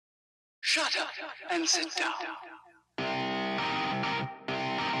Shut up and sit down.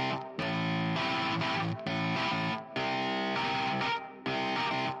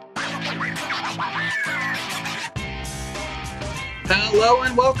 Hello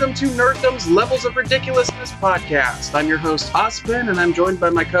and welcome to Nerddom's Levels of Ridiculousness podcast. I'm your host, Ozpin, and I'm joined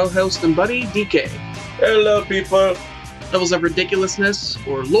by my co-host and buddy, DK. Hello, people. Levels of Ridiculousness,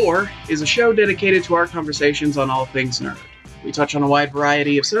 or LoR, is a show dedicated to our conversations on all things nerd. We touch on a wide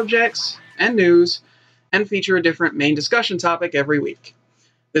variety of subjects and news, and feature a different main discussion topic every week.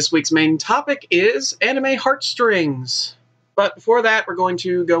 This week's main topic is anime heartstrings. But before that, we're going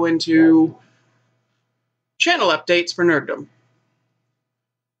to go into channel updates for Nerddom.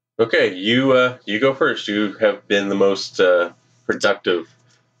 Okay, you go first. You have been the most productive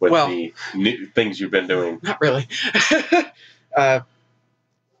with the new things you've been doing. Not really.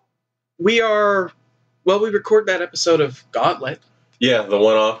 We record that episode of Gauntlet. Yeah, the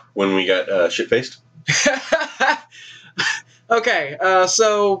one-off when we got shit-faced. Okay,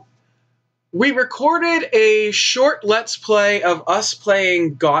 so we recorded a short Let's Play of us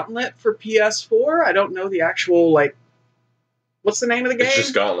playing Gauntlet for PS4. I don't know the actual, what's the name of the game? It's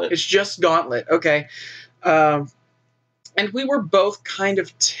just Gauntlet. It's just Gauntlet, okay. And we were both kind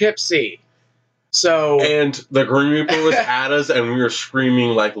of tipsy. And the Grim Reaper was at us, and we were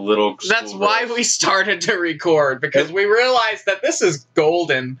screaming like little That's why we started to record, because we realized that this is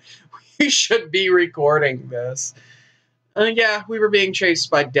golden. We should be recording this. Yeah, we were being chased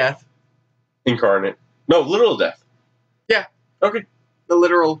by death. Incarnate. No, literal death. Yeah. Okay. The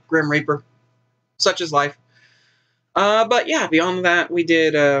literal Grim Reaper. Such is life. But yeah, beyond that, we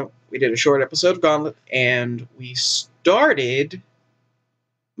did a short episode of Gauntlet, and we started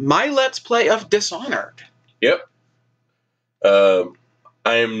my Let's Play of Dishonored. Yep. I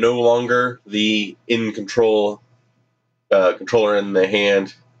am no longer the controller in the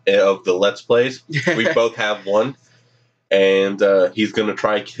hand of the Let's Plays. We both have one, and he's going to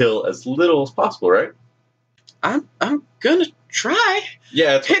try kill as little as possible, right? I'm gonna try.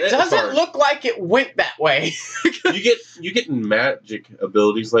 Yeah, it doesn't hard. Look like it went that way. you get magic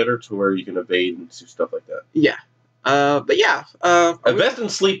abilities later to where you can evade and do stuff like that. Yeah. But yeah. Invest in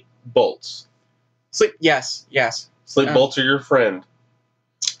sleep bolts. Yes. Sleep bolts are your friend.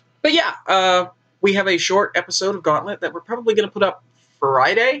 But yeah, we have a short episode of Gauntlet that we're probably going to put up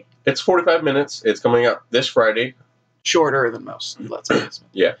Friday. It's 45 minutes. It's coming out this Friday. Shorter than most Let's Plays.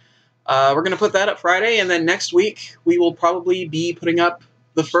 Yeah. We're going to put that up Friday, and then next week we will probably be putting up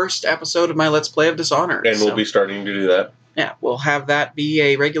the first episode of my Let's Play of Dishonored. And we'll be starting to do that. Yeah, we'll have that be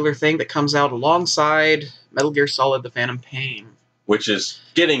a regular thing that comes out alongside Metal Gear Solid: The Phantom Pain, which is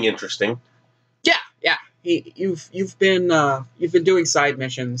getting interesting. Yeah. You've been doing side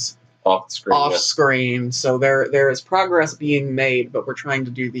missions off screen, so there is progress being made, but we're trying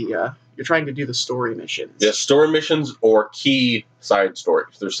to do you're trying to do the story missions. Yeah, story missions or key side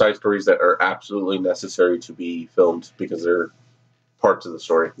stories. There's side stories that are absolutely necessary to be filmed because they're parts of the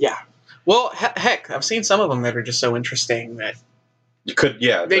story. Yeah. Well, heck, I've seen some of them that are just so interesting that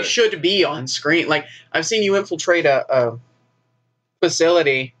they should be on screen. Like, I've seen you infiltrate a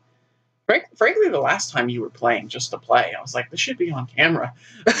facility. Frankly, the last time you were playing just to play, I was like, this should be on camera.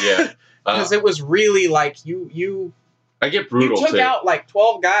 Yeah. Because it was really like you I get brutal. You took out like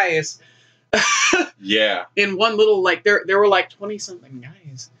 12 guys. Yeah. In one little there were like 20-something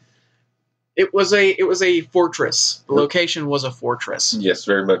guys. It was a fortress. The location was a fortress. Yes,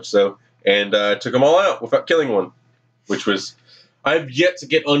 very much so. And took them all out without killing one, which was I've yet to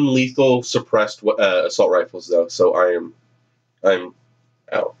get unlethal suppressed assault rifles though, so I'm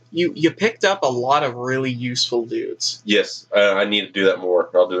out. You picked up a lot of really useful dudes. Yes, I need to do that more.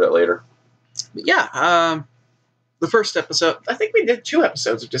 I'll do that later. But yeah, the first episode, I think we did 2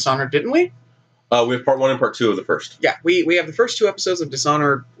 episodes of Dishonored, didn't we? We have part 1 and part 2 of the first. Yeah, we have the first 2 episodes of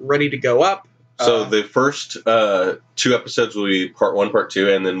Dishonored ready to go up. So the first 2 episodes will be part 1, part 2,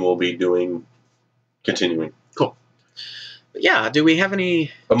 and then we'll be doing continuing. Cool. But yeah, do we have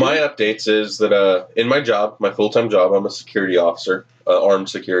any... My updates is that in my job, my full-time job, I'm a security officer, armed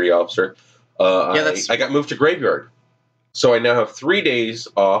security officer. I got moved to Graveyard. So I now have 3 days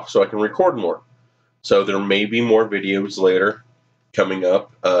off so I can record more. So there may be more videos later coming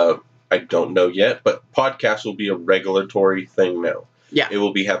up. I don't know yet, but podcasts will be a regulatory thing now. Yeah. It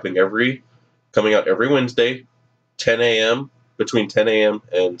will be coming out every Wednesday, 10 a.m., between 10 a.m.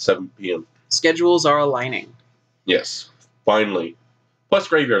 and 7 p.m. Schedules are aligning. Yes, finally. Plus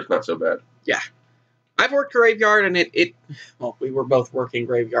Graveyard's not so bad. Yeah. I've worked Graveyard, and we were both working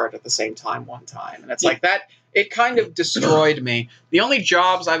Graveyard at the same time one time, and it's like that, it kind of destroyed me. The only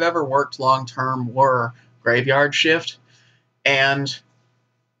jobs I've ever worked long-term were Graveyard shift, and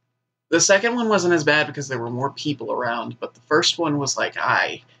The second one wasn't as bad because there were more people around, but the first one was like,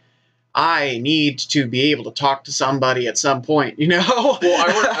 I need to be able to talk to somebody at some point, you know?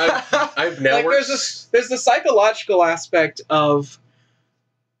 Well, I've now like worked... there's the psychological aspect of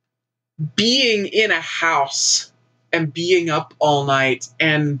being in a house and being up all night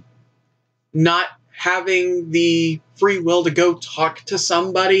and not having the free will to go talk to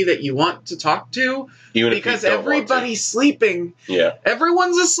somebody that you want to talk to, even because everybody's sleeping. Yeah.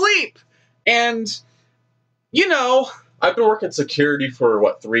 Everyone's asleep. And, you know... I've been working security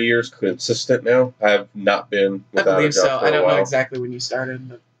for, 3 years consistent now? I have not been without a job for a while. I don't know exactly when you started.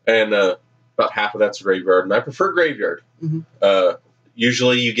 But... And about half of that's graveyard, and I prefer graveyard. Mm-hmm.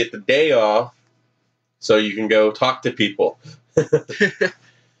 Usually you get the day off, so you can go talk to people.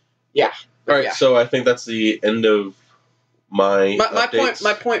 Yeah. All right, so I think that's the end of my updates.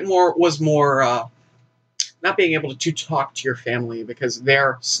 My point was more not being able to talk to your family because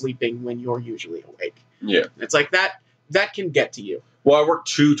they're sleeping when you're usually awake. Yeah. It's like that can get to you. Well, I work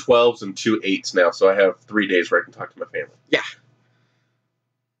 2 12s and 2 8s now, so I have 3 days where I can talk to my family. Yeah.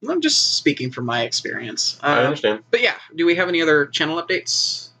 I'm just speaking from my experience. I understand. But yeah, do we have any other channel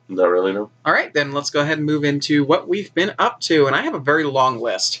updates? Not really, no. All right, then let's go ahead and move into what we've been up to. And I have a very long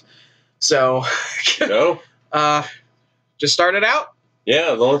list. So, Go. Just start it out?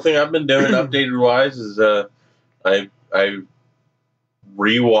 Yeah, the only thing I've been doing updated-wise is I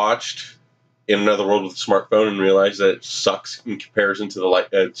rewatched In Another World with a Smartphone and realized that it sucks in comparison to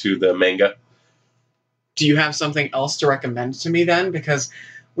the manga. Do you have something else to recommend to me then? Because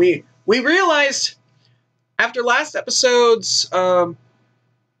we realized after last episode's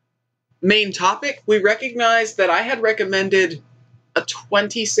main topic, we recognized that I had recommended a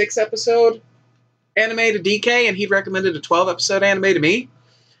 26-episode anime to DK, and he'd recommended a 12-episode anime to me.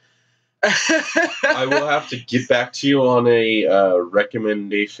 I will have to get back to you on a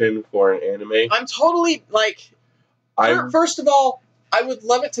recommendation for an anime. I'm totally, first of all, I would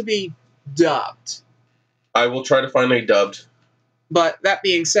love it to be dubbed. I will try to find a dubbed. But that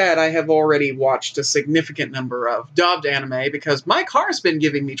being said, I have already watched a significant number of dubbed anime because my car's been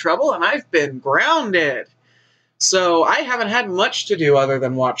giving me trouble and I've been grounded. So I haven't had much to do other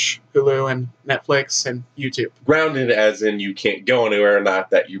than watch Hulu and Netflix and YouTube. Grounded as in you can't go anywhere,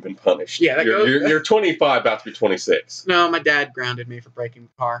 not that you've been punished. Yeah, you're 25, about to be 26. No, my dad grounded me for breaking the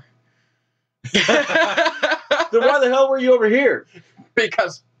car. Then why the hell were you over here?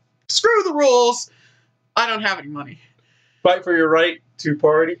 Because screw the rules. I don't have any money. Fight for your right to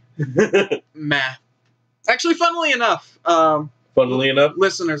party? Meh. Actually, funnily enough,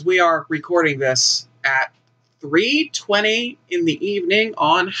 listeners, we are recording this at 3:20 in the evening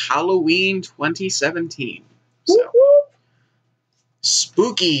on Halloween 2017. So, whoop, whoop.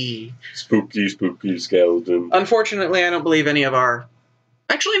 Spooky. Spooky skeleton. Unfortunately, I don't believe any of our...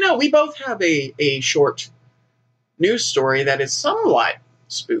 Actually, no, we both have a short news story that is somewhat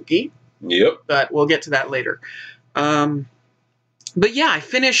spooky. Yep. But we'll get to that later. But yeah, I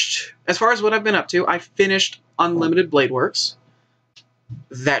finished, as far as what I've been up to, I finished Unlimited Blade Works.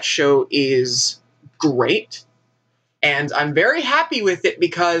 That show is great. And I'm very happy with it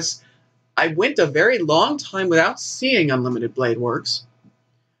because I went a very long time without seeing Unlimited Blade Works.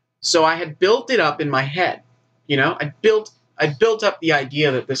 So I had built it up in my head. You know, I built up the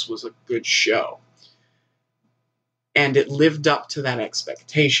idea that this was a good show. And it lived up to that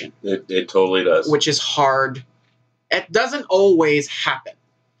expectation. It totally does. Which is hard. It doesn't always happen.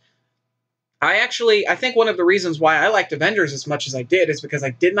 I think one of the reasons why I liked Avengers as much as I did is because I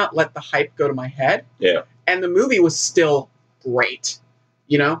did not let the hype go to my head. Yeah. And the movie was still great.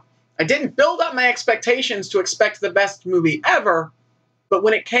 You know? I didn't build up my expectations to expect the best movie ever, but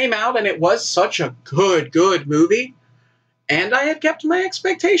when it came out and it was such a good movie, and I had kept my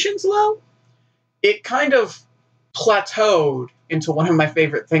expectations low, it kind of plateaued into one of my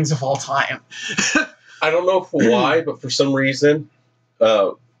favorite things of all time. I don't know why, but for some reason,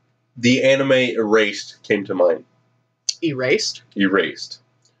 the anime Erased came to mind. Erased? Erased.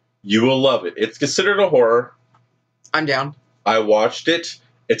 You will love it. It's considered a horror. I'm down. I watched it.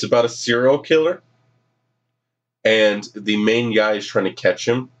 It's about a serial killer. And the main guy is trying to catch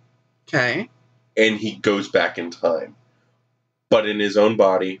him. Okay. And he goes back in time. But in his own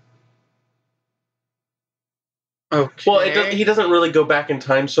body. Okay. Well, he doesn't really go back in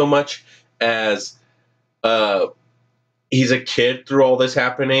time so much as he's a kid through all this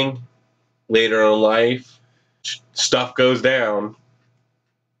happening. Later in life, stuff goes down.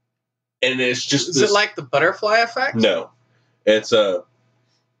 And it's just... Is it like the butterfly effect? No. It's frankly,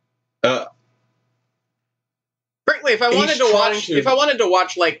 if I wanted to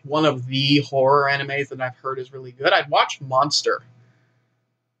watch like one of the horror animes that I've heard is really good, I'd watch Monster.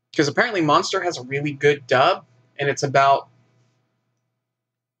 Because apparently Monster has a really good dub, and it's about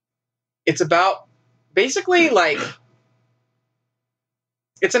basically like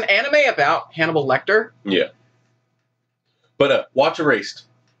it's an anime about Hannibal Lecter. Yeah. But watch Erased.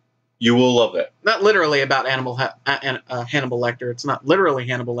 You will love it. Not literally about Hannibal Lecter. It's not literally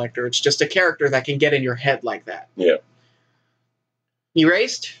Hannibal Lecter. It's just a character that can get in your head like that. Yeah.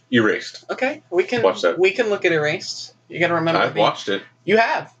 Erased? Erased. Okay, we can watch that. We can look at Erased. You got to remember. I've watched it. You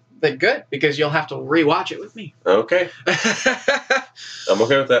have. But good, because you'll have to rewatch it with me. Okay. I'm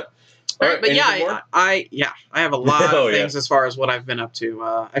okay with that. All right, but yeah, I have a lot of things as far as what I've been up to.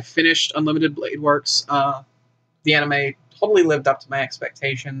 I finished Unlimited Blade Works. The anime totally lived up to my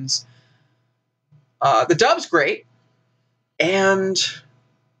expectations. The dub's great, and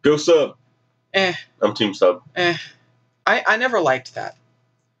go sub. I'm team sub. I never liked that.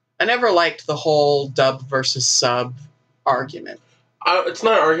 I never liked the whole dub versus sub argument. It's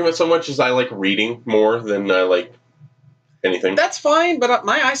not an argument so much as I like reading more than I like anything. That's fine, but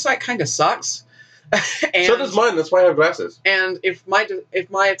my eyesight kind of sucks. And, so does mine. That's why I have glasses. And if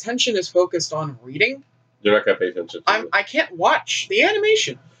my attention is focused on reading, you're not gonna pay attention. I can't watch the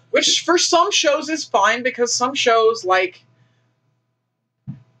animation, which for some shows is fine because some shows like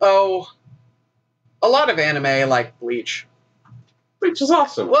a lot of anime like Bleach. Bleach is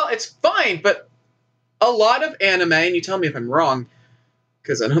awesome. Well, it's fine, but a lot of anime, and you tell me if I'm wrong,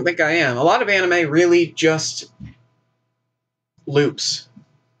 because I don't think I am. A lot of anime really just loops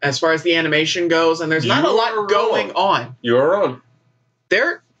as far as the animation goes, and there's not a lot going on. You're wrong.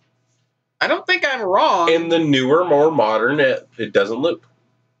 I don't think I'm wrong. In the newer, more modern, it doesn't loop.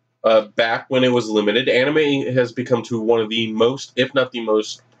 Back when it was limited, anime has become to one of the most, if not the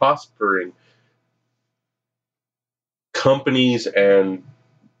most, prospering companies and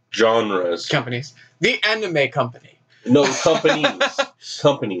genres. Companies. The anime company. No, companies.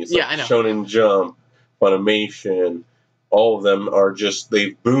 Yeah, like I know. Shonen Jump, Funimation, all of them are just,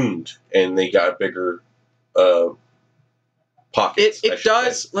 they've boomed and they got bigger pockets. It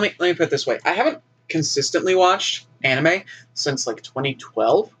does. Let me put it this way. I haven't consistently watched anime since like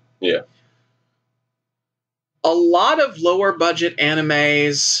 2012. Yeah. A lot of lower budget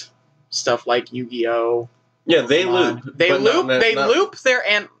animes, stuff like Yu-Gi-Oh! Yeah, they loop. They loop their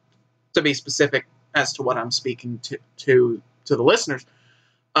to be specific as to what I'm speaking to the listeners.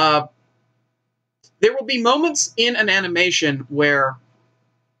 There will be moments in an animation where,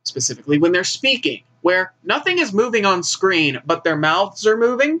 specifically when they're speaking, where nothing is moving on screen, but their mouths are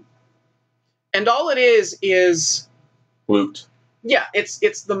moving, and all it is looped. Yeah,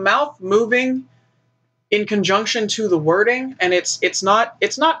 it's the mouth moving in conjunction to the wording, and it's not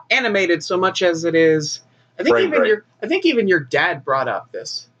animated so much as it is. I think even your dad brought up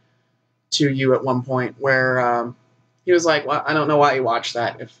this to you at one point, where he was like, "Well, I don't know why you watch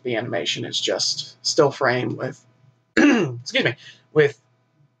that if the animation is just still frame with, excuse me, with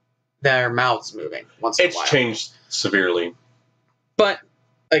their mouths moving once in a while." It's changed severely, but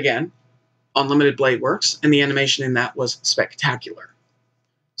again, Unlimited Blade Works, and the animation in that was spectacular.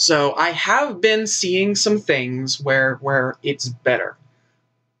 So I have been seeing some things where it's better.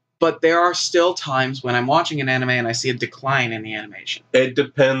 But there are still times when I'm watching an anime and I see a decline in the animation. It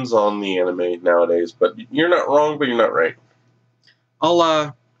depends on the anime nowadays, but you're not wrong, but you're not right.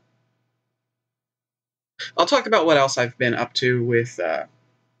 I'll talk about what else I've been up to with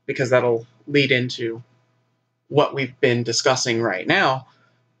because that'll lead into what we've been discussing right now.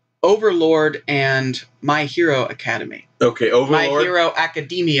 Overlord and My Hero Academy. Okay, Overlord. My Hero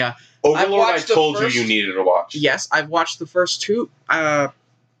Academia. Overlord, I told you needed to watch. Yes, I've watched the first two.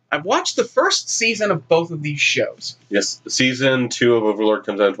 I've watched the first season of both of these shows. Yes, season 2 of Overlord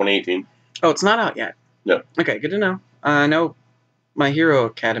comes out in 2018. Oh, it's not out yet? No. Okay, good to know. I know My Hero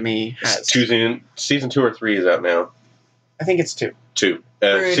Academy has... Season 2 or 3 is out now. I think it's 2. 2.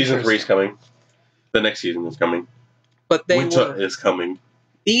 Season 3 is coming. The next season is coming. But Winter is coming.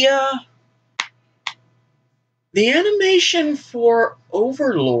 The animation for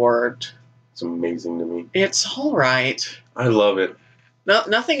Overlord... It's amazing to me. It's alright. I love it. No,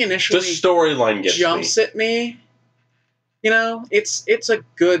 nothing initially the storyline jumps at me. You know, it's a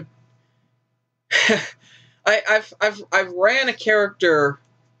good. I've ran a character.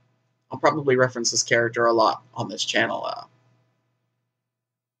 I'll probably reference this character a lot on this channel.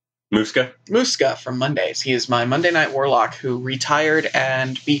 Muska from Mondays. He is my Monday Night Warlock who retired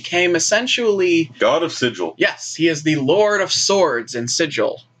and became essentially God of Sigil. Yes, he is the Lord of Swords in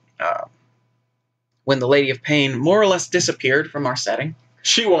Sigil. When the Lady of Pain more or less disappeared from our setting.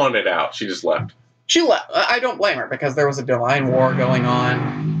 She wanted out. She just left. She left. I don't blame her, because there was a divine war going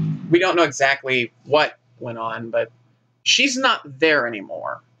on. We don't know exactly what went on, but she's not there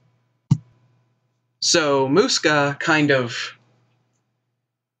anymore. So Muska kind of...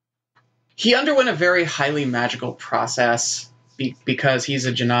 He underwent a very highly magical process because he's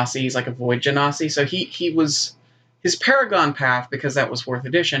a Genasi. He's like a void Genasi. So he was... His Paragon path, because that was 4th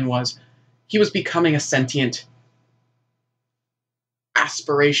edition, was he was becoming a sentient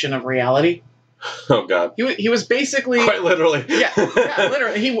aspiration of reality. Oh God! He was basically quite literally. yeah,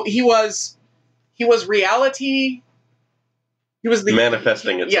 literally. He was reality. He was the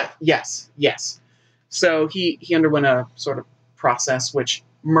manifesting itself. Yeah, yes. So he underwent a sort of process which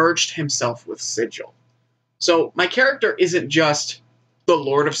merged himself with Sigil. So my character isn't just the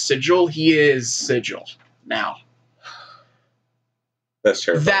Lord of Sigil; he is Sigil now. That's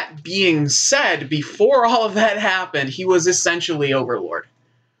terrible. That being said, before all of that happened, he was essentially Overlord.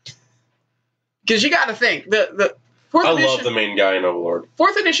 Because you got to think the 4th edition, love the main guy in Overlord.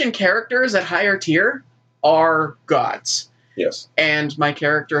 4th edition characters at higher tier are gods. Yes. And my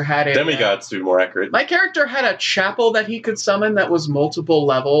character had a... Demigods, to be more accurate. My character had a chapel that he could summon that was multiple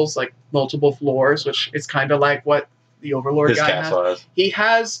levels, like multiple floors, which is kind of like what the Overlord His guy castle has.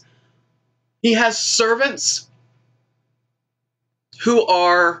 He has servants who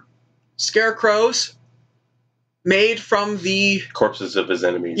are scarecrows made from the... corpses of his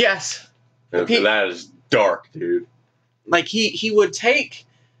enemies. Yes. That is dark, dude. Like, he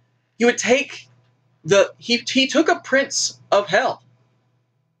took a prince of hell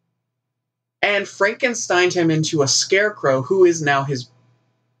and Frankensteined him into a scarecrow who is now his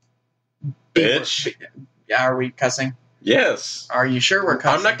bitch. Are we cussing? Yes. Are you sure we're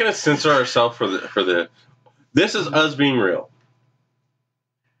cussing? I'm not going to censor ourselves for the. This is us being real.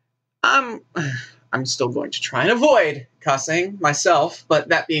 I'm still going to try and avoid cussing myself, but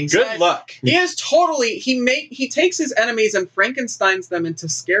that being said, good luck. He is totally he takes his enemies and Frankensteins them into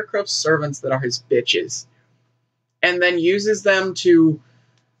scarecrow servants that are his bitches, and then uses them to,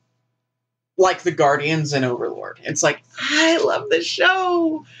 like the Guardians in Overlord. It's like, I love this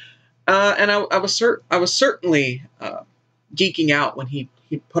show, and I was certainly geeking out when he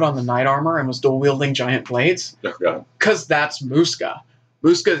put on the knight armor and was dual wielding giant blades. Oh God. Because that's Muska.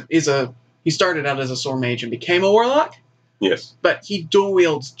 Muska he started out as a sword mage and became a warlock. Yes. But he dual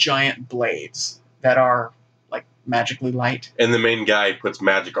wields giant blades that are like magically light. And the main guy puts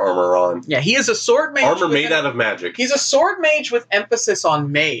magic armor on. Yeah, he is a sword mage. Armor made out of magic. He's a sword mage with emphasis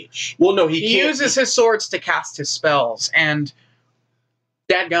on mage. Well, no, he uses his swords to cast his spells, and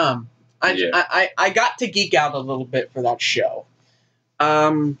dadgum. I got to geek out a little bit for that show.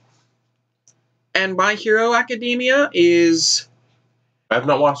 And My Hero Academia is... I have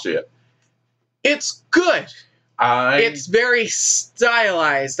not watched it yet. It's good. It's very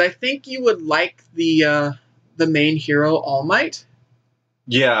stylized. I think you would like the main hero, All Might.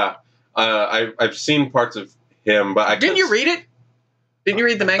 Yeah, I've seen parts of him, but didn't you read it? Didn't you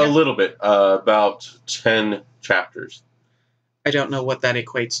read the manga? A little bit, about 10 chapters. I don't know what that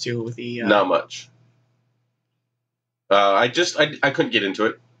equates to with the. Not much. I couldn't get into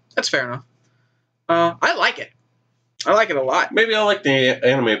it. That's fair enough. I like it. I like it a lot. Maybe I like the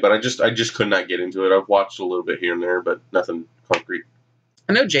anime, but I just could not get into it. I've watched a little bit here and there, but nothing concrete.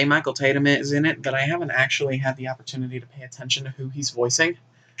 I know J. Michael Tatum is in it, but I haven't actually had the opportunity to pay attention to who he's voicing.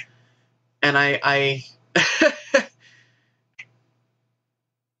 And I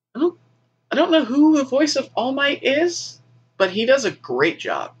don't know who the voice of All Might is, but he does a great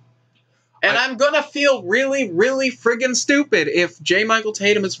job. And I'm gonna feel really, really friggin' stupid if J. Michael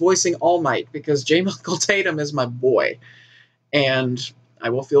Tatum is voicing All Might, because J. Michael Tatum is my boy. And I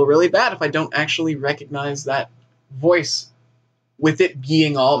will feel really bad if I don't actually recognize that voice with it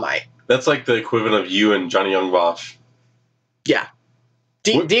being All Might. That's like the equivalent of you and Johnny Young Bosch. Yeah.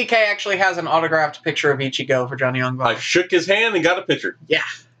 DK actually has an autographed picture of Ichigo for Johnny Young Bosch. I shook his hand and got a picture. Yeah.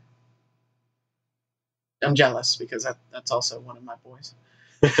 I'm jealous, because that's also one of my boys.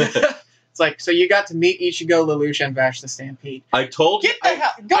 It's like, so you got to meet Ichigo, Lelouch, and Vash the Stampede. I told Get the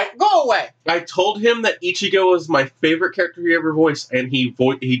hell... Go away! I told him that Ichigo was my favorite character he ever voiced, and he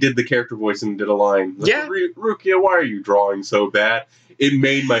did the character voice and did a line. Like, yeah. Rukia, why are you drawing so bad? It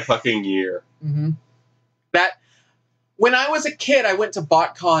made my fucking year. Mm-hmm. When I was a kid, I went to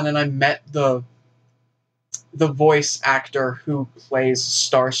BotCon and I met the voice actor who plays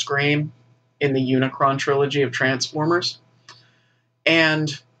Starscream in the Unicron trilogy of Transformers. And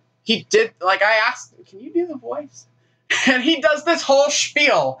he did, like, I asked him, can you do the voice? And he does this whole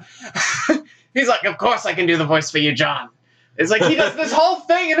spiel. He's like, of course I can do the voice for you, John. It's like, he does this whole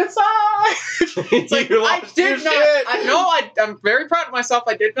thing, and it's like, I did not, I'm very proud of myself.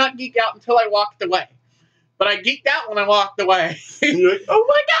 I did not geek out until I walked away. But I geeked out when I walked away. You're like, oh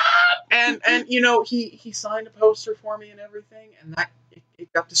my God! And you know, he signed a poster for me and everything, and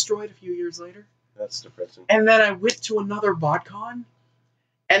it got destroyed a few years later. That's depressing. And then I went to another BotCon,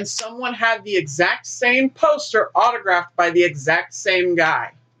 and someone had the exact same poster autographed by the exact same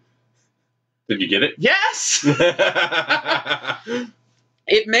guy. Did you get it? Yes!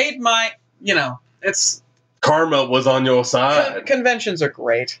 It made my, it's... Karma was on your side. Conventions are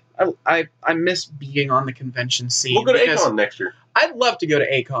great. I miss being on the convention scene. We'll go to A-Con next year. I'd love to go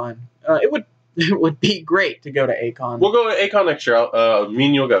to A-Con. It would be great to go to A-Con. We'll go to A-Con next year. Me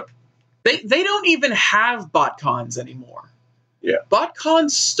and you'll go. They don't even have BotCons anymore. Yeah.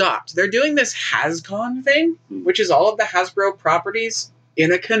 BotCon stopped. They're doing this HasCon thing, which is all of the Hasbro properties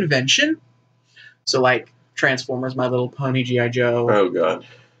in a convention. So, like, Transformers, My Little Pony, G.I. Joe. Oh, God.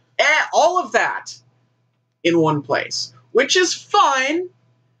 All of that in one place, which is fine,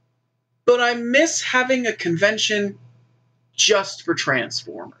 but I miss having a convention just for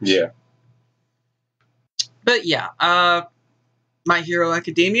Transformers. Yeah. But yeah, My Hero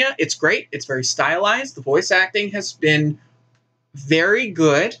Academia, it's great. It's very stylized. The voice acting has been very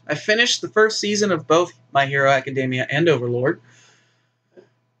good. I finished the first season of both My Hero Academia and Overlord.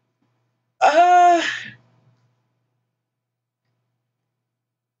 I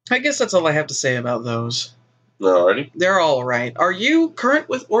guess that's all I have to say about those. Alrighty. They're all right. Are you current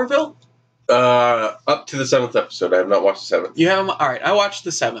with Orville? Up to the 7th episode. I have not watched the 7th. You haven't? All right. I watched the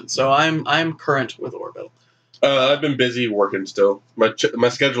 7th, so I'm current with Orville. I've been busy working still. My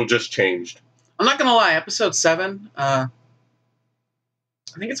schedule just changed. I'm not gonna lie. Episode 7. I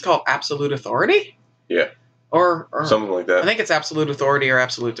think it's called Absolute Authority. Yeah. Or something like that. I think it's Absolute Authority or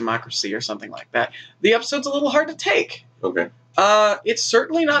Absolute Democracy or something like that. The episode's a little hard to take. Okay. It's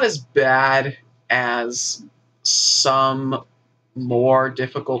certainly not as bad as some more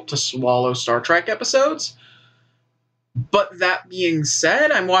difficult to swallow Star Trek episodes. But that being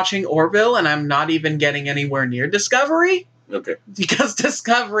said, I'm watching Orville and I'm not even getting anywhere near Discovery. Okay. Because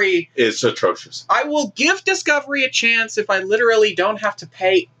Discovery... It's atrocious. I will give Discovery a chance if I literally don't have to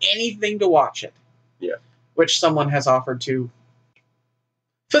pay anything to watch it. Yeah. Which someone has offered to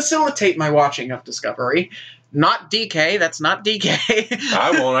facilitate my watching of Discovery. Not DK. That's not DK.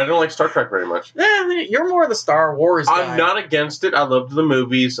 I won't. I don't like Star Trek very much. You're more the Star Wars guy. I'm not against it. I loved the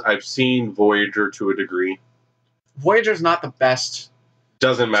movies. I've seen Voyager to a degree. Voyager's not the best.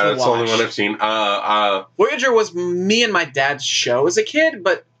 Doesn't matter. It's the only one I've seen. Voyager was me and my dad's show as a kid,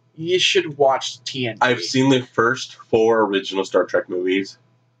 but you should watch TNG. I've seen the first 4 original Star Trek movies.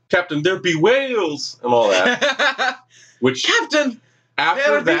 Captain, there be whales! And all that. Which, Captain,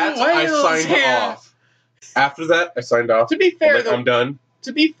 after that, I signed off. After that, I signed off. To be fair, I'm done.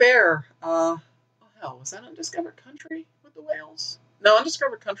 To be fair, oh hell, was that Undiscovered Country with the whales? No,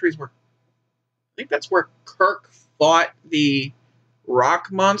 Undiscovered Country is where... I think that's where Kirk fought the rock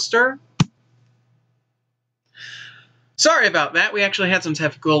monster. Sorry about that. We actually had some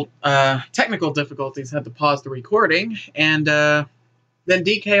technical difficulties. Had to pause the recording, and then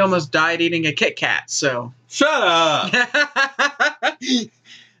DK almost died eating a Kit Kat. So shut up.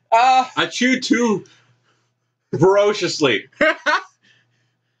 I chew too ferociously.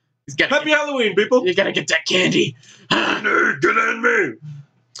 Happy Halloween, people! You gotta get that candy. Get in me.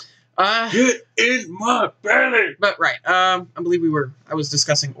 Get in my belly. But right, I believe I was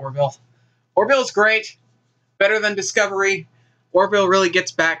discussing Orville. Orville's great, better than Discovery. Orville really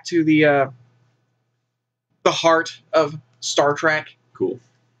gets back to the heart of Star Trek. Cool.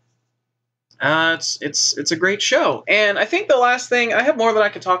 It's a great show, and I think the last thing I have more that I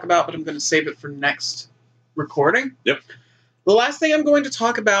could talk about, but I'm going to save it for next recording. Yep. The last thing I'm going to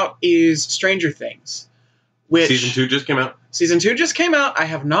talk about is Stranger Things. Which, Season 2 just came out? Season 2 just came out. I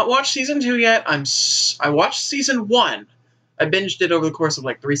have not watched Season 2 yet. I watched Season 1. I binged it over the course of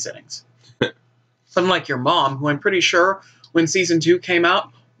like 3 sittings. Unlike your mom, who I'm pretty sure, when Season 2 came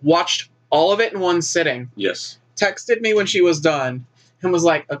out, watched all of it in one sitting. Yes. Texted me when she was done, and was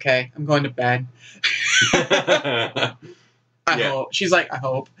like, okay, I'm going to bed. I hope. She's like, I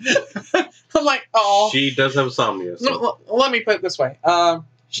hope. I'm like, oh. She does have insomnia. So. Let me put it this way.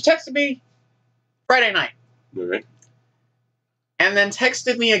 She texted me Friday night. Okay. And then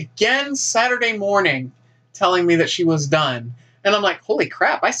texted me again Saturday morning telling me that she was done. And I'm like, holy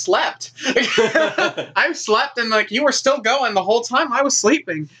crap, I slept. I slept and like you were still going the whole time I was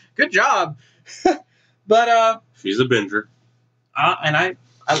sleeping. Good job. But she's a binger. And I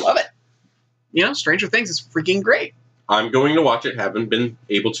love it. You know, Stranger Things is freaking great. I'm going to watch it. Haven't been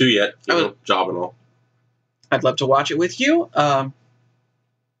able to yet. Job and all. I'd love to watch it with you. I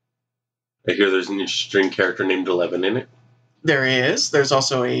hear there's an interesting character named 11 in it. There is. There's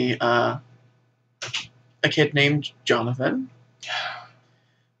also a kid named Jonathan.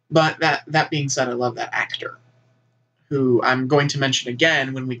 But that being said, I love that actor who I'm going to mention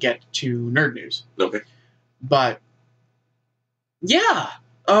again when we get to Nerd News. Okay. But, yeah,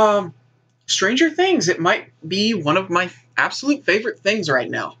 Stranger Things, it might be one of my absolute favorite things right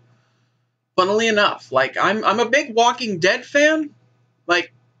now. Funnily enough, like, I'm a big Walking Dead fan.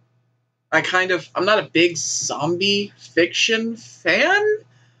 Like, I'm not a big zombie fiction fan,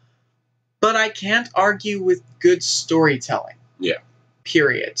 but I can't argue with good storytelling. Yeah.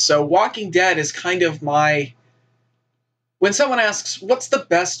 Period. So Walking Dead is kind of my... When someone asks, what's the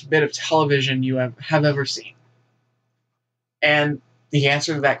best bit of television you have ever seen? And the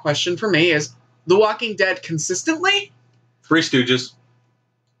answer to that question for me is The Walking Dead consistently. Three Stooges.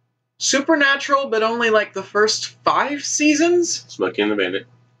 Supernatural, but only like the first 5 seasons. Smokey and the Bandit.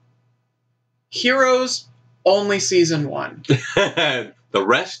 Heroes, only season 1. The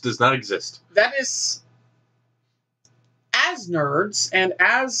rest does not exist. That is, as nerds and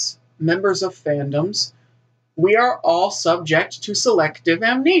as members of fandoms, we are all subject to selective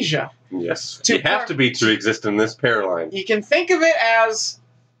amnesia. Yes. You have to be to exist in this paradigm. You can think of it as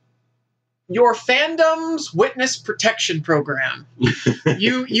your fandom's witness protection program.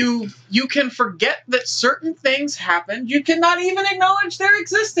 You can forget that certain things happened. You cannot even acknowledge their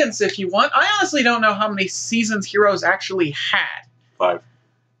existence if you want. I honestly don't know how many seasons Heroes actually had. 5.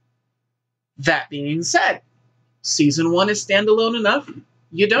 That being said, season 1 is standalone enough.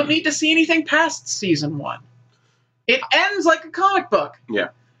 You don't need to see anything past season 1. It ends like a comic book. Yeah.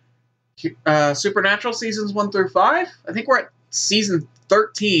 Supernatural seasons 1 through 5. I think we're at season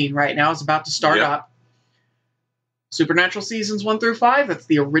 13 right now. It's about to start up. Supernatural seasons 1 through 5. That's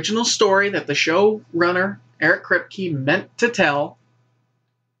the original story that the showrunner, Eric Kripke, meant to tell.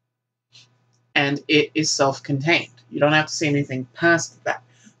 And it is self-contained. You don't have to see anything past that.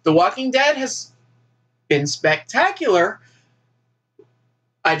 The Walking Dead has been spectacular.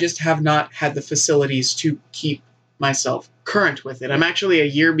 I just have not had the facilities to keep myself current with it. I'm actually a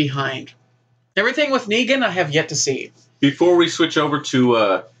year behind. Everything with Negan I have yet to see. Before we switch over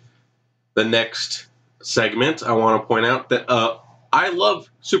to the next segment, I want to point out that I love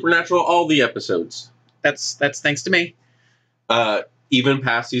Supernatural, all the episodes. That's thanks to me. Even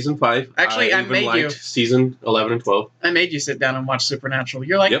past season 5. Actually, I made you. Season 11 and 12. I made you sit down and watch Supernatural.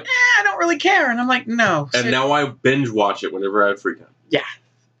 You're like, I don't really care. And I'm like, no. And now I binge watch it whenever I have free time. Yeah.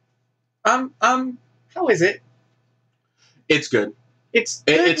 How is it? It's good. It's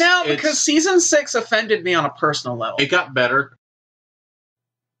good now because season 6 offended me on a personal level. It got better.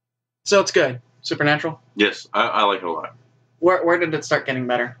 So it's good. Supernatural? Yes, I like it a lot. Where did it start getting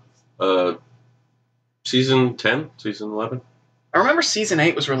better? Season 10? Season 11? I remember season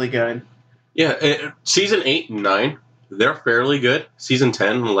 8 was really good. Yeah, season 8 and 9, they're fairly good. Season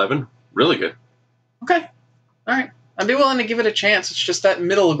 10 and 11, really good. Okay. All right. I'd be willing to give it a chance. It's just that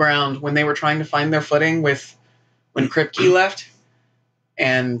middle ground when they were trying to find their footing with when Kripke left.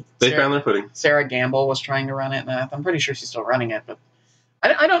 And they found their footing. Sarah Gamble was trying to run it, and I'm pretty sure she's still running it. But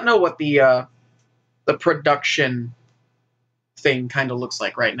I don't know what the production thing kind of looks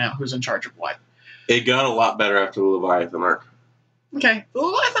like right now. Who's in charge of what? It got a lot better after the Leviathan arc. Okay. The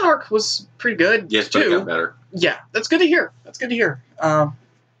Leviathan arc was pretty good, yes, too. But it got better. Yeah, that's good to hear. But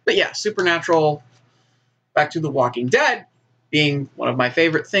yeah, Supernatural, back to The Walking Dead, being one of my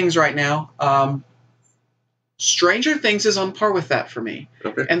favorite things right now. Stranger Things is on par with that for me.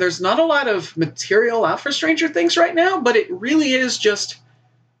 Okay. And there's not a lot of material out for Stranger Things right now, but it really is just...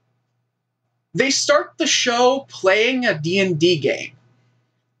 They start the show playing a D&D game.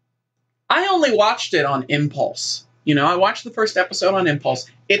 I only watched it on impulse. You know, I watched the first episode on impulse.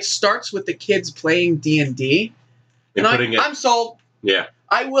 It starts with the kids playing D&D. And I'm sold. Yeah.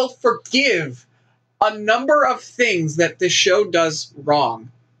 I will forgive a number of things that this show does wrong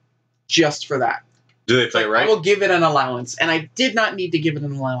just for that. Do they play right? I will give it an allowance, and I did not need to give it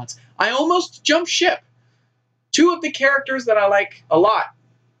an allowance. I almost jumped ship. 2 of the characters that I like a lot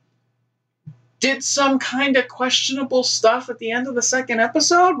did some kind of questionable stuff at the end of the second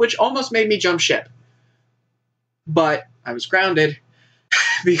episode, which almost made me jump ship. But I was grounded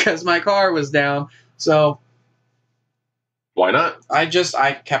because my car was down, so... Why not? I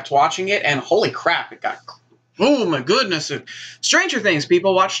kept watching it, and holy crap, it got... Oh my goodness. Stranger Things,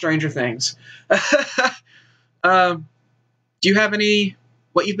 people. Watch Stranger Things. Do you have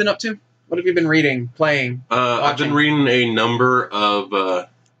what you've been up to? What have you been reading, playing, watching? I've been reading a number of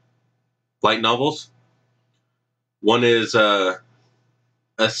light novels. One is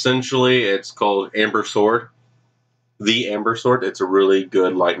essentially, it's called Amber Sword. The Amber Sword. It's a really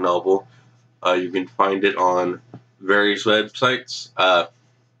good light novel. You can find it on various websites.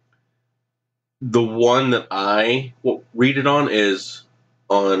 The one that I read it on is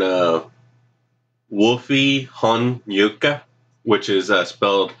on Wolfie Honyuka, which is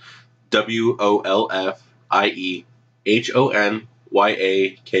spelled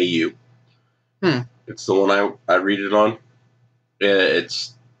WOLFIEHONYAKU. It's the one I read it on.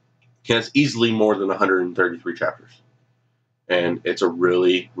 It has easily more than 133 chapters. And it's a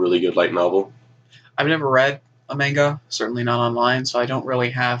really, really good light novel. I've never read a manga, certainly not online, so I don't really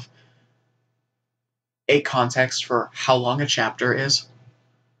have a context for how long a chapter is.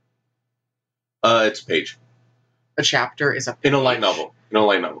 It's a page. A chapter is a page? In a light novel.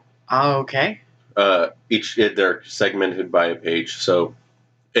 Oh, okay. They're segmented by a page, so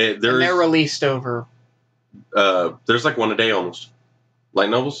and they're released over. There's like one a day almost. Light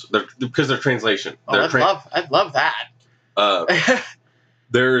novels, because they're translation. Oh, I'd love that.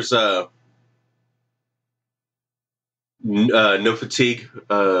 There's No Fatigue,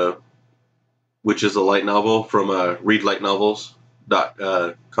 which is a light novel from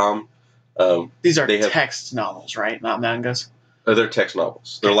readlightnovels.com. These are text novels, right? Not mangas. They're text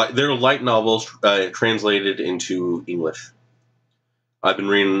novels. They're light novels translated into English. I've been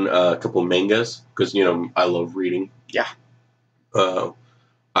reading a couple mangas because I love reading. Yeah.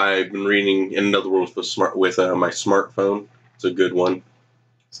 I've been reading In Another World with my smartphone. It's a good one.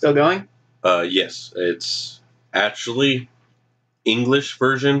 Still going? Yes, it's actually English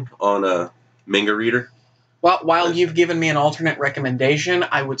version on a manga reader. Well, while you've given me an alternate recommendation,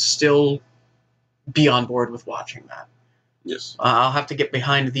 I would still be on board with watching that. Yes. I'll have to get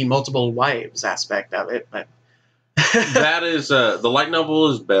behind the multiple wives aspect of it, but that is the light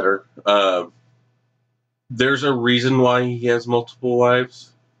novel is better. There's a reason why he has multiple wives.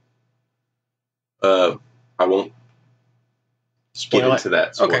 I won't spoil into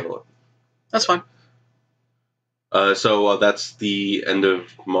that. Okay. That's fine. So that's the end of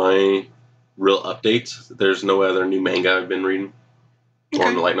my real updates. There's no other new manga I've been reading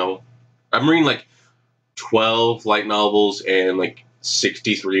or the light novel. I'm reading like 12 light novels and like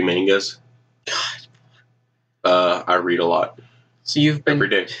 63 mangas. God. I read a lot. So you've been... Every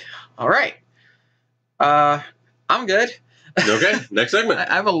day. All right. I'm good. Okay, next segment.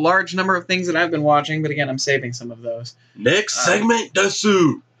 I have a large number of things that I've been watching, but again, I'm saving some of those. Next segment,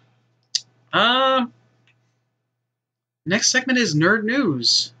 Dasu. Next segment is Nerd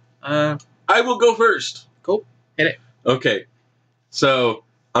News. I will go first. Cool. Hit it. Okay. So,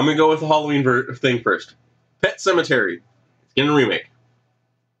 I'm going to go with the Halloween thing first. Pet Sematary. In a remake.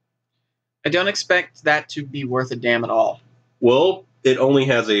 I don't expect that to be worth a damn at all. Well, it only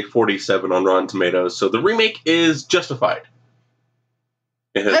has a 47 on Rotten Tomatoes, so the remake is justified.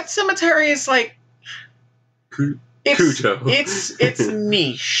 Pet Sematary is like... Kuto. It's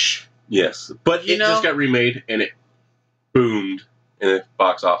niche. Yes, but it just got remade, and it boomed in the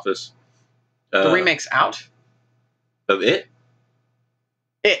box office. The remake's out? Of it?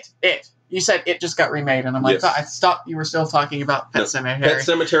 It. You said it just got remade, and I'm like, I thought you were still talking about Pet Sematary. Pet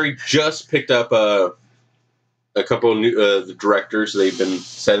Sematary just picked up a couple of new the directors. They've been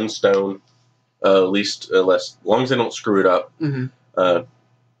set in stone, at least as long as they don't screw it up. Mm-hmm.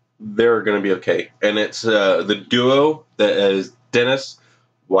 They're going to be okay. And it's the duo that is Dennis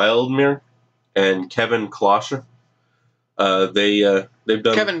Wildmere and Kevin Kloschner. They've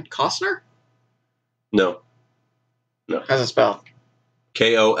done Kevin Costner? No. How's it spelled?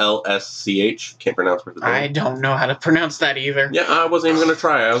 Kolsch. Can't pronounce it. I don't know how to pronounce that either. Yeah, I wasn't even going to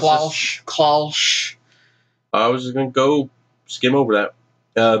try. Klosch. I was just going to go skim over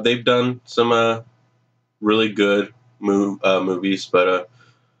that. They've done some really good movies, but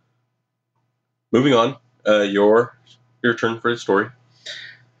moving on. Your turn for the story.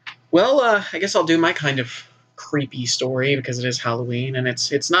 Well, I guess I'll do my kind of creepy story because it is Halloween, and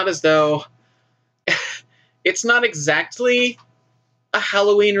it's not as though it's not exactly a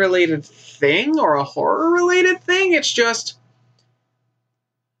Halloween-related thing or a horror-related thing. It's just...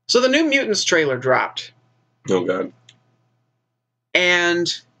 So the New Mutants trailer dropped. Oh, God.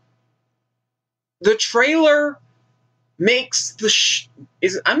 And the trailer makes the...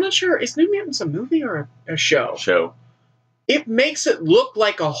 I'm not sure, is New Mutants a movie or a show? Show. It makes it look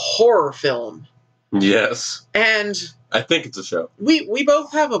like a horror film. Yes. And... I think it's a show. We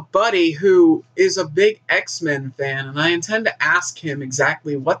both have a buddy who is a big X-Men fan, and I intend to ask him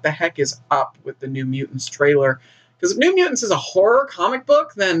exactly what the heck is up with the New Mutants trailer. Because if New Mutants is a horror comic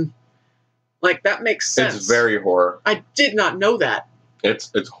book, then, like, that makes sense. It's very horror. I did not know that.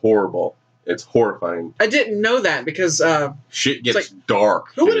 It's horrible. It's horrifying. I didn't know that because... shit gets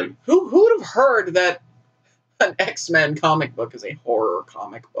dark. Who would have heard that an X-Men comic book is a horror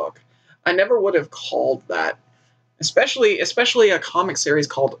comic book? I never would have called that. Especially a comic series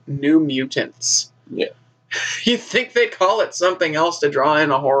called New Mutants. Yeah. You'd think they'd call it something else to draw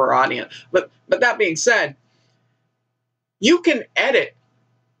in a horror audience. But that being said, you can edit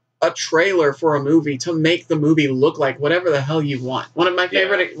a trailer for a movie to make the movie look like whatever the hell you want. One of my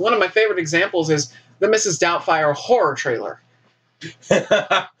favorite examples is the Mrs. Doubtfire horror trailer.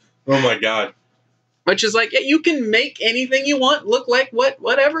 Oh my god. Which is like, yeah, you can make anything you want look like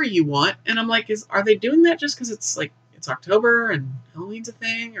whatever you want. And I'm like, are they doing that just because it's October and Halloween's a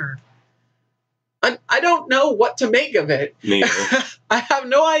thing, or I don't know what to make of it. I have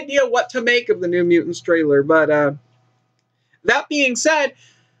no idea what to make of the New Mutants trailer, but that being said,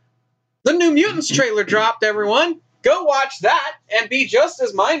 the New Mutants trailer dropped, everyone. Go watch that and be just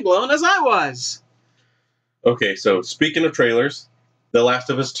as mind-blown as I was. Okay, so speaking of trailers, The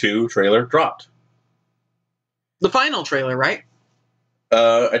Last of Us 2 trailer dropped. The final trailer, right?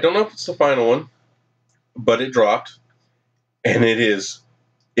 I don't know if it's the final one, but it dropped, and it is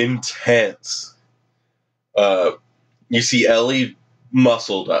intense. You see Ellie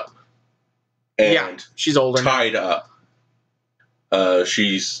muscled up, and she's older, tied up. It's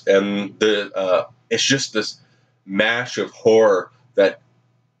just this mash of horror that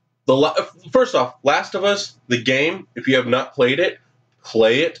first off, Last of Us, the game, if you have not played it,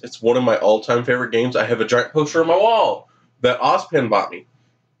 play it. It's one of my all-time favorite games. I have a giant poster on my wall that Ozpin bought me.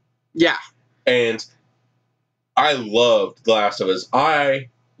 Yeah. And I loved The Last of Us. I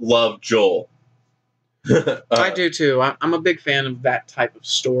love Joel. I do too. I'm a big fan of that type of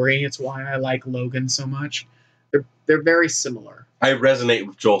story. It's why I like Logan so much. They're very similar. I resonate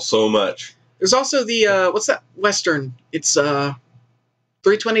with Joel so much. There's also the what's that Western? It's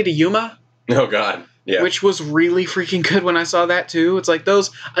 320 to Yuma. Oh God, yeah. Which was really freaking good when I saw that too. It's like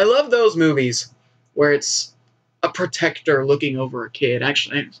those. I love those movies where it's a protector looking over a kid.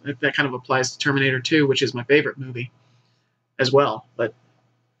 Actually, that kind of applies to Terminator 2, which is my favorite movie as well. But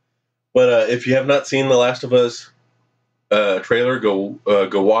if you have not seen The Last of Us trailer, go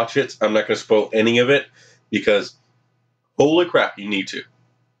watch it. I'm not going to spoil any of it because holy crap, you need to.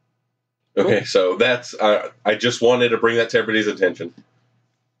 Okay, cool. So that's I just wanted to bring that to everybody's attention.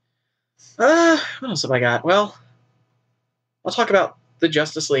 What else have I got? Well, I'll talk about the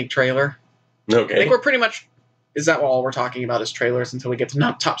Justice League trailer. Okay. I think we're pretty much... Is that all we're talking about is trailers until we get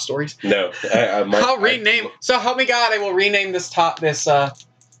to top stories? No. I'll rename... So help me God, I will rename this topic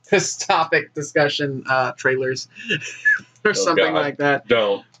discussion trailers. Or something like that.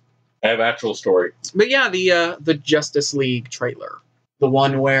 Don't. I have actual story. But yeah, the Justice League trailer. The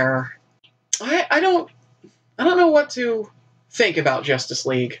one where... I don't know what to think about Justice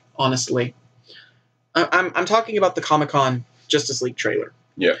League, honestly. I'm talking about the Comic-Con Justice League trailer.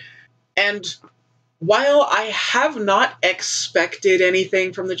 Yeah. And while I have not expected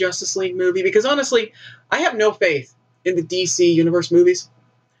anything from the Justice League movie, because honestly, I have no faith in the DC Universe movies.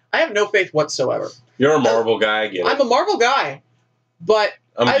 I have no faith whatsoever. You're a Marvel guy, I get it. I'm a Marvel guy, but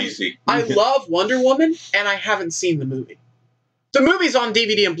I'm DC. I love Wonder Woman, and I haven't seen the movie. The movie's on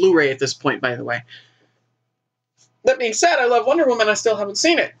DVD and Blu-ray at this point, by the way. That being said, I love Wonder Woman. I still haven't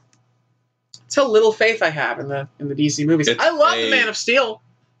seen it. That's how little faith I have in the DC movies. I love the Man of Steel.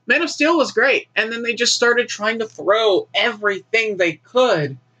 Man of Steel was great, and then they just started trying to throw everything they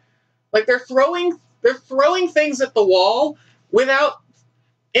could. Like they're throwing things at the wall without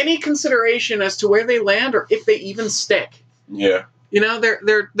any consideration as to where they land or if they even stick. Yeah. You know,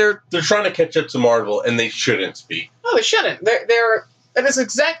 they're trying to catch up to Marvel, and they shouldn't be. No, they shouldn't. That is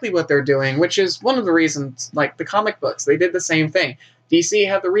exactly what they're doing, which is one of the reasons, like the comic books, they did the same thing. DC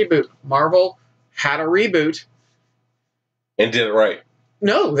had the reboot. Marvel had a reboot. And did it right.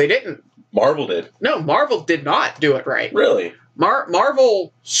 No, they didn't. Marvel did. No, Marvel did not do it right. Really?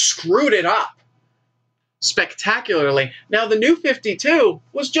 Marvel screwed it up spectacularly. Now, the New 52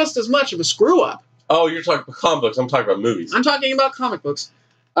 was just as much of a screw-up. Oh, you're talking about comic books. I'm talking about movies. I'm talking about comic books.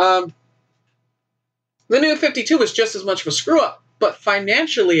 The New 52 was just as much of a screw-up, but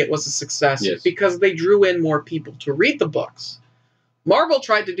financially it was a success because they drew in more people to read the books. Marvel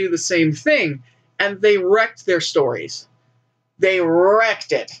tried to do the same thing, and they wrecked their stories. They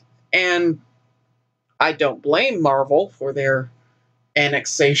wrecked it. And I don't blame Marvel for their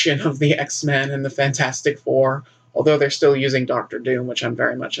annexation of the X-Men and the Fantastic Four, although they're still using Doctor Doom, which I'm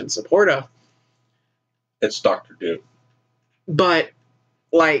very much in support of. It's Doctor Doom. But,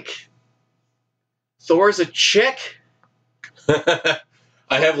 like, Thor's a chick. I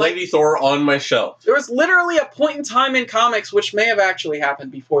have Lady Thor on my shelf. There was literally a point in time in comics, which may have actually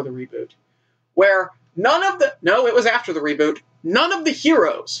happened before the reboot, where it was after the reboot, none of the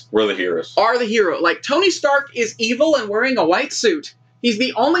heroes are the hero. Like, Tony Stark is evil and wearing a white suit. He's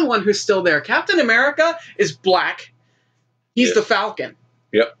the only one who's still there. Captain America is black. He's the Falcon.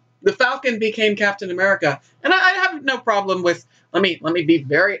 Yep. the Falcon became Captain America. And I have no problem with, let me be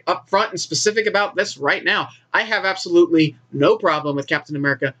very upfront and specific about this right now. I have absolutely no problem with Captain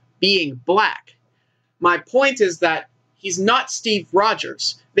America being black. My point is that he's not Steve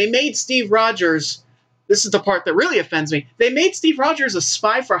Rogers. They made Steve Rogers, this is the part that really offends me, they made Steve Rogers a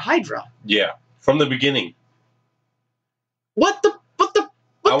spy for Hydra. Yeah, from the beginning. What the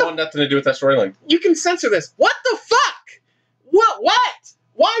I want nothing to do with that storyline. You can censor this. What the fuck? What?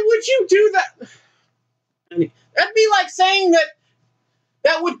 Why would you do that? I mean, that'd be like saying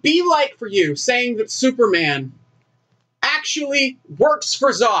that would be like for you saying that Superman actually works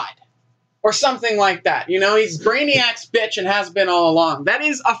for Zod. Or something like that. You know, he's Brainiac's bitch and has been all along. That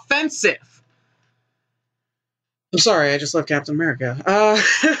is offensive. I'm sorry, I just love Captain America.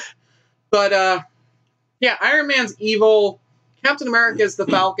 Yeah, Iron Man's evil. Captain America is the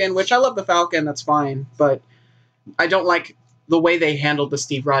Falcon, which I love the Falcon, that's fine. But I don't like the way they handled the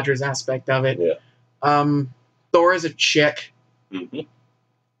Steve Rogers aspect of it. Yeah. Thor is a chick. Mm-hmm.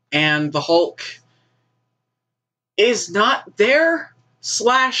 And the Hulk is not there, /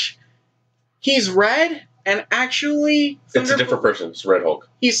 he's red, and actually... It's a different person. It's Red Hulk.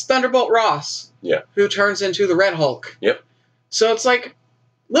 He's Thunderbolt Ross. Yeah. Who turns into the Red Hulk. Yep. So it's like,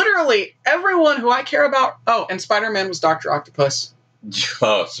 literally, everyone who I care about... Oh, and Spider-Man was Dr. Octopus.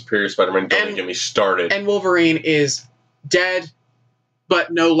 Oh, Superior Spider-Man. Don't even get me started. And Wolverine is dead,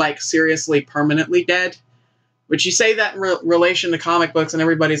 but no, like, seriously permanently dead. Which you say that in relation to comic books, and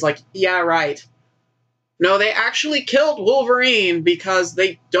everybody's like, yeah, right. No, they actually killed Wolverine because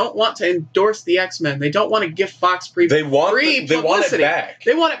they don't want to endorse the X-Men. They don't want to give Fox free publicity. They want it back.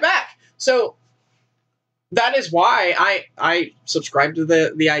 They want it back. So that is why I subscribe to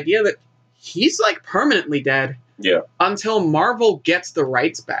the idea that he's like permanently dead. Yeah. Until Marvel gets the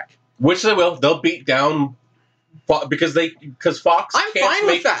rights back. Which they will. They'll beat down because Fox can't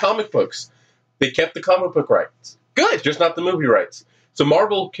make comic books. They kept the comic book rights. Good. Just not the movie rights. So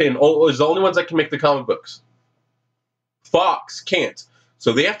Marvel is the only ones that can make the comic books. Fox can't.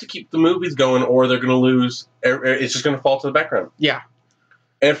 So they have to keep the movies going or they're going to lose. It's just going to fall to the background. Yeah.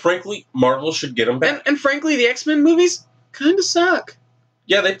 And frankly, Marvel should get them back. And frankly, the X-Men movies kind of suck.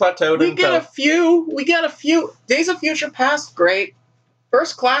 Yeah, they plateaued. We get a few. Days of Future Past, great.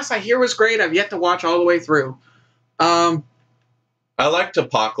 First Class, I hear, was great. I've yet to watch all the way through. I liked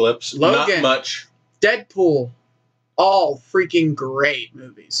Apocalypse. Logan. Not much. Deadpool. All freaking great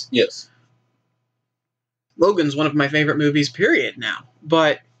movies. Yes. Logan's one of my favorite movies, period, now.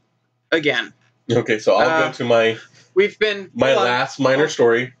 But, again. Okay, so I'll go to my last minor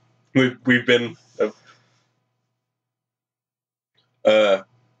story. We've been... But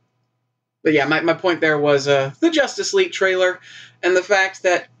yeah, my point there was the Justice League trailer and the fact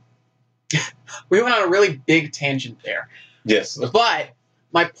that we went on a really big tangent there. Yes. But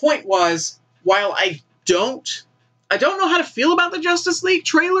my point was, while I don't know how to feel about the Justice League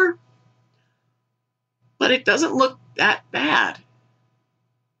trailer, but it doesn't look that bad.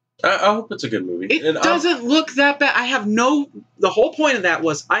 I hope it's a good movie. It doesn't look that bad. The whole point of that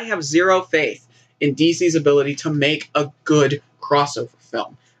was I have zero faith in DC's ability to make a good crossover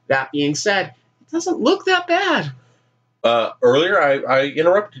film. That being said, it doesn't look that bad. Earlier, I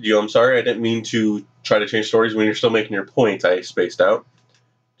interrupted you. I'm sorry. I didn't mean to try to change stories when you're still making your point. I spaced out.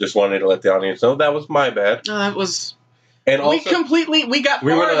 Just wanted to let the audience know that was my bad. No, that was... And also, we went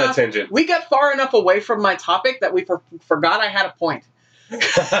on a tangent. We got far enough away from my topic that we forgot I had a point.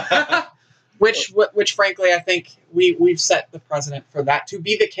 which frankly, I think we've set the precedent for that to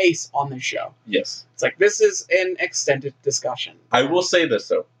be the case on this show. Yes. It's like, this is an extended discussion. I will say this,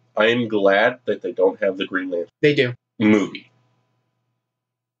 though. I am glad that they don't have the Green Lantern. They do. Movie.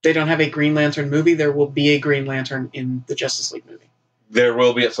 They don't have a Green Lantern movie. There will be a Green Lantern in the Justice League movie. There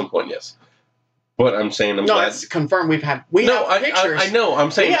will be at some point, yes. But I'm saying I'm glad. No, it's confirmed. We have pictures. I know. I'm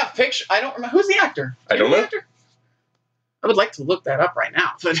saying... We have pictures. I don't remember. Who's the actor? I don't know. I would like to look that up right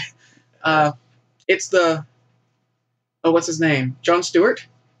now. But it's the... Oh, what's his name? Jon Stewart?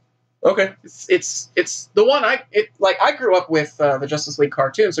 Okay. It's the one I grew up with the Justice League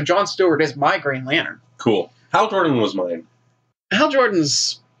cartoon, so Jon Stewart is my Green Lantern. Cool. Hal Jordan was mine. Hal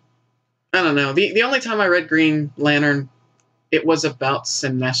Jordan's... I don't know. The only time I read Green Lantern... It was about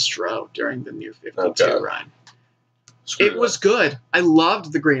Sinestro during the New 52 run. It was good. I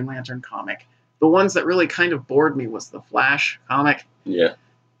loved the Green Lantern comic. The ones that really kind of bored me was the Flash comic. Yeah.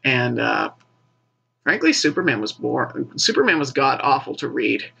 And frankly, Superman was boring. Superman was god-awful to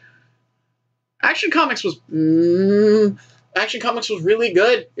read. Action Comics was really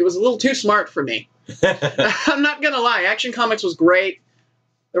good. It was a little too smart for me. I'm not going to lie. Action Comics was great.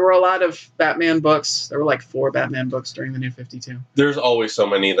 There were a lot of Batman books. There were like 4 Batman books during the New 52. There's always so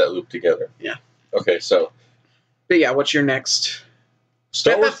many that loop together. Yeah. Okay, so. But yeah, what's your next?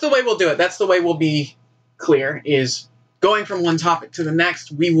 Star Wars? That's the way we'll do it. That's the way we'll be clear, is going from one topic to the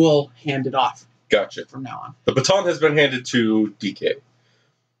next, we will hand it off. Gotcha. From now on. The baton has been handed to DK.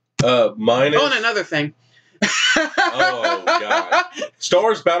 Mine is... Oh, and another thing. Oh, God. Star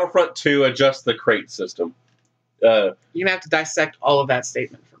Wars Battlefront 2 adjusts the crate system. You're going to have to dissect all of that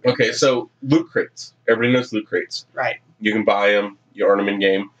statement for me. Okay, so loot crates. Everybody knows loot crates. Right. You can buy them. You earn them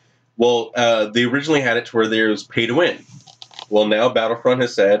in-game. Well, they originally had it to where there's pay-to-win. Well, now Battlefront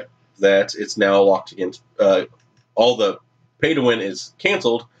has said that it's now locked against... all the pay-to-win is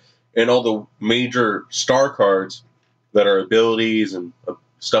canceled, and all the major star cards that are abilities and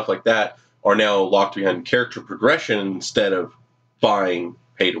stuff like that are now locked behind character progression instead of buying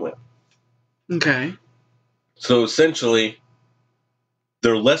pay-to-win. Okay. So essentially,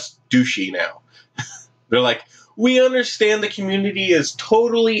 they're less douchey now. They're like, we understand the community is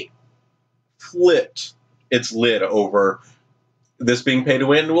totally flipped its lid over this being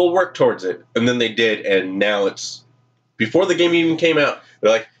pay-to-win. We'll work towards it. And then they did, and now it's... Before the game even came out,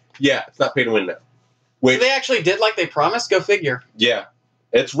 they're like, yeah, it's not pay-to-win now. So they actually did like they promised? Go figure. Yeah.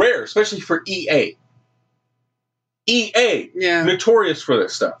 It's rare, especially for EA. EA! Yeah. Notorious for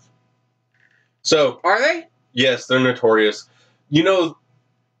this stuff. So... Are they? Yes, they're notorious. You know,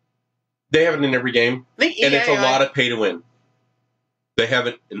 they have it in every game, and it's a lot of pay-to-win. They have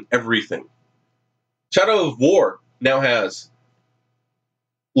it in everything. Shadow of War now has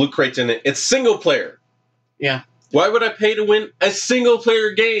loot crates in it. It's single-player. Yeah. Why would I pay to win a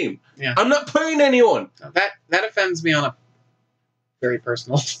single-player game? Yeah. I'm not playing anyone. That offends me on a very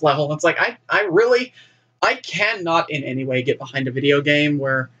personal level. It's like, I cannot in any way get behind a video game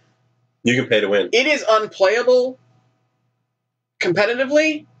where... You can pay to win. It is unplayable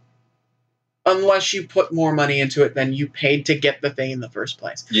competitively unless you put more money into it than you paid to get the thing in the first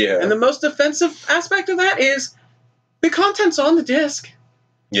place. Yeah. And the most offensive aspect of that is the content's on the disc.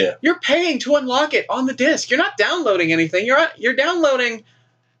 Yeah. You're paying to unlock it on the disc. You're not downloading anything. You're downloading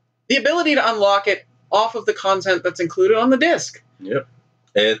the ability to unlock it off of the content that's included on the disc. Yep.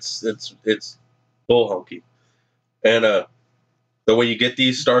 It's bull honky. And the way you get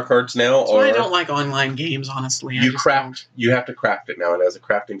these star cards now That's why I don't like online games, honestly. You have to craft it now. It has a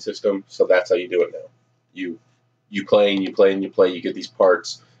crafting system, so that's how you do it now. You play and you play and you play, you get these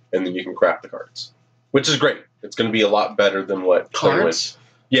parts, and then you can craft the cards. Which is great. It's going to be a lot better than what... Cards?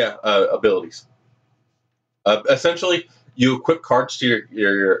 Yeah, abilities. Essentially, you equip cards to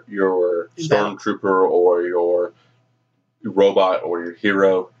your stormtrooper or your robot or your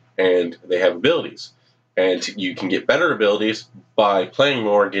hero, and they have abilities. And you can get better abilities by playing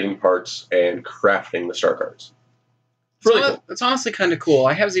more, getting parts, and crafting the star cards. Really cool. It's honestly kind of cool.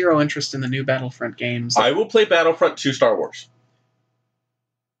 I have zero interest in the new Battlefront games. I will play Battlefront 2 Star Wars.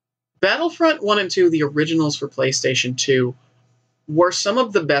 Battlefront 1 and 2, the originals for PlayStation 2, were some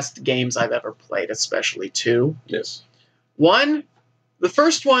of the best games I've ever played, especially 2. Yes. The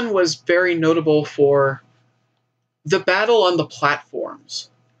first one was very notable for the battle on the platforms,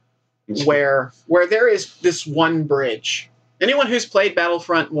 where there is this one bridge. Anyone who's played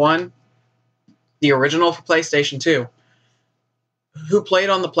Battlefront 1, the original for PlayStation 2, who played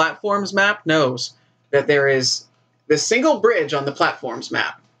on the platforms map knows that there is this single bridge on the platforms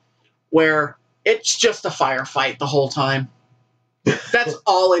map where it's just a firefight the whole time. That's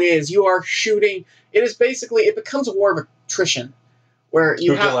all it is. You are shooting. It is basically, it becomes a war of attrition, where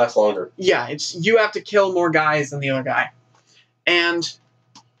Who can last longer? Yeah, you have to kill more guys than the other guy, and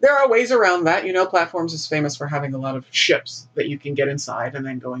there are ways around that. You know, platforms is famous for having a lot of ships that you can get inside and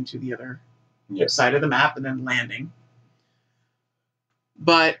then going to the other side of the map and then landing.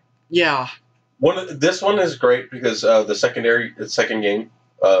 But yeah, this one is great because the second game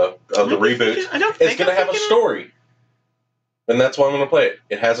of the reboot is going to have a story. And that's why I'm going to play it.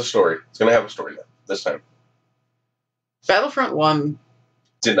 It has a story. It's going to have a story now, this time. Battlefront 1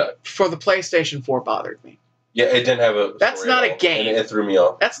 did not. For the PlayStation 4 bothered me. Yeah, it didn't have a That's not a game. And it threw me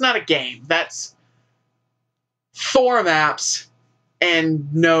off. That's not a game. That's 4 maps and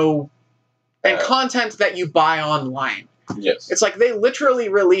content that you buy online. Yes. It's like they literally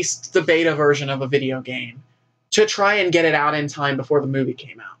released the beta version of a video game to try and get it out in time before the movie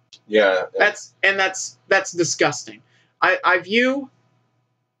came out. Yeah. That's disgusting. I view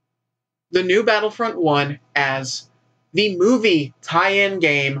the new Battlefront 1 as the movie tie-in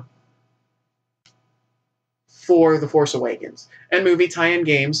game for The Force Awakens. And movie tie-in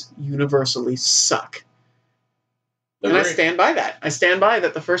games universally suck. And I stand by that. I stand by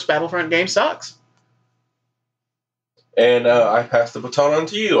that the first Battlefront game sucks. And I pass the baton on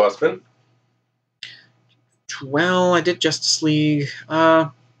to you, Ozpin. Well, I did Justice League.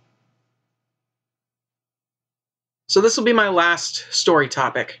 So this will be my last story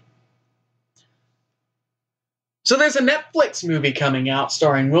topic. So there's a Netflix movie coming out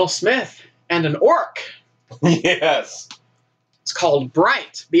starring Will Smith and an orc. Yes. It's called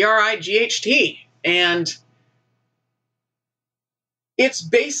Bright, Bright, and it's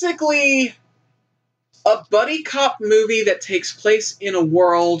basically a buddy cop movie that takes place in a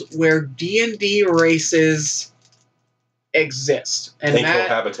world where D&D races exist and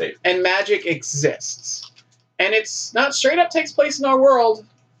cohabitate, and magic exists. And it's not straight up takes place in our world,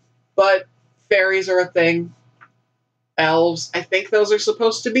 but fairies are a thing. Elves, I think those are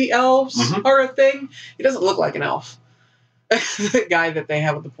supposed to be elves, are a thing. He doesn't look like an elf. The guy that they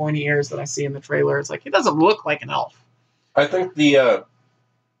have with the pointy ears that I see in the trailer, it's like, he doesn't look like an elf. I think the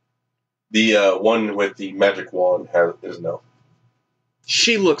one with the magic wand is an elf.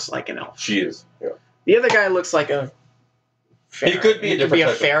 She looks like an elf. She is, yeah. The other guy looks like a fairy. He could be a different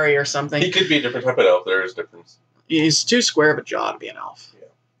type fairy or something. He could be a different type of elf. There is difference. He's too square of a jaw to be an elf. Yeah.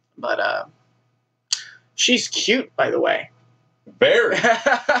 But, she's cute, by the way. Very.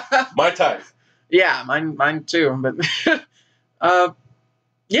 My type. Yeah, mine too. But,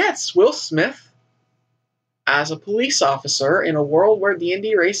 yeah, it's Will Smith as a police officer in a world where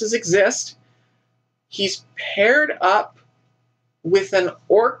D&D races exist. He's paired up with an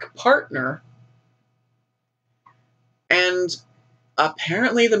orc partner, and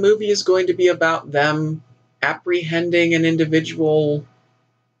apparently the movie is going to be about them apprehending an individual,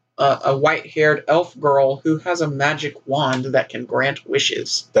 a white-haired elf girl who has a magic wand that can grant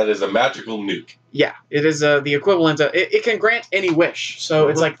wishes. That is a magical nuke. Yeah, it is the equivalent of... It can grant any wish. So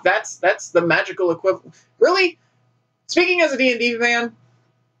it's like, that's the magical equivalent. Really, speaking as a D&D fan,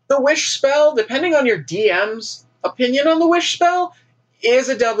 the wish spell, depending on your DM's opinion on the wish spell, is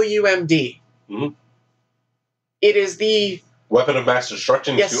a WMD. Mm-hmm. It is the... Weapon of mass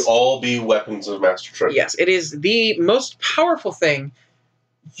destruction to all be weapons of mass destruction. Yes, it is the most powerful thing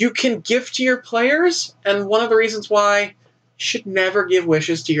you can give to your players, and one of the reasons why you should never give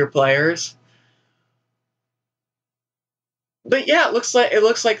wishes to your players. But yeah, it looks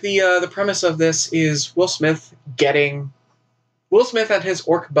like the premise of this is Will Smith and his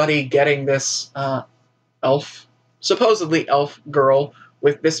orc buddy getting this supposedly elf girl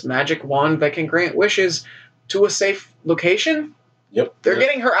with this magic wand that can grant wishes to a safe location. Yep. They're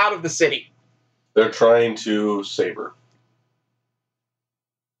getting her out of the city. They're trying to save her.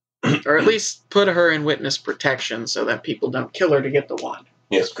 Or at least put her in witness protection so that people don't kill her to get the wand.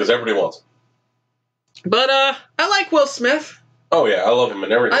 Yes, because everybody wants it. But, I like Will Smith. Oh, yeah, I love him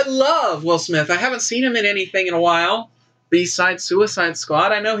in everything. I love Will Smith. I haven't seen him in anything in a while. Besides Suicide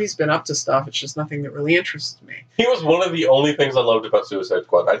Squad, I know he's been up to stuff. It's just nothing that really interests me. He was one of the only things I loved about Suicide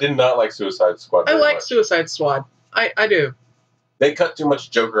Squad. I did not like Suicide Squad very much. Suicide Squad. I do. They cut too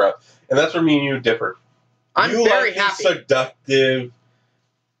much Joker out. And that's where me and you differ. I'm very happy. Seductive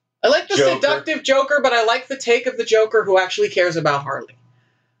I like the seductive Joker, but I like the take of the Joker who actually cares about Harley.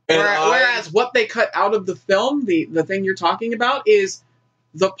 Whereas what they cut out of the film, the thing you're talking about, is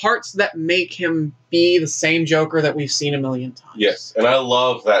the parts that make him be the same Joker that we've seen a million times. Yes, and I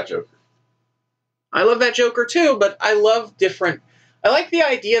love that Joker. I love that Joker too, but I like the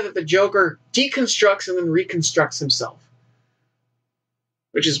idea that the Joker deconstructs and then reconstructs himself.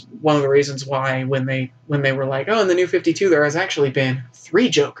 Which is one of the reasons why when they were like, oh, in the New 52 there has actually been 3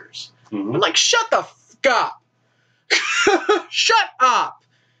 Jokers. Mm-hmm. I'm like, shut the fuck up! Shut up!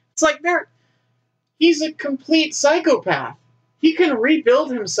 It's like he's a complete psychopath. He can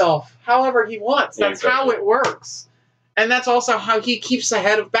rebuild himself however he wants. That's how it works. And that's also how he keeps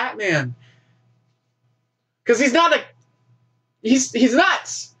ahead of Batman. Because he's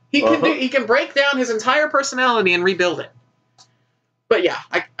nuts. He can break down his entire personality and rebuild it. But yeah,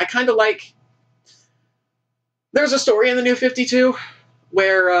 I kind of like... There's a story in the New 52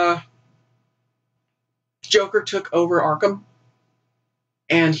 where Joker took over Arkham.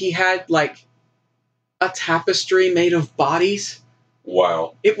 And he had, like, a tapestry made of bodies.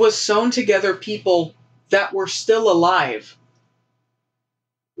 Wow. It was sewn together people that were still alive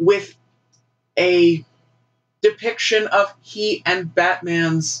with a depiction of he and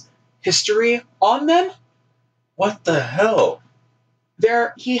Batman's history on them. What the hell?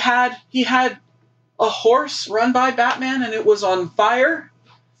 He had a horse run by Batman and it was on fire,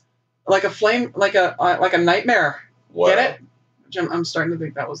 like a flame, like a nightmare. Wow. Get it? I'm starting to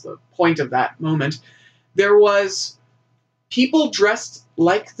think that was the point of that moment. There was people dressed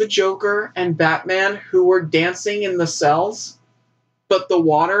like the Joker and Batman who were dancing in the cells, but there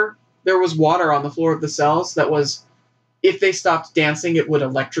was water on the floor of the cells that was if they stopped dancing, it would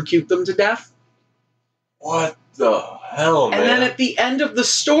electrocute them to death. What the hell, man? And then at the end of the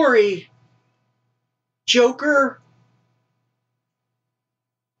story, Joker...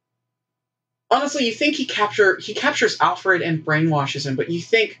 Honestly, you think he captures Alfred and brainwashes him, but you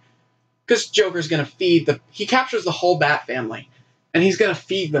think... Because Joker's going to feed he captures the whole Bat family, and he's going to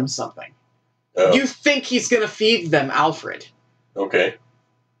feed them something. Oh. You think he's going to feed them Alfred. Okay.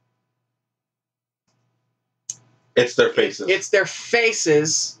 It's their faces. It's their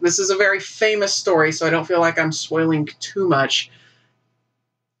faces. This is a very famous story, so I don't feel like I'm spoiling too much.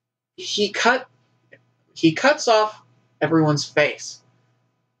 He cuts off everyone's face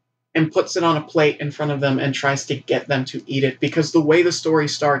and puts it on a plate in front of them and tries to get them to eat it, because the way the story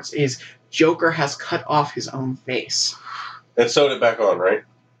starts is Joker has cut off his own face. And sewed it back on, right?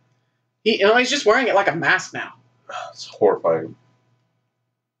 He's just wearing it like a mask now. It's horrifying.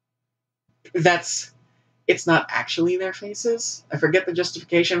 It's not actually their faces. I forget the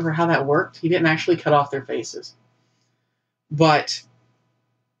justification for how that worked. He didn't actually cut off their faces. But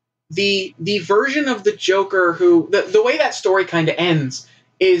the version of the Joker who... The way that story kind of ends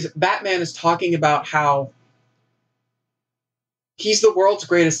is Batman is talking about how he's the world's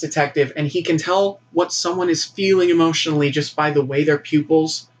greatest detective, and he can tell what someone is feeling emotionally just by the way their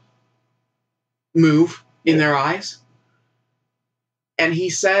pupils move in their eyes. And he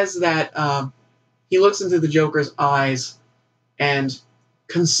says that he looks into the Joker's eyes, and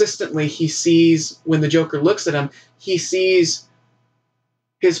consistently he sees, when the Joker looks at him, he sees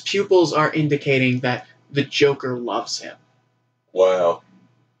his pupils are indicating that the Joker loves him. Wow.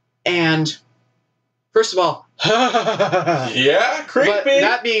 And first of all, yeah, creepy. But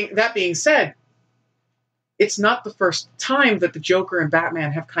that being said, it's not the first time that the Joker and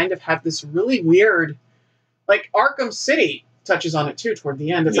Batman have kind of had this really weird, like Arkham City touches on it too toward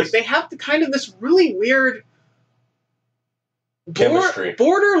the end. It's like they have this really weird chemistry,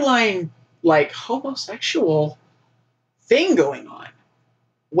 borderline like homosexual thing going on,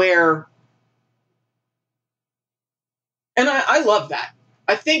 where, and I love that.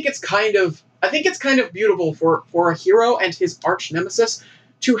 I think it's kind of beautiful for a hero and his arch nemesis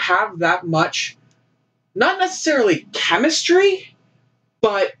to have that much, not necessarily chemistry,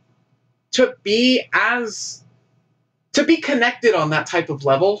 but to be connected on that type of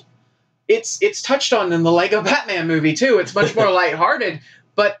level. It's touched on in the Lego Batman movie too. It's much more lighthearted,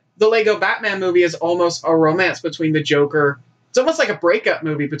 but the Lego Batman movie is almost a romance between the Joker. It's almost like a breakup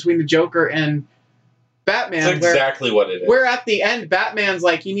movie between the Joker and Batman. That's exactly what it is. Where at the end, Batman's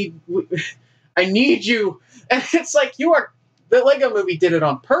like, I need you. And it's like, the Lego movie did it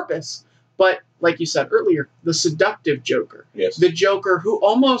on purpose. But like you said earlier, the seductive Joker. Yes. The Joker who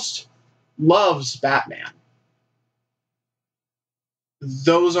almost loves Batman.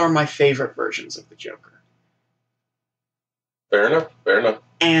 Those are my favorite versions of the Joker. Fair enough.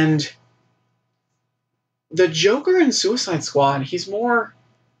 And the Joker in Suicide Squad, he's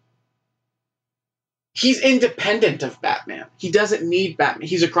independent of Batman. He doesn't need Batman.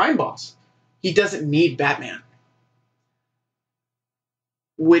 He's a crime boss. He doesn't need Batman.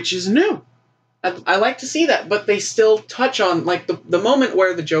 Which is new. I like to see that, but they still touch on, like, the moment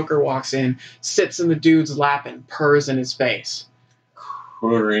where the Joker walks in, sits in the dude's lap and purrs in his face.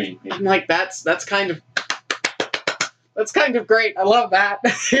 Creepy. I'm like, that's kind of great. I love that.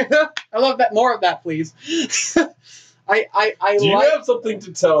 I love that. More of that, please. Do you have something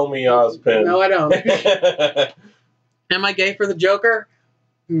to tell me, Ozpin? No, I don't. Am I gay for the Joker?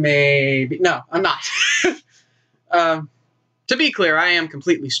 Maybe. No, I'm not. To be clear, I am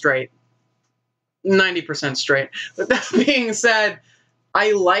completely straight. 90% straight. But that being said,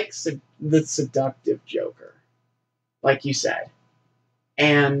 I like the seductive Joker, like you said.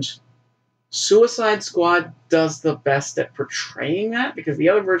 And Suicide Squad does the best at portraying that, because the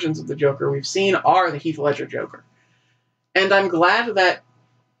other versions of the Joker we've seen are the Heath Ledger Joker. And I'm glad that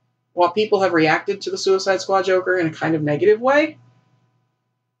while people have reacted to the Suicide Squad Joker in a kind of negative way,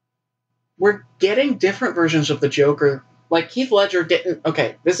 we're getting different versions of the Joker. Like, Heath Ledger didn't...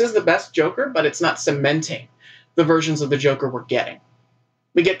 Okay, this is the best Joker, but it's not cementing the versions of the Joker we're getting.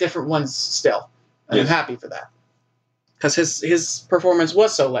 We get different ones still. And I'm happy for that. Because his performance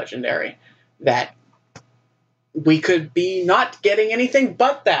was so legendary that we could be not getting anything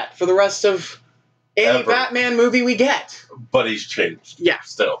but that for the rest of any Batman movie we get. But he's changed. Yeah.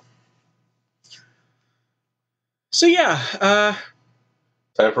 Still. So, yeah.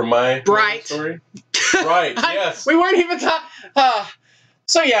 Time for my Bright story. Right, yes. We weren't even talking...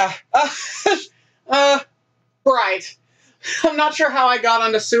 so, yeah. Bright. I'm not sure how I got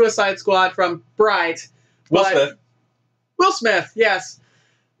onto Suicide Squad from Bright. Will Smith. Will Smith, yes.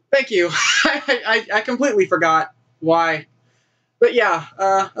 Thank you. I completely forgot. why. But yeah,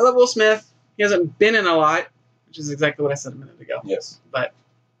 I love Will Smith. He hasn't been in a lot, which is exactly what I said a minute ago. Yes. But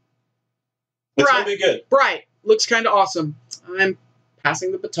it's going to be good. Bright. Looks kind of awesome. I'm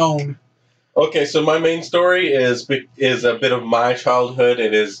passing the baton. Okay, so my main story is a bit of my childhood.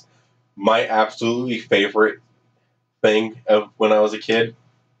 It is my absolutely favorite thing of when I was a kid.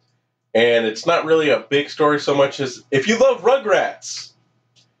 And it's not really a big story so much as if you love Rugrats,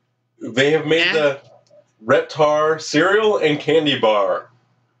 they have made the Reptar cereal and candy bar.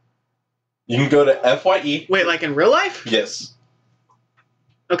 You can go to FYE. Wait, like in real life? Yes.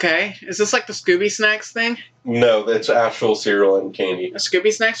 Okay. Is this like the Scooby Snacks thing? No, that's actual cereal and candy.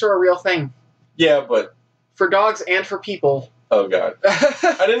 Scooby Snacks are a real thing. Yeah, but... for dogs and for people. Oh, God.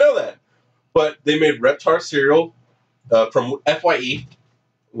 I didn't know that. But they made Reptar cereal from FYE,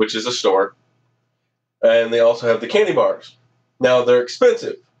 which is a store. And they also have the candy bars. Now, they're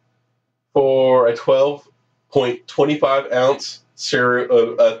expensive. For a 12.25 ounce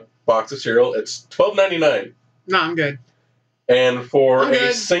cereal, box of cereal, it's $12.99. No, I'm good. And for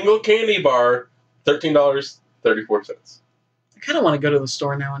a single candy bar, $13.34. I kind of want to go to the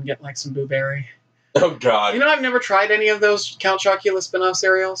store now and get like some Boo Berry. Oh, God. You know, I've never tried any of those Count Chocula spin-off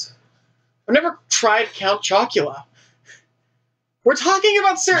cereals. I've never tried Count Chocula. We're talking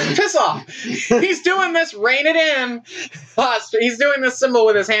about cereal. Piss off. He's doing this, rein it in. He's doing this symbol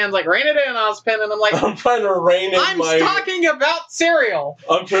with his hands, like, rein it in, Ozpin. And I'm like, I'm trying to rein in I'm talking about cereal.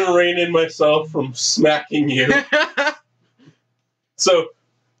 I'm trying to rein in myself from smacking you. So,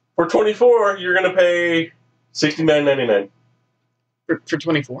 for 24, you're going to pay $69.99. For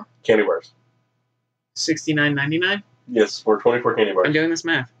 24? Candy bars. $69.99? Yes, for 24 candy bars. I'm doing this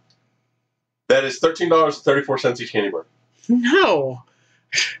math. That is $13.34 each candy bar. No.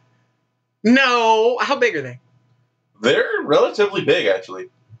 No. How big are they? They're relatively big, actually.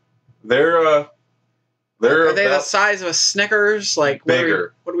 They're are they the size of a Snickers? Like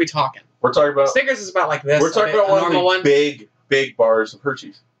bigger. What are we talking? We're talking about Snickers is about like this. We're talking about one of the big bars of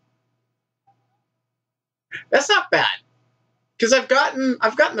Hershey's. That's not bad. Because I've gotten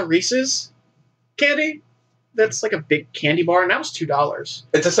the Reese's candy. That's like a big candy bar, and that was $2.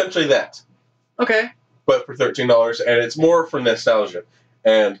 It's essentially that. Okay. But for $13, and it's more for nostalgia.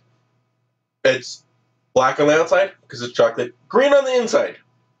 And it's black on the outside, because it's chocolate. Green on the inside.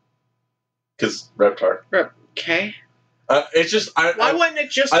 Because Reptar. Okay. It's just... Why wouldn't it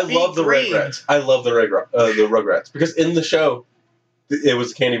just be green? I love the Rugrats. I love the Rugrats. Because in the show, it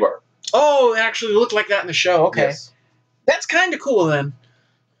was a candy bar. Oh, it actually looked like that in the show. Okay. Yes. That's kind of cool, then.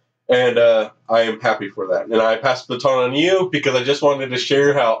 And I am happy for that. And I passed the baton on you, because I just wanted to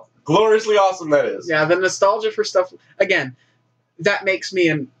share how gloriously awesome that is. Yeah, the nostalgia for stuff... Again, that makes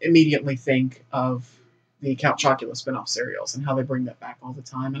me immediately think of the Count Chocula spin-off cereals and how they bring that back all the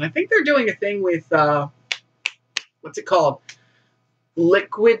time. And I think they're doing a thing with... what's it called?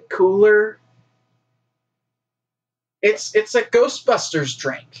 Liquid Cooler. It's a Ghostbusters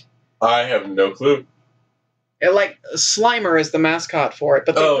drink. I have no clue. Like Slimer is the mascot for it,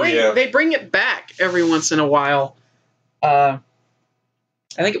 but they bring it back every once in a while. I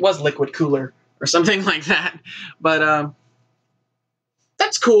think it was Liquid Cooler or something like that. But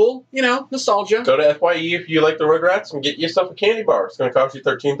that's cool, you know, nostalgia. Go to FYE if you like the Rugrats and get yourself a candy bar. It's going to cost you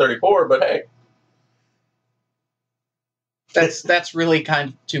 $13.34, but hey. That's really kind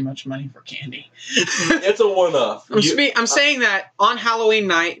of too much money for candy. It's a one-off. I'm saying that on Halloween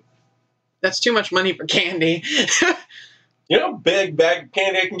night, that's too much money for candy. You know, big bag of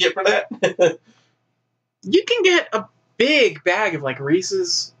candy I can get for that? You can get a big bag of like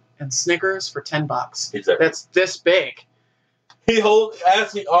Reese's and Snickers for $10. Exactly. That's this big. In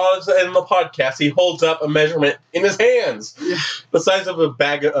the podcast, he holds up a measurement in his hands, the size of a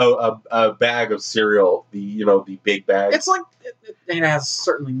bag of cereal. The big bag. It's like it has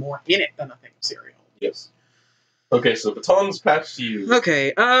certainly more in it than a thing of cereal. Yes. Okay, so baton's passed to you.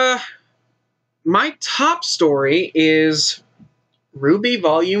 Okay. My top story is RWBY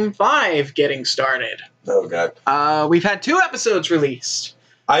Volume 5 getting started. Oh God. We've had 2 episodes released.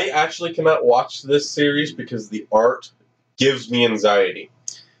 I actually cannot watch this series because the art gives me anxiety.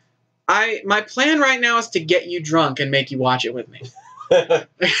 My plan right now is to get you drunk and make you watch it with me. If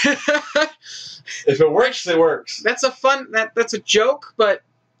it works, it works. That's a joke, but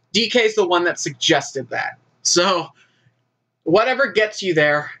DK's the one that suggested that. So, whatever gets you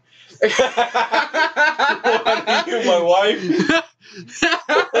there. What, you, my wife?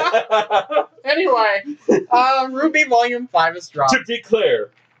 Anyway, RWBY Volume 5 is dropped. To be clear,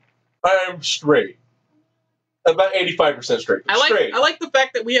 I am straight. About 85% straight. I like the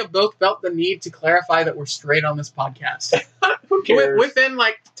fact that we have both felt the need to clarify that we're straight on this podcast. Who cares? Within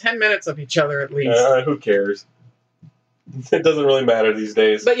like 10 minutes of each other, at least. Who cares? It doesn't really matter these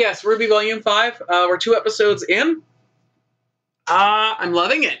days. But yes, RWBY Volume 5. We're 2 episodes in. I'm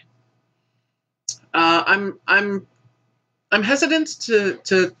loving it. I'm hesitant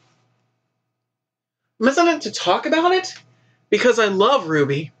to talk about it because I love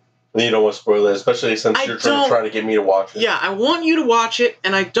RWBY. And you don't want to spoil it, especially since you're trying to get me to watch it. Yeah, I want you to watch it,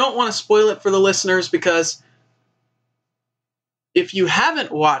 and I don't want to spoil it for the listeners because if you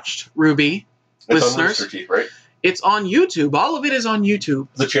haven't watched RWBY, listeners, on Rooster Teeth, right? It's on YouTube. All of it is on YouTube.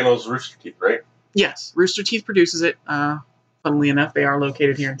 The channel is Rooster Teeth, right? Yes, Rooster Teeth produces it. Funnily enough, they are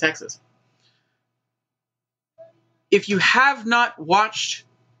located here in Texas. If you have not watched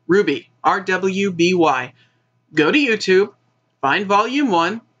RWBY, RWBY, go to YouTube, find Volume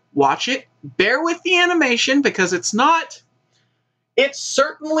 1, watch it, bear with the animation because it's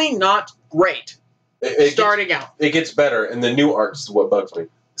certainly not great starting out. It gets better, and the new art's what bugs me.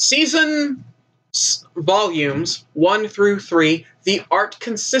 Season volumes 1 through 3, the art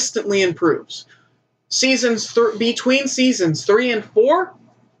consistently improves. Between seasons 3 and 4,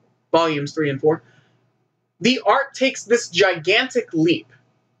 volumes 3 and 4, the art takes this gigantic leap.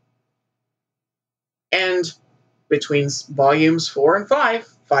 And between volumes 4 and 5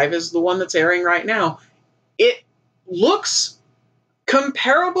 is the one that's airing right now, it looks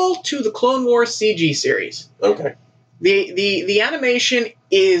comparable to the Clone Wars CG series. Okay. The animation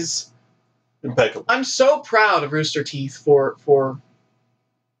is impeccable. I'm so proud of Rooster Teeth for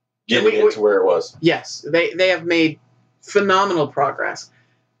getting it to where it was. Yes, they have made phenomenal progress.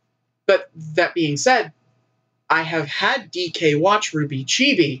 But that being said, I have had DK watch RWBY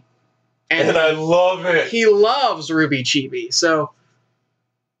Chibi, and I love it. He loves RWBY Chibi, so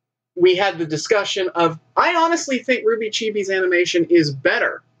we had the discussion of I honestly think RWBY Chibi's animation is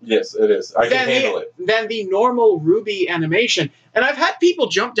better. Yes, it is. I can handle it. Than the normal RWBY animation. And I've had people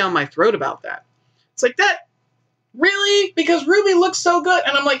jump down my throat about that. It's like, that, really? Because RWBY looks so good?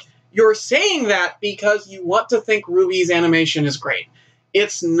 And I'm like, you're saying that because you want to think RWBY's animation is great.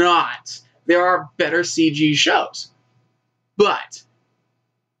 It's not. There are better CG shows. But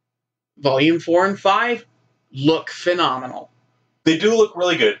Volume 4 and 5 look phenomenal. They do look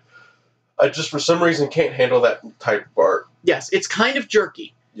really good. I just, for some reason, can't handle that type of art. Yes, it's kind of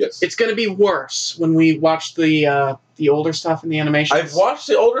jerky. Yes. It's going to be worse when we watch the older stuff in the animation. I've watched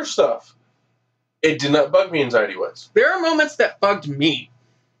the older stuff. It did not bug me anxiety-wise. There are moments that bugged me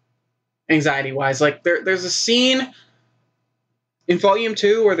anxiety-wise. Like, there's a scene in Volume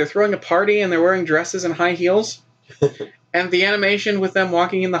 2 where they're throwing a party and they're wearing dresses and high heels. And the animation with them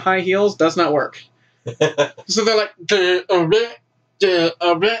walking in the high heels does not work. So they're like, the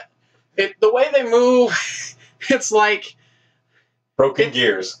way they move, it's like broken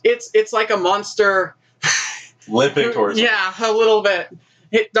gears. It's like a monster limping towards it. Yeah, a little bit.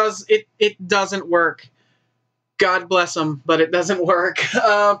 It doesn't work. God bless them, but it doesn't work.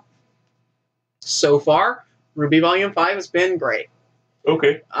 So far, RWBY Volume 5 has been great.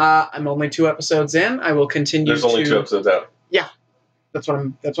 Okay. I'm only 2 episodes in. I will continue. There's only 2 episodes out. Yeah, that's what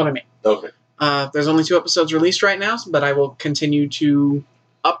I mean. Okay. There's only 2 episodes released right now, but I will continue to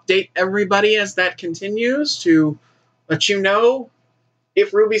update everybody as that continues to let you know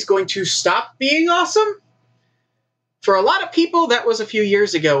if RWBY's going to stop being awesome. For a lot of people, that was a few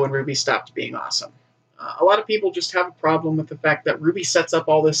years ago when RWBY stopped being awesome. A lot of people just have a problem with the fact that RWBY sets up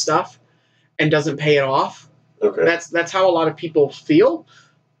all this stuff and doesn't pay it off. Okay. That's how a lot of people feel.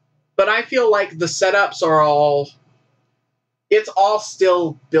 But I feel like the setups are all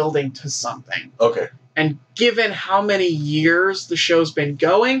still building to something. Okay. And given how many years the show's been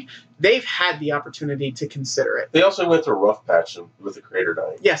going, they've had the opportunity to consider it. They also went through a rough patch with the creator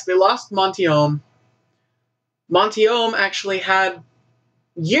dying. Yes, they lost Monty Ohm. Monty Ohm actually had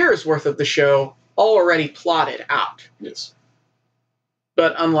years worth of the show already plotted out. Yes.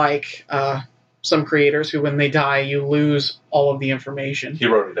 But unlike some creators who, when they die, you lose all of the information. He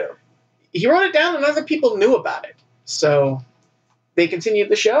wrote it down. He wrote it down and other people knew about it. So they continued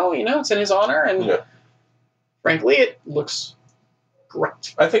the show, it's in his honor, and frankly, it looks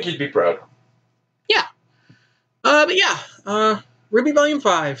great. I think he'd be proud. Yeah. RWBY Volume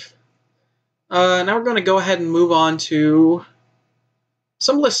 5. Now we're going to go ahead and move on to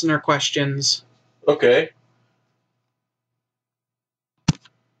some listener questions. Okay.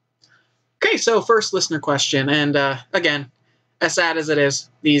 Okay, so first listener question, and again, as sad as it is,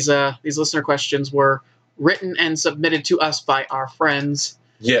 these listener questions were written and submitted to us by our friends.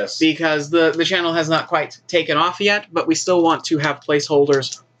 Yes. Because the channel has not quite taken off yet, but we still want to have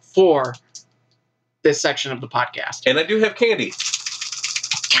placeholders for this section of the podcast. And I do have candy.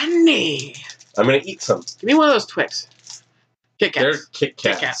 Candy! I'm going to eat some. Give me one of those Twix. Kit Kats. They're Kit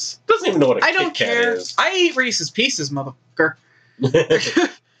Kats. Kit Kats. Doesn't even know what a I Kit don't Kat care. is. I eat Reese's Pieces, motherfucker.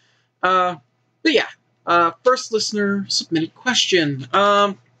 But yeah. First listener submitted question.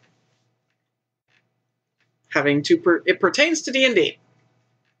 It pertains to D&D.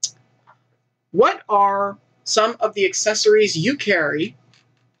 What are some of the accessories you carry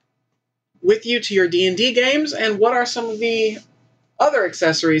with you to your D&D games, and what are some of the other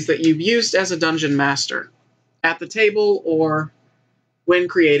accessories that you've used as a dungeon master at the table or when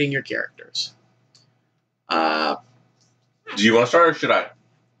creating your characters? Do you want to start or should I?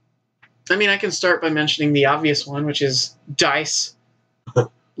 I mean, I can start by mentioning the obvious one, which is dice.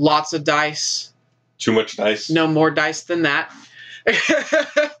 Lots of dice. Too much dice? No more dice than that.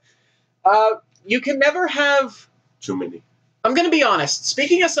 You can never have... Too many. I'm going to be honest.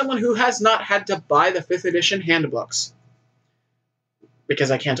 Speaking as someone who has not had to buy the 5th edition handbooks, because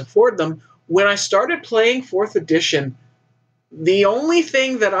I can't afford them, when I started playing 4th edition, the only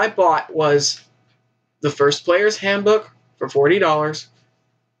thing that I bought was the first player's handbook for $40,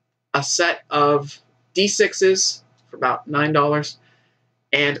 a set of D6s for about $9,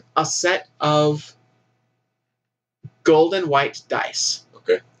 and a set of gold and white dice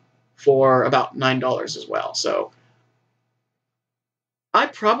for about $9 as well. So I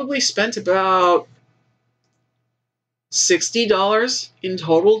probably spent about $60 in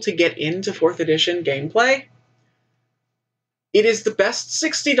total to get into 4th edition gameplay. It is the best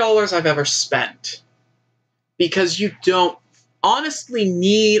 $60 I've ever spent, because you don't honestly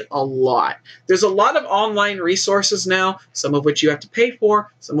need a lot. There's a lot of online resources now, some of which you have to pay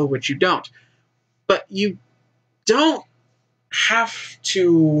for, some of which you don't. But you don't have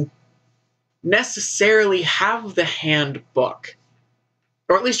to necessarily have the handbook,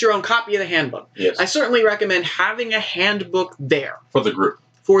 or at least your own copy of the handbook. Yes. I certainly recommend having a handbook there. For the group.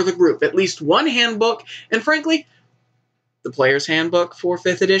 For the group. At least one handbook. And frankly, the player's handbook for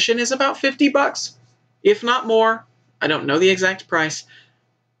 5th edition is about $50, if not more. I don't know the exact price.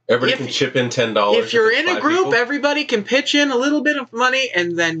 Everybody can chip in $10. If you're in a group, people. Everybody can pitch in a little bit of money,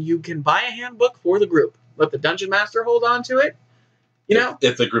 and then you can buy a handbook for the group. Let the Dungeon Master hold on to it. You know?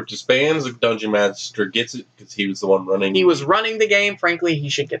 If the group disbands, the Dungeon Master gets it because he was the one running. He was running the game. Frankly, he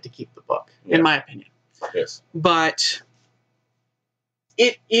should get to keep the book, in my opinion. Yes. But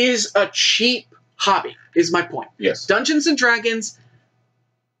it is a cheap hobby, is my point. Yes. Dungeons and Dragons,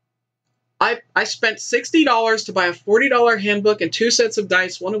 I spent $60 to buy a $40 handbook and 2 sets of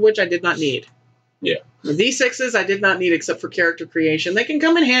dice, one of which I did not need. Yeah. The D6s I did not need except for character creation. They can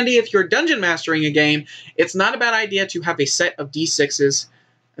come in handy if you're dungeon mastering a game. It's not a bad idea to have a set of D6s.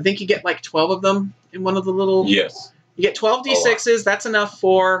 I think you get like 12 of them in one of the little... Yes. You get 12 D6s. That's enough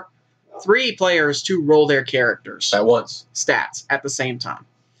for 3 players to roll their characters. At once. Stats at the same time.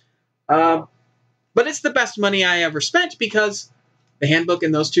 But it's the best money I ever spent because the handbook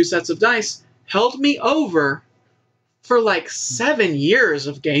and those 2 sets of dice held me over for like 7 years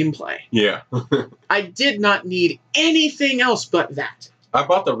of gameplay. Yeah. I did not need anything else but that. I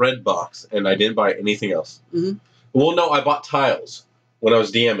bought the red box, and I didn't buy anything else. Mm-hmm. Well, no, I bought tiles when I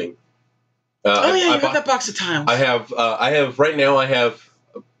was DMing. You got that box of tiles. I have right now.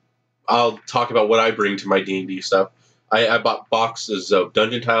 I'll talk about what I bring to my D&D stuff. I bought boxes of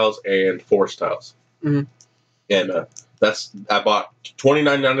dungeon tiles and forest tiles, and I bought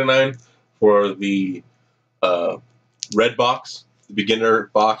 $29.99 for the red box, the beginner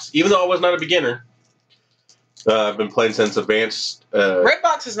box. Even though I was not a beginner, I've been playing since advanced. Red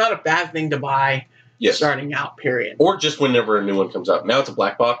box is not a bad thing to buy. Yes. Starting out, period. Or just whenever a new one comes out. Now it's a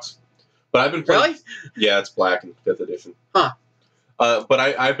black box, but I've been playing. Really? Yeah, it's black in 5th edition. Huh. But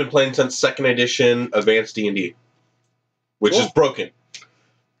I've been playing since 2nd edition advanced D&D, which is broken.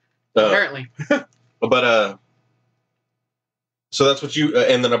 Apparently. But so that's what you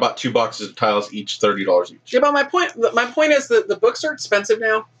and then I bought 2 boxes of tiles, each $30 each. Yeah, but my point is that the books are expensive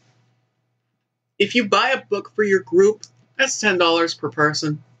now. If you buy a book for your group, that's $10 per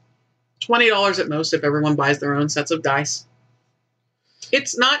person. $20 at most if everyone buys their own sets of dice.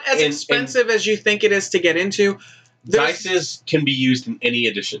 It's not as expensive as you think it is to get into. Dice can be used in any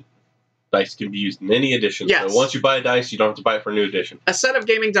edition. Dice can be used in any edition. Yes. So once you buy a dice, you don't have to buy it for a new edition. A set of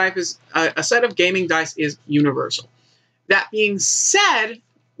gaming dice is universal. That being said,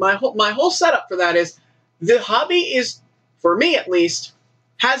 my whole setup for that is the hobby is, for me at least,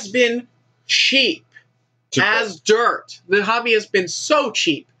 has been cheap as dirt. The hobby has been so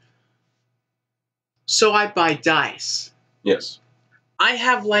cheap. So I buy dice. Yes. I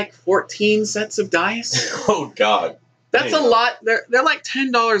have like 14 sets of dice. Oh, God. That's a lot. They're like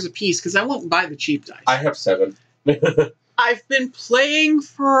 $10 a piece because I won't buy the cheap dice. I have 7. I've been playing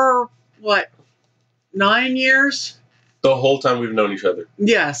for, 9 years? The whole time we've known each other.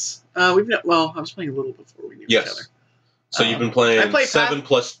 Yes. Well, I was playing a little before we knew each other. So you've been playing 7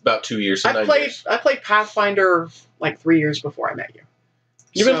 plus about 2 years. So I played Pathfinder like 3 years before I met you.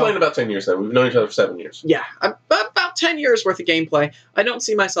 You've been playing about 10 years then. We've known each other for 7 years. Yeah, about 10 years worth of gameplay. I don't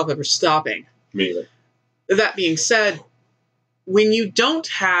see myself ever stopping. Me either. That being said, when you don't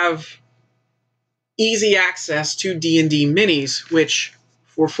have easy access to D&D minis, which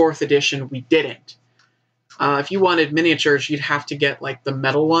for 4th edition we didn't. If you wanted miniatures, you'd have to get like the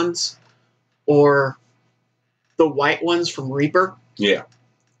metal ones or the white ones from Reaper. Yeah.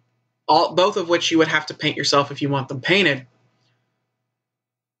 Both of which you would have to paint yourself if you want them painted.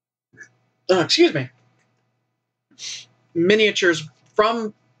 Excuse me. Miniatures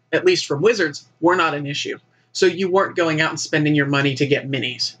at least from Wizards, were not an issue. So you weren't going out and spending your money to get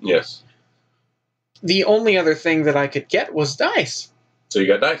minis. Yes. The only other thing that I could get was dice. So you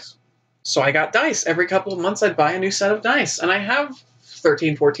got dice. So I got dice. Every couple of months I'd buy a new set of dice. And I have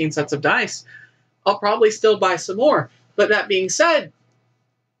 13, 14 sets of dice. I'll probably still buy some more. But that being said,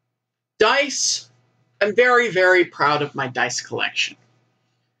 dice, I'm very, very proud of my dice collection.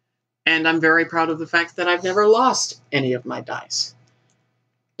 And I'm very proud of the fact that I've never lost any of my dice.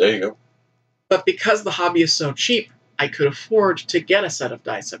 There you go. But because the hobby is so cheap, I could afford to get a set of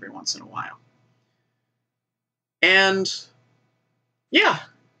dice every once in a while. And, yeah.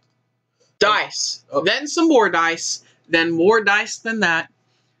 Dice. Oh. Then some more dice. Then more dice than that.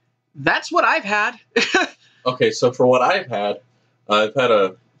 That's what I've had. Okay, so for what I've had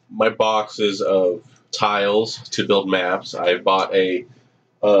my boxes of tiles to build maps. I bought a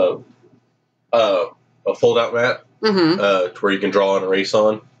fold-out mat to where you can draw and erase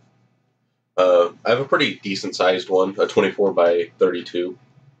on. I have a pretty decent-sized one, a 24 by 32.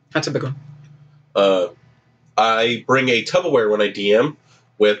 That's a big one. I bring a Tupperware when I DM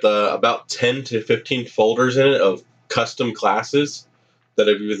with about 10 to 15 folders in it of custom classes that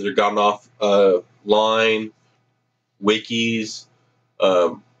have either gone off line, wikis.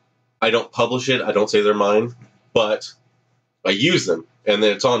 I don't publish it. I don't say they're mine, but I use them. And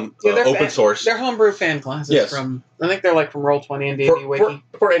then it's on open source. They're homebrew fan classes. Yes. I think they're like from Roll20 and D&D Wiki.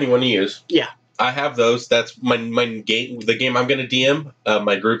 For anyone to use. Yeah. I have those. That's my game. The game I'm going to DM,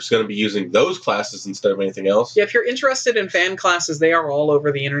 my group's going to be using those classes instead of anything else. Yeah, if you're interested in fan classes, they are all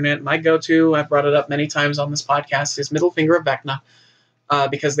over the internet. My go-to, I've brought it up many times on this podcast, is Middle Finger of Vecna,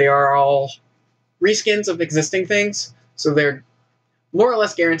 because they are all reskins of existing things, so they're more or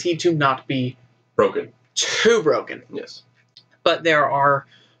less guaranteed to not be broken. Too broken. Yes. But there are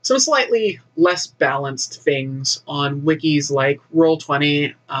some slightly less balanced things on wikis like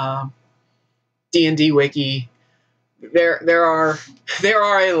Roll20, D&D Wiki. There are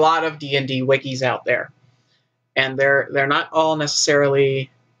a lot of D&D wikis out there, and they're not all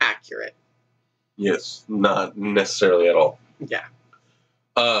necessarily accurate. Yes, not necessarily at all. Yeah.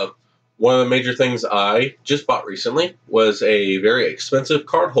 One of the major things I just bought recently was a very expensive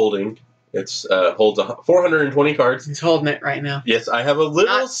card holding. It's holds 420 cards. He's holding it right now. Yes, I have a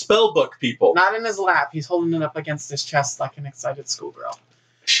little spell book, people. Not in his lap. He's holding it up against his chest like an excited schoolgirl.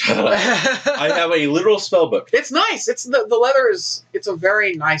 Shut up. I have a literal spell book. It's nice. It's the leather is. It's a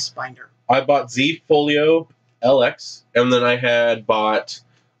very nice binder. I bought Z Folio LX, and then I had bought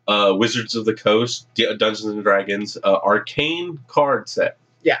Wizards of the Coast, Dungeons and Dragons Arcane card set.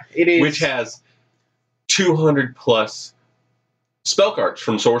 Yeah, it is. Which has 200 plus spell cards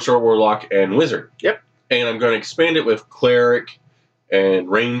from Sorcerer, Warlock, and Wizard. Yep. And I'm going to expand it with Cleric and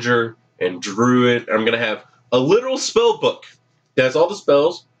Ranger and Druid. I'm going to have a literal spell book that has all the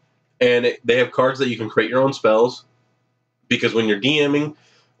spells, and they have cards that you can create your own spells. Because when you're DMing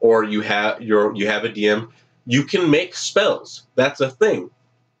or you have a DM, you can make spells. That's a thing.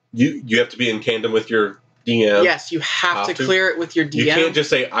 You have to be in tandem with your DM. Yes, you have to clear it with your DM. You can't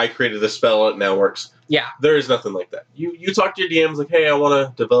just say, I created this spell, it now works. Yeah. There is nothing like that. You talk to your DMs like, hey, I want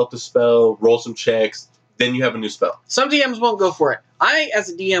to develop this spell, roll some checks, then you have a new spell. Some DMs won't go for it. I, as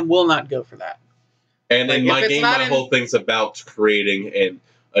a DM, will not go for that. And in my game, my whole thing's about creating and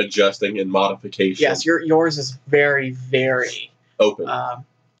adjusting and modification. Yes, yours is very, very open.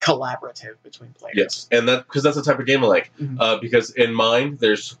 Collaborative between players. Yes, and because that's the type of game I like. Mm-hmm. Because in mine,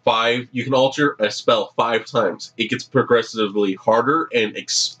 there's 5. You can alter a spell 5 times. It gets progressively harder and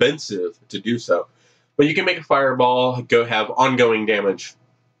expensive to do so. But you can make a fireball go have ongoing damage,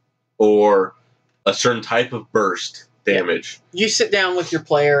 or a certain type of burst damage. Yeah. You sit down with your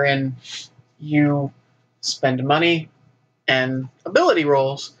player and you spend money and ability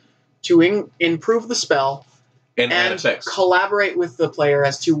rolls to improve the spell. And add effects. Collaborate with the player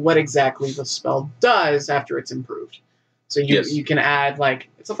as to what exactly the spell does after it's improved. So you can add, like,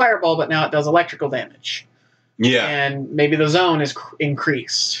 it's a fireball, but now it does electrical damage. Yeah. And maybe the zone is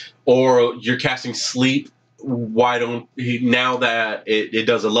increased. Or you're casting sleep. Why don't now that it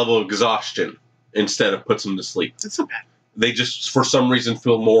does a level of exhaustion instead of puts them to sleep? That's not bad. They just, for some reason,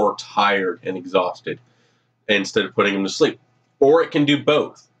 feel more tired and exhausted instead of putting them to sleep. Or it can do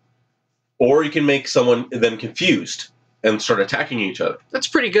both. Or you can make them confused and start attacking each other. That's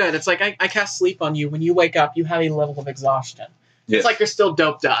pretty good. It's like I cast sleep on you. When you wake up, you have a level of exhaustion. Yes. It's like you're still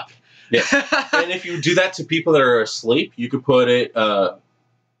doped up. Yeah. And if you do that to people that are asleep, you could put it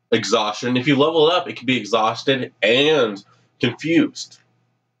exhaustion. If you level it up, it could be exhausted and confused.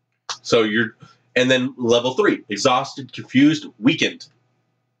 So and then level 3, exhausted, confused, weakened.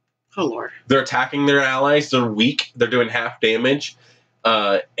 Oh, Lord. They're attacking their allies. They're weak. They're doing half damage.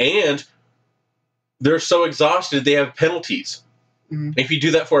 And they're so exhausted, they have penalties. Mm-hmm. If you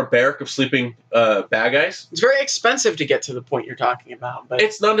do that for a barrack of sleeping bad guys... It's very expensive to get to the point you're talking about. But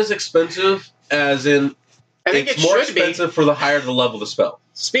it's not as expensive as in... I think it's more expensive for the higher the level of the spell.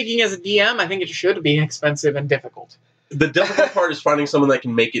 Speaking as a DM, I think it should be expensive and difficult. The difficult part is finding someone that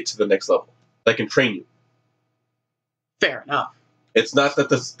can make it to the next level. That can train you. Fair enough. It's not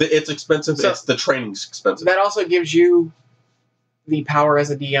that it's expensive, so it's the training's expensive. That also gives you the power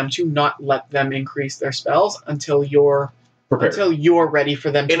as a DM to not let them increase their spells until you're prepared. Until you're ready for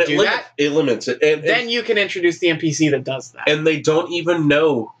them to do that. It limits it. And then you can introduce the NPC that does that. And they don't even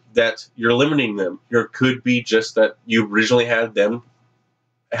know that you're limiting them. It could be just that you originally had them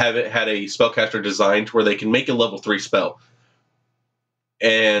had a spellcaster designed where they can make a level 3 spell.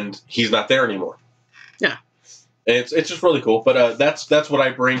 And he's not there anymore. Yeah. And it's just really cool. But that's what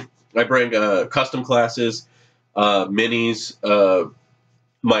I bring. I bring custom classes, minis,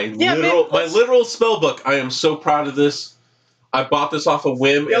 my literal spell book. I am so proud of this. I bought this off a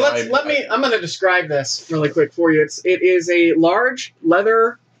whim. Yeah, I'm going to describe this really quick for you. It is a large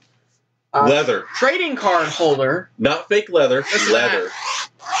leather trading card holder. Not fake leather. Leather.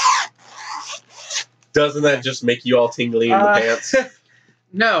 Doesn't that just make you all tingly in the pants?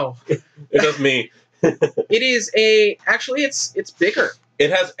 No. It does me. It is actually it's bigger.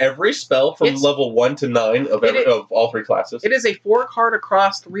 It has every spell from level 1 to 9 of all 3 classes. It is a 4-card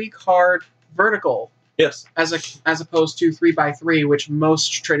across 3-card vertical. Yes. As opposed to 3x3, which most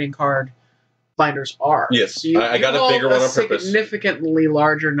trading card binders are. Yes. So I got a bigger one on purpose. Significantly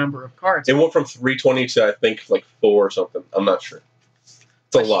larger number of cards. It went from 320 to I think like 4 or something. I'm not sure.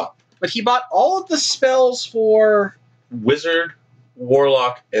 It's a lot. But he bought all of the spells for Wizard,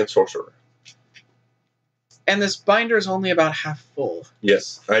 Warlock, and Sorcerer. And this binder is only about half full.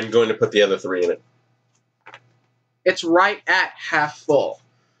 Yes, I'm going to put the other 3 in it. It's right at half full.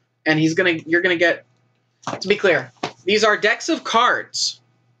 And you're gonna get, to be clear, these are decks of cards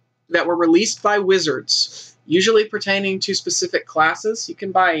that were released by Wizards, usually pertaining to specific classes. You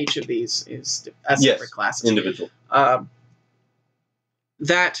can buy each of these as separate classes. Individual.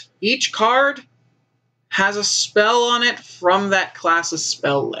 That each card has a spell on it from that class's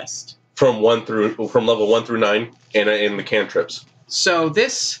spell list. From level 1 through 9 and in the cantrips. So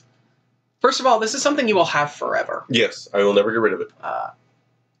first of all, this is something you will have forever. Yes, I will never get rid of it.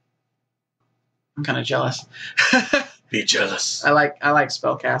 I'm kind of jealous. Be jealous. I like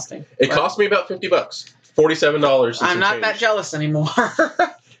spell casting. It cost me about $50, $47. I'm not that jealous anymore.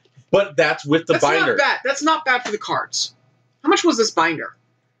 But that's with the binder. Not bad. That's not bad for the cards. How much was this binder?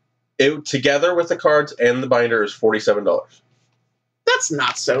 Together with the cards and the binder is $47. That's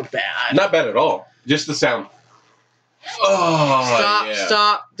not so bad. Not bad at all. Just the sound. Oh,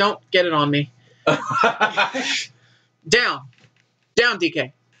 Stop. Don't get it on me. Down,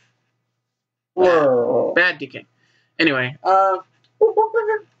 DK. Bad DK. Anyway,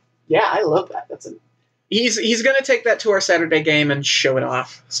 yeah, I love that. He's gonna take that to our Saturday game and show it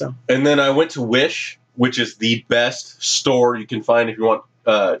off. So. And then I went to Wish, which is the best store you can find if you want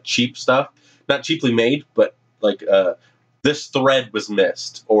cheap stuff. Not cheaply made, but like this thread was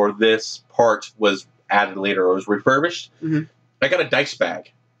missed, or this part was added later, or was refurbished. Mm-hmm. I got a dice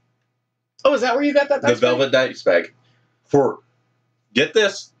bag. Oh, is that where you got that dice bag? The velvet dice bag. For, get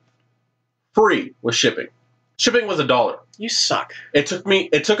this, free with shipping. Shipping was $1. You suck. It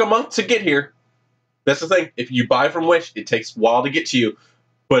took a month to get here. That's the thing. If you buy from Wish, it takes a while to get to you,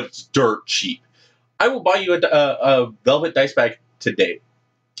 but it's dirt cheap. I will buy you a velvet dice bag today.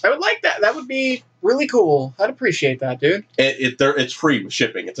 I would like that. That would be really cool. I'd appreciate that, dude. It's free with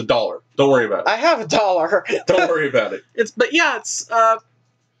shipping. It's $1. Don't worry about it. I have $1. Don't worry about it.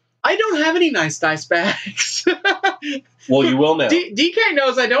 I don't have any nice dice bags. Well, you will now. DK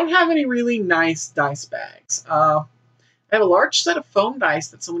knows I don't have any really nice dice bags. I have a large set of foam dice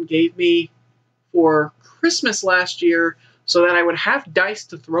that someone gave me for Christmas last year so that I would have dice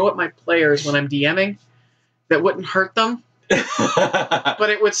to throw at my players when I'm DMing. that wouldn't hurt them. But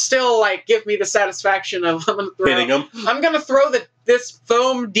it would still like give me the satisfaction of hitting them. I'm gonna throw this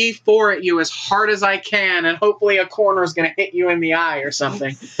foam D4 at you as hard as I can, and hopefully a corner is gonna hit you in the eye or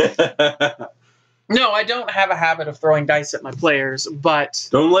something. No, I don't have a habit of throwing dice at my players, but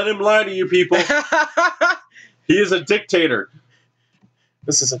don't let him lie to you, people. He is a dictator.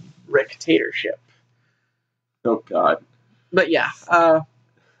 This is a dictatorship. Oh God. But yeah,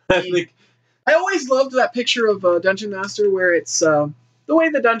 I always loved that picture of Dungeon Master where it's the way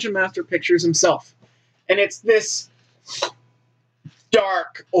the Dungeon Master pictures himself. And it's this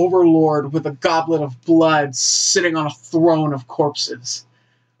dark overlord with a goblet of blood sitting on a throne of corpses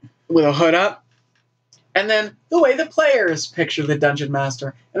with a hood up. And then the way the players picture the Dungeon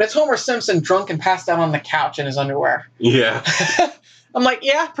Master. And it's Homer Simpson drunk and passed out on the couch in his underwear. Yeah. I'm like,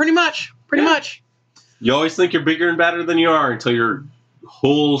 yeah, pretty much. Pretty much. You always think you're bigger and badder than you are until your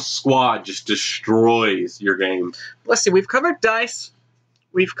whole squad just destroys your game. Let's see. We've covered dice.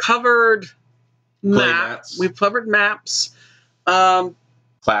 We've covered maps. We've covered maps.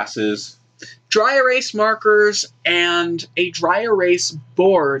 Classes. Dry erase markers and a dry erase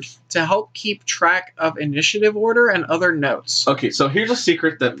board to help keep track of initiative order and other notes. Okay, so here's a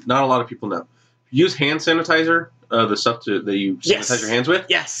secret that not a lot of people know. Use hand sanitizer, the stuff that you sanitize your hands with.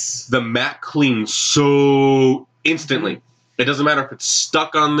 Yes. The map cleans so instantly. Mm-hmm. It doesn't matter if it's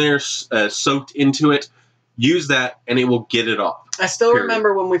stuck on there, soaked into it. Use that, and it will get it off. I still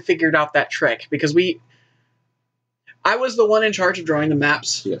remember when we figured out that trick, because I was the one in charge of drawing the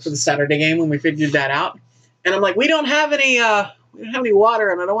maps for the Saturday game when we figured that out. And I'm like, we don't have any water,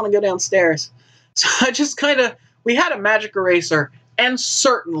 and I don't want to go downstairs. So I just we had a magic eraser, and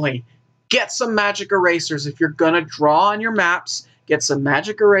certainly get some magic erasers. If you're going to draw on your maps, get some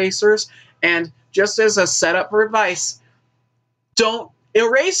magic erasers. And just as a setup for advice, don't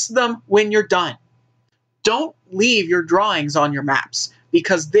erase them when you're done. Don't leave your drawings on your maps,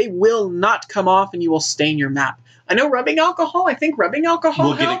 because they will not come off and you will stain your map. I know rubbing alcohol. I think rubbing alcohol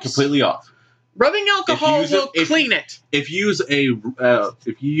will get it completely off. Rubbing alcohol will clean it. If you use hand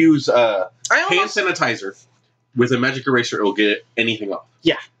sanitizer with a magic eraser, it will get anything off.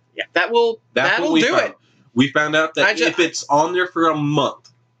 Yeah, that'll do it. We found out that if it's on there for a month,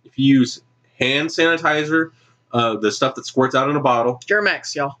 if you use hand sanitizer, the stuff that squirts out in a bottle,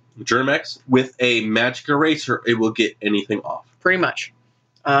 Germ-X, y'all. Germ-X with a magic eraser, it will get anything off. Pretty much.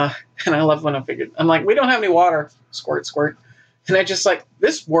 And I love when I'm like, we don't have any water. Squirt, squirt. And I just like,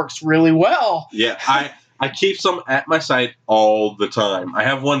 this works really well. Yeah, I keep some at my side all the time. I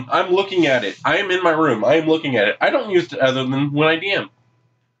have one. I'm looking at it. I am in my room. I am looking at it. I don't use it other than when I DM.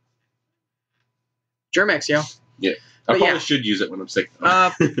 Germ-X, yo. Yeah. I probably should use it when I'm sick.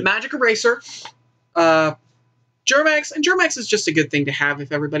 Magic eraser. Germ-X. And Germ-X is just a good thing to have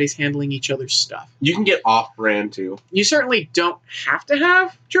if everybody's handling each other's stuff. You can get off-brand, too. You certainly don't have to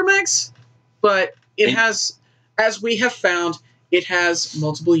have Germ-X, but it has, as we have found, it has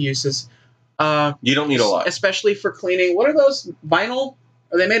multiple uses. You don't need a lot. Especially for cleaning. What are those? Vinyl?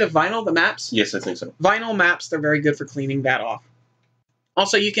 Are they made of vinyl, the maps? Yes, I think so. Vinyl maps, they're very good for cleaning that off.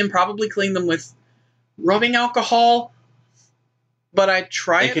 Also, you can probably clean them with rubbing alcohol, but I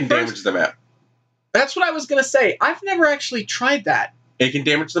tried it can damage the map. That's what I was going to say. I've never actually tried that. It can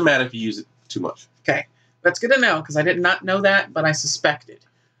damage the mat if you use it too much. Okay. That's good to know, because I did not know that, but I suspected.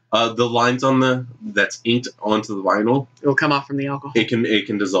 The lines on that's inked onto the vinyl, it'll come off from the alcohol. It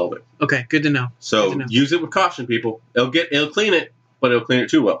can dissolve it. Okay, good to know. So use it with caution, people. It'll clean it, but it'll clean it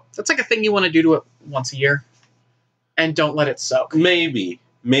too well. That's like a thing you want to do to it once a year, and don't let it soak.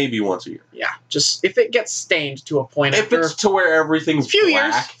 Maybe once a year. Yeah, just if it gets stained to a point. If it's to where everything's few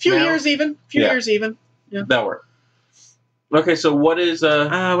black, years even. Yeah, that'll work. Okay, so what is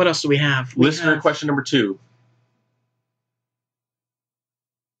what else do we have? Listener question number 2.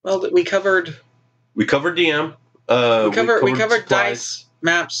 Well, we covered DM. We covered dice,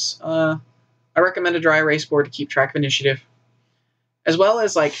 maps. I recommend a dry erase board to keep track of initiative, as well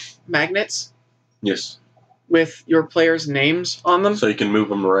as like magnets. Yes. With your players' names on them, so you can move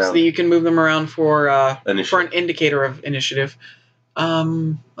them around. So you can move them around for an indicator of initiative.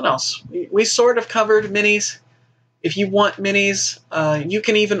 What else? We sort of covered minis. If you want minis, you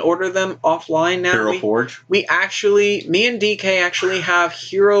can even order them offline now. Hero Forge. Me and DK actually have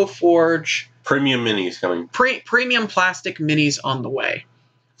Hero Forge premium minis coming. Premium plastic minis on the way.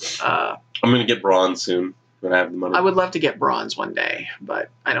 I'm gonna get bronze soon when I have the money. I would love to get bronze one day, but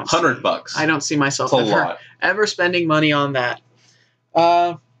I don't. $100. I don't see myself ever spending money on that.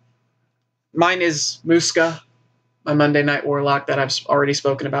 Mine is Muska, my Monday Night Warlock that I've already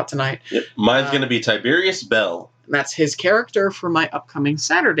spoken about tonight. Yep. Mine's going to be Tiberius Bell. That's his character for my upcoming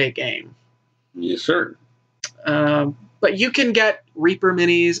Saturday game. Yes, sir. But you can get Reaper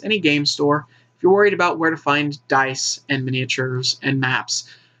minis, any game store. If you're worried about where to find dice and miniatures and maps,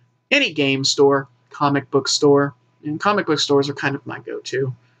 any game store, comic book store. And comic book stores are kind of my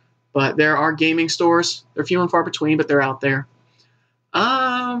go-to. But there are gaming stores. They're few and far between, but they're out there.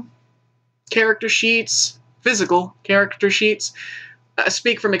 Character sheets, physical character sheets. I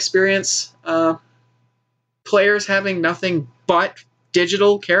speak from experience. Players having nothing but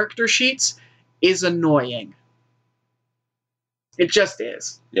digital character sheets is annoying. It just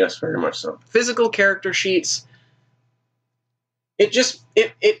is. Yes, very much so. Physical character sheets.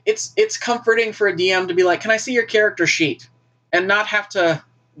 It's comforting for a DM to be like, can I see your character sheet? And not have to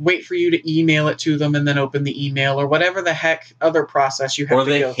wait for you to email it to them and then open the email or whatever the heck other process you have to go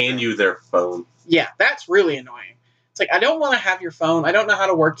through. Or they hand you their phone. Yeah, that's really annoying. It's like, I don't want to have your phone. I don't know how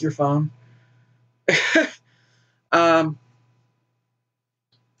to work your phone. I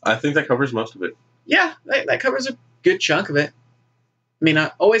think that covers most of it. Yeah, that covers a good chunk of it. I mean,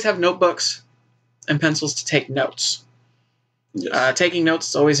 I always have notebooks and pencils to take notes. Yes. Taking notes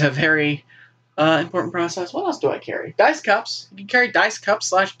is always a very important process. What else do I carry? Dice cups. You can carry dice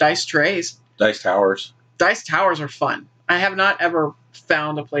cups / dice trays. Dice towers. Dice towers are fun. I have not ever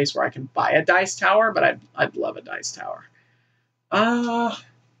found a place where I can buy a dice tower, but I'd love a dice tower.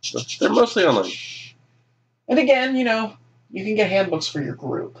 They're mostly online. And again, you can get handbooks for your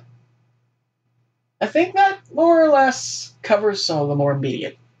group. I think that more or less covers some of the more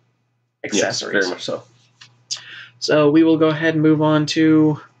immediate accessories. Yes, very much so. So we will go ahead and move on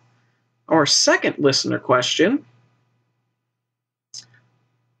to our second listener question.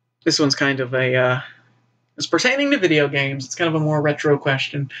 This one's kind of it's pertaining to video games. It's kind of a more retro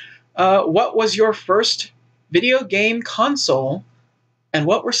question. What was your first video game console, and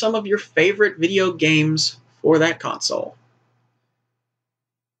what were some of your favorite video games for that console?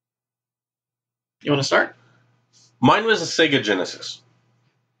 You want to start? Mine was a Sega Genesis.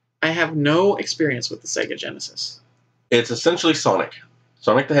 I have no experience with the Sega Genesis. It's essentially Sonic.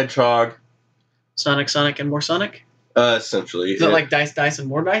 Sonic the Hedgehog. Sonic, and more Sonic? Essentially. Is it like dice, and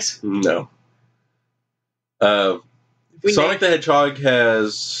more dice? No. Sonic the Hedgehog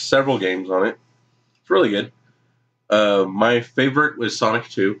has several games on it. It's really good. My favorite was Sonic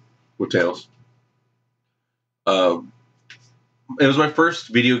 2 with Tails. It was my first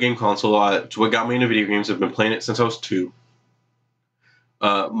video game console. It's what got me into video games. I've been playing it since I was 2.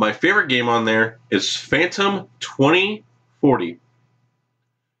 My favorite game on there is Phantom 2040.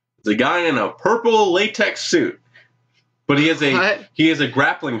 It's a guy in a purple latex suit, but he has a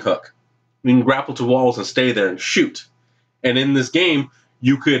grappling hook. You can grapple to walls and stay there and shoot. And in this game,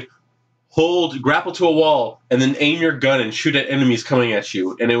 you could grapple to a wall and then aim your gun and shoot at enemies coming at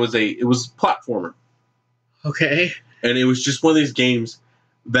you. And it was a platformer. Okay. And it was just one of these games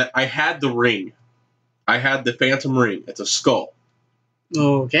that I had the ring. I had the Phantom ring. It's a skull.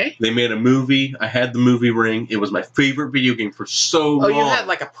 Okay. They made a movie. I had the movie ring. It was my favorite video game for so long. Oh, you had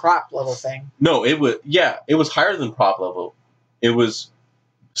like a prop level thing. No, it was higher than prop level. It was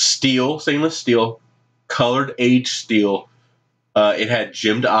steel, stainless steel, colored aged steel. It had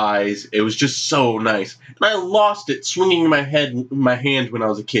gemmed eyes. It was just so nice. And I lost it swinging my hand when I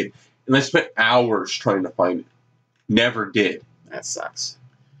was a kid. And I spent hours trying to find it. Never did. That sucks.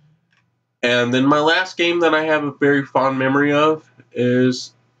 And then my last game that I have a very fond memory of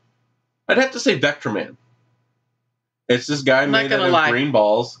is, I'd have to say Vectorman. It's this guy made out of green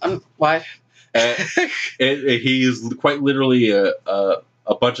balls. Why? He is quite literally a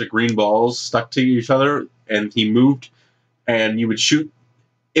bunch of green balls stuck to each other, and he moved, and you would shoot.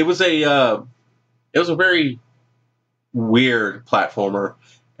 It was a very weird platformer,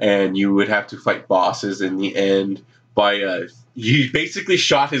 and you would have to fight bosses in the end by he basically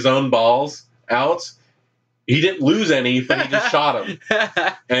shot his own balls out. He didn't lose any, but he just shot them.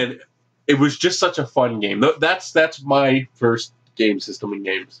 And it was just such a fun game. That's my first game system in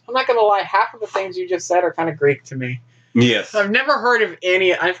games. I'm not going to lie, half of the things you just said are kind of Greek to me. Yes. I've never heard of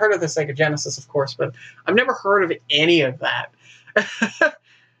any. I've heard of the Sega Genesis, of course, but I've never heard of any of that.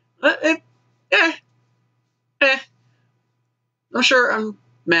 I'm sure I'm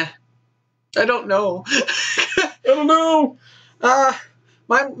meh. I don't know. I don't know.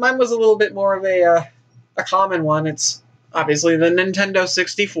 Mine was a little bit more of a common one. It's obviously the Nintendo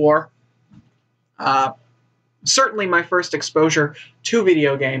 64. Certainly my first exposure to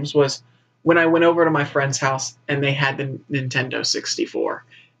video games was when I went over to my friend's house and they had the Nintendo 64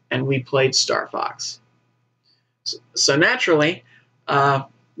 and we played Star Fox. So naturally,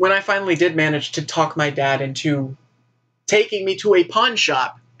 when I finally did manage to talk my dad into taking me to a pawn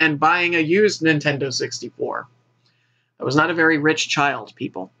shop and buying a used Nintendo 64, I was not a very rich child,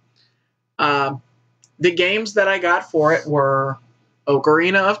 people. the games that I got for it were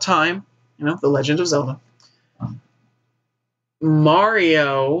Ocarina of Time, The Legend of Zelda,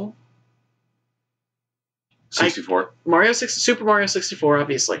 Mario 64. Super Mario 64,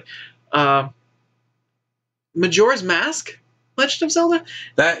 obviously. Majora's Mask, Legend of Zelda.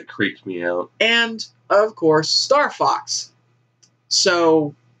 That creeped me out. And, of course, Star Fox.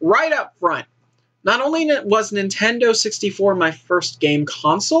 So, right up front, not only was Nintendo 64 my first game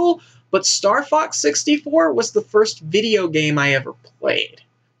console, but Star Fox 64 was the first video game I ever played.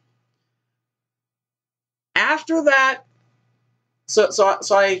 After that, so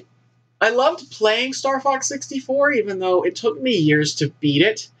I loved playing Star Fox 64, even though it took me years to beat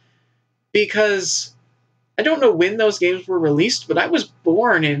it, because I don't know when those games were released, but I was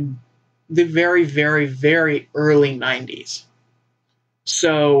born in the very, very, very early 90s.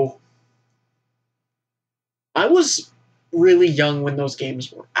 So I was really young when those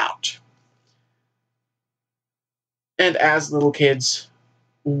games were out. And as little kids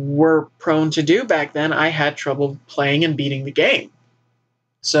were prone to do back then, I had trouble playing and beating the game.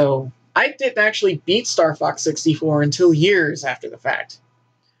 So I didn't actually beat Star Fox 64 until years after the fact.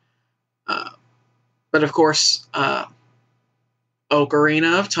 But of course,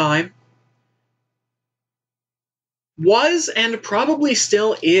 Ocarina of Time was and probably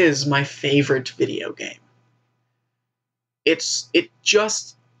still is my favorite video game. It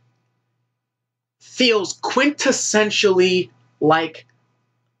just feels quintessentially like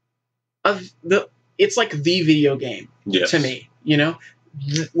it's like the video game to me.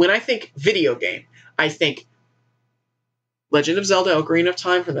 When I think video game, I think Legend of Zelda: Ocarina of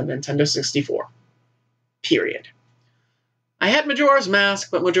Time for the Nintendo 64. Period. I had Majora's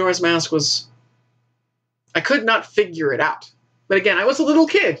Mask, but Majora's Mask I could not figure it out. But again, I was a little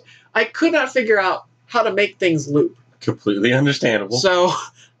kid. I could not figure out how to make things loop. Completely understandable. So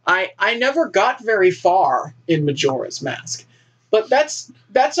I never got very far in Majora's Mask. But that's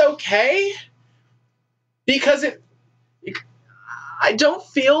okay, because I don't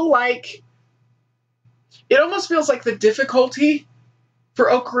feel like... It almost feels like the difficulty for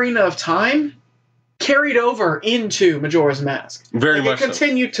Ocarina of Time carried over into Majora's Mask. Very much it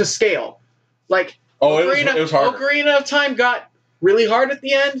continued to scale. Like, it was hard. Ocarina of Time got really hard at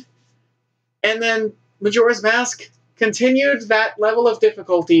the end, and then Majora's Mask continued that level of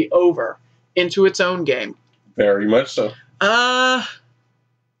difficulty over into its own game. Very much so. Well,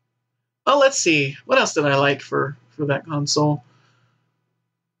 let's see. What else did I like for that console?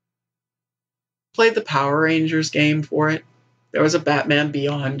 Played the Power Rangers game for it. There was a Batman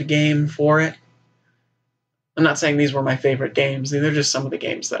Beyond game for it. I'm not saying these were my favorite games. They're just some of the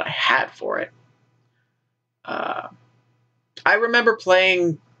games that I had for it. I remember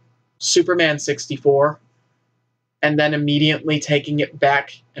playing Superman 64 and then immediately taking it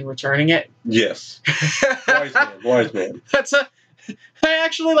back and returning it. Yes. Wise man. I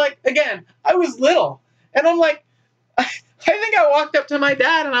actually, again, I was little. And I'm like, I think I walked up to my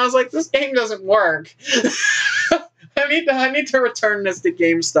dad and I was like, this game doesn't work. I need to return this to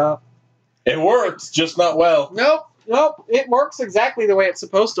GameStop. It works, just not well. Nope. It works exactly the way it's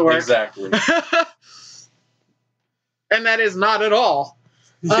supposed to work. Exactly. And that is not at all.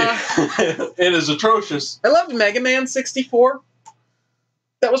 It is atrocious. I loved Mega Man 64.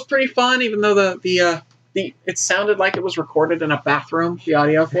 That was pretty fun, even though it sounded like it was recorded in a bathroom, the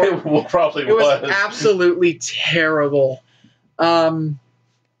audio for it. It probably was. It was absolutely terrible. I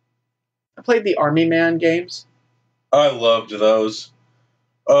played the Army Man games. I loved those.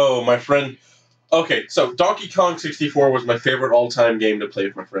 Oh, my friend. Okay, so Donkey Kong 64 was my favorite all-time game to play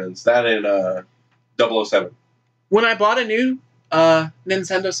with my friends. That and 007. When I bought a new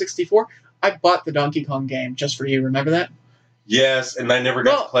Nintendo 64, I bought the Donkey Kong game just for you. Remember that? Yes, and I never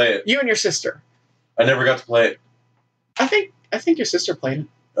got to play it. You and your sister. I never got to play it. I think your sister played it.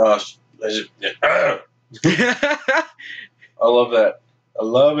 I love that. I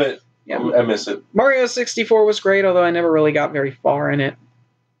love it. Yeah. I miss it. Mario 64 was great, although I never really got very far in it.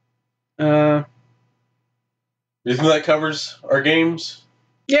 You think that covers our games?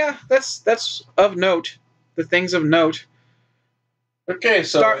 Yeah, that's of note. The things of note. Okay,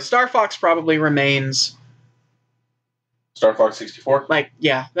 so Star Fox probably remains. Star Fox 64? That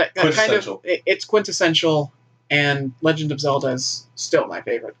quintessential. Kind of, it's quintessential, and Legend of Zelda is still my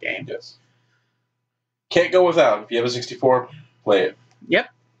favorite game. Yes. Can't go without. If you have a 64, play it. Yep.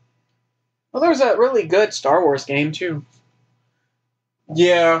 Well, there was a really good Star Wars game, too.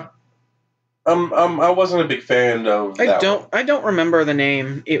 Yeah. I wasn't a big fan of that one. I don't remember the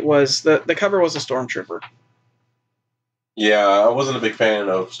name. It was... The cover was a stormtrooper. Yeah, I wasn't a big fan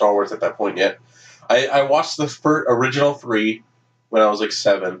of Star Wars at that point yet. I watched the original 3 when I was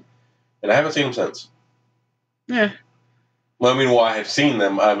 7, and I haven't seen them since. Yeah. Well, I mean, I have seen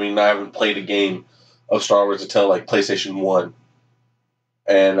them. I mean, I haven't played a game of Star Wars until like PlayStation 1.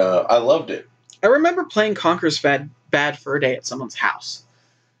 And I loved it. I remember playing Conker's Bad Fur Day at someone's house.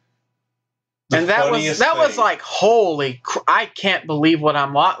 And that was like, holy I can't believe what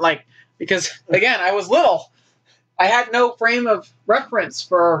I'm like, because again, I was little. I had no frame of reference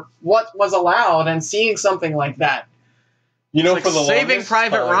for what was allowed, and seeing something like that. You know, like for the Saving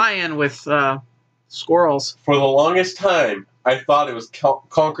Private Ryan with squirrels. For the longest time, I thought it was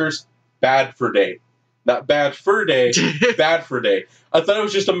Conker's Bad Fur Day. Not Bad Fur Day, Bad Fur Day. I thought it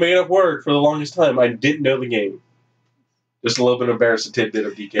was just a made-up word for the longest time. I didn't know the game. Just a little bit embarrassing tidbit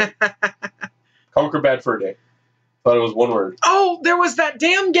of DK. Conquer Bad Fur Day. Thought it was one word. Oh, there was that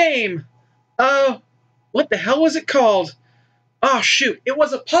damn game. What the hell was it called? Oh, shoot. It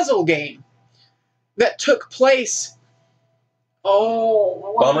was a puzzle game that took place...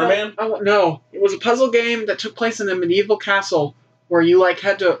 Oh... Bomberman? No. It was a puzzle game that took place in a medieval castle where you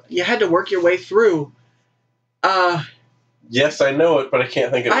had to work your way through. Yes, I know it, but I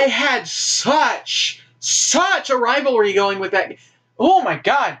can't think of it. I had such a rivalry going with that. Oh my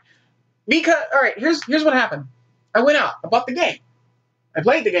god! Because all right, here's what happened. I went out, I bought the game, I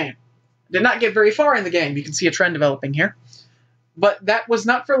played the game, did not get very far in the game. You can see a trend developing here, but that was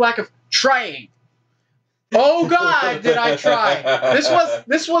not for lack of trying. Oh god, did I try!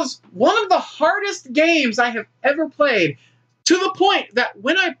 This was one of the hardest games I have ever played. To the point that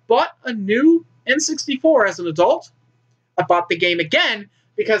when I bought a new N64 as an adult, I bought the game again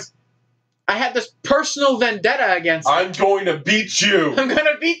because I had this personal vendetta against it. I'm going to beat you! I'm going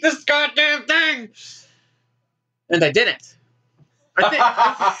to beat this goddamn thing! And I didn't.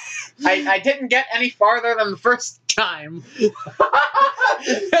 I didn't get any farther than the first time.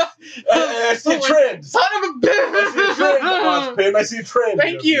 I see a trend! Son of a bitch! I see a trend, Ozpin. I see a trend.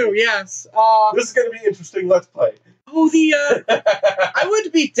 Thank you, yes. This is going to be interesting. Let's play. Oh, I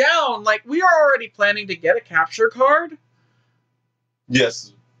would be down. Like, we are already planning to get a capture card.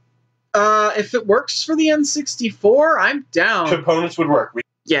 Yes. If it works for the N64, I'm down. Components would work.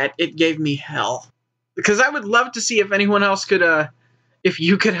 Yeah, it gave me hell. Because I would love to see if anyone else could, if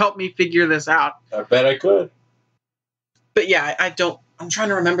you could help me figure this out. I bet I could. But yeah, I'm trying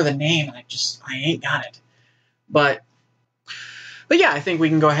to remember the name, and I ain't got it. But yeah, I think we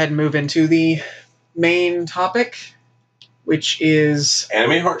can go ahead and move into the main topic, which is...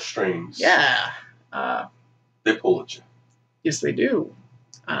 Anime heartstrings. Yeah. They pull at you. Yes, they do.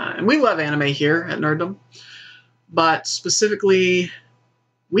 And we love anime here at Nerddom. But specifically,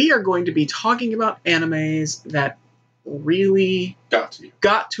 we are going to be talking about animes that really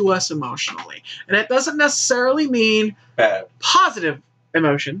got to us emotionally. And it doesn't necessarily mean bad positive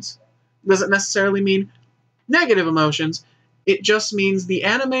emotions. It doesn't necessarily mean negative emotions. It just means the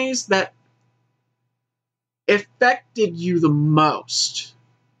animes that affected you the most.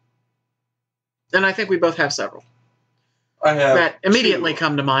 And I think we both have several. I have that immediately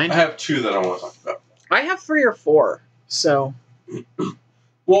come to mind. I have two that I want to talk about. I have 3 or 4, so...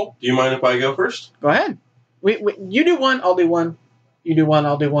 Well, do you mind if I go first? Go ahead. You do one, I'll do one. You do one,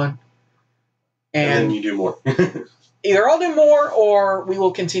 I'll do one. And then you do more. Either I'll do more, or we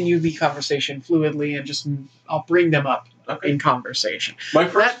will continue the conversation fluidly, and I'll bring them up in conversation. My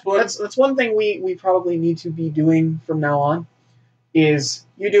first one... That's one thing we probably need to be doing from now on, is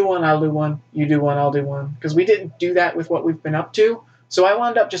you do one, I'll do one, you do one, I'll do one. Because we didn't do that with what we've been up to, so I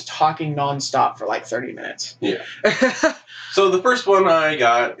wound up just talking nonstop for like 30 minutes. Yeah. So the first one I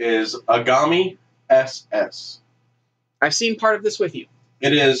got is Agami SS. I've seen part of this with you.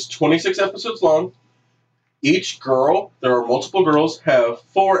 It is 26 episodes long. Each girl, there are multiple girls, have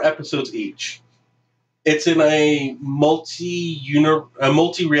 4 episodes each. It's in a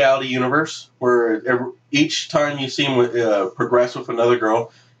multi-reality universe where each time you see them progress with another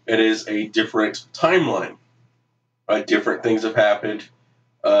girl, it is a different timeline. Different things have happened.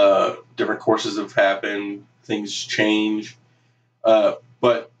 Different courses have happened. Things change.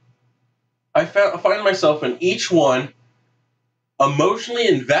 But I find myself in each one emotionally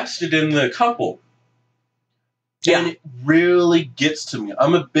invested in the couple. Yeah. And it really gets to me.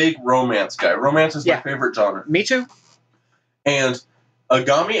 I'm a big romance guy. Romance is my favorite genre. Me too. And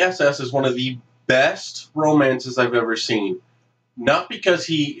Agami SS is one of the best romances I've ever seen. Not because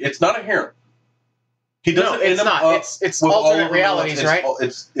it's not a harem. He doesn't end up it's alternate realities, right?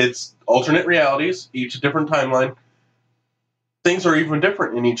 It's alternate realities, each a different timeline. Things are even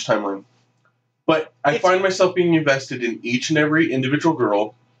different in each timeline. But I find myself being invested in each and every individual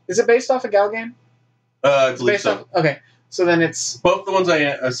girl. Is it based off a Gal game? I believe so. Okay, so then it's... Both the ones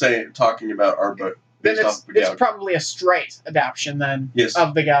I say talking about are based off the Gal. It's probably a straight adaptation then. Yes.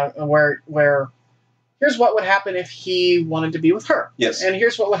 Of the Gal, where here's what would happen if he wanted to be with her. Yes. And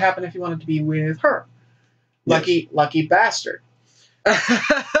here's what would happen if he wanted to be with her. Lucky bastard.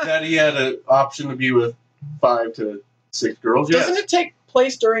 That he had an option to be with 5 to 6 girls. Yes. Doesn't it take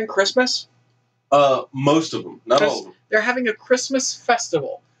place during Christmas? Most of them, not all of them. They're having a Christmas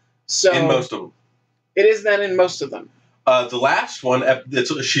festival. So In most of them. It is then in most of them. The last one,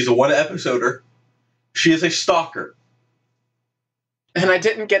 she's a one-episoder. She is a stalker. And I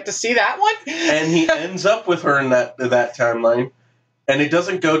didn't get to see that one? And he ends up with her in that timeline. And it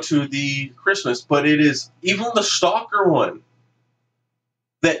doesn't go to the Christmas, but it is even the stalker one.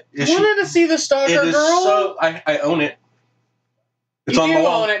 I wanted to see the stalker girl. So I own it. It's you on do the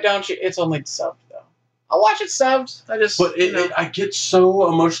wall. own it, don't you? It's only subbed, though. I'll watch it subbed. I get so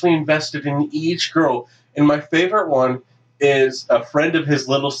emotionally invested in each girl. And my favorite one is a friend of his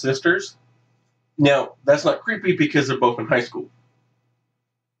little sister's. Now, that's not creepy because they're both in high school.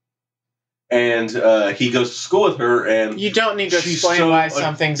 And he goes to school with her, and you don't need to explain why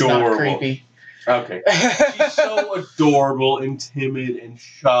something's not creepy. Okay. She's so adorable and timid and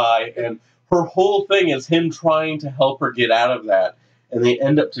shy, and her whole thing is him trying to help her get out of that, and they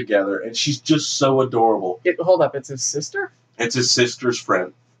end up together, and she's just so adorable. Hold up, it's his sister? It's his sister's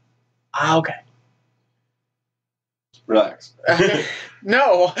friend. Okay. Relax.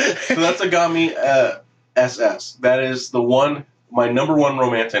 No. So that's Agami SS. That is my number one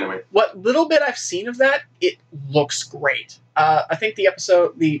romance anime. What little bit I've seen of that, it looks great. I think the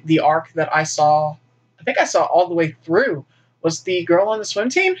episode, the arc that I saw all the way through, was the girl on the swim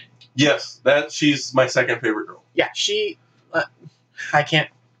team. Yes, she's my second favorite girl. Yeah, I can't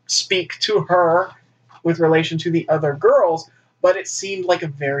speak to her with relation to the other girls, but it seemed like a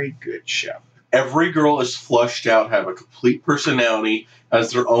very good show. Every girl is flushed out, have a complete personality,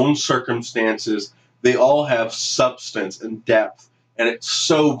 has their own circumstances. They all have substance and depth, and it's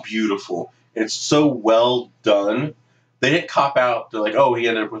so beautiful. It's so well done. They didn't cop out. They're like, oh, he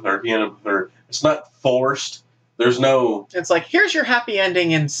ended up with her. It's not forced. There's no... It's like, here's your happy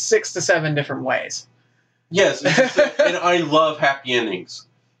ending in 6 to 7 different ways. Yes, and I love happy endings.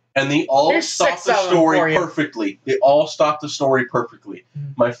 And they all stop the story perfectly. They all stop the story perfectly.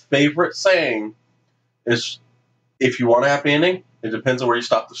 Mm-hmm. My favorite saying is, if you want a happy ending, it depends on where you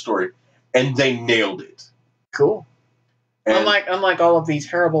stop the story. And they nailed it. Cool. And unlike all of these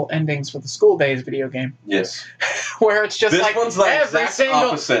terrible endings for the School Days video game. Yes. Where it's just this one's like every single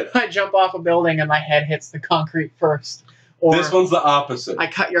opposite. I jump off a building and my head hits the concrete first. Or this one's the opposite. I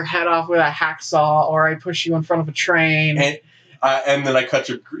cut your head off with a hacksaw, or I push you in front of a train. And then I cut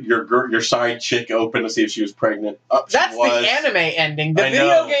your side chick open to see if she was pregnant. That's the anime ending. The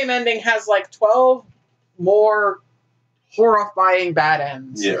video game ending has like 12 more horrifying bad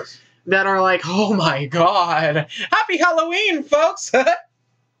ends. Yes. That are like, oh my god. Happy Halloween, folks! I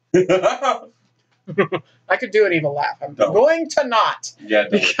could do an evil laugh. I'm going to not. Yeah,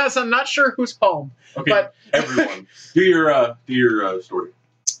 don't. Because I'm not sure who's home. Okay, but everyone. Do your story.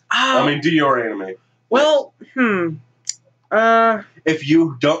 Do your anime. Well, if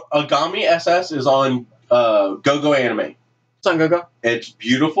you don't... Agami SS is on GoGo Anime. It's on GoGo? It's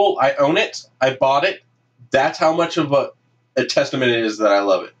beautiful. I own it. I bought it. That's how much of a testament it is that I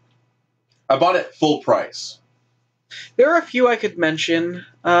love it. I bought it full price. There are a few I could mention.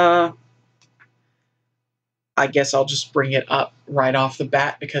 I guess I'll just bring it up right off the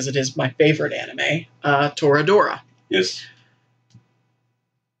bat because it is my favorite anime, Toradora. Yes.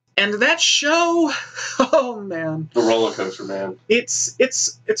 And that show, oh man. The roller coaster, man. It's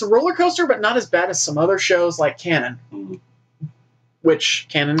a roller coaster, but not as bad as some other shows like Canon. Mm-hmm. Which,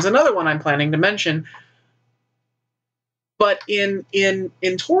 Canon's another one I'm planning to mention. But in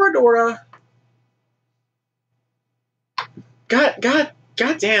Toradora, God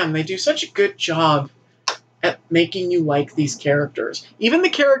damn, they do such a good job at making you like these characters. Even the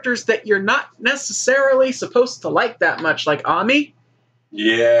characters that you're not necessarily supposed to like that much, like Ami.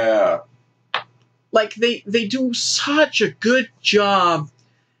 Yeah. Like, they do such a good job.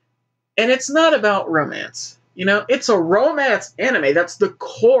 And it's not about romance. You know, it's a romance anime. That's the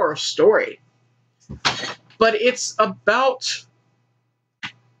core story. But it's about...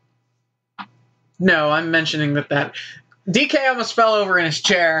 No, I'm mentioning that... DK almost fell over in his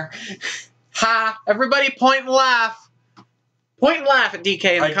chair. Ha! Everybody point and laugh. Point and laugh at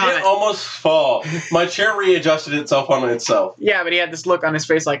DK in the comments. I did almost fall. My chair readjusted itself on itself. Yeah, but he had this look on his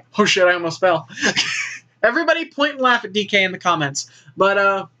face like, oh shit, I almost fell. Everybody point and laugh at DK in the comments.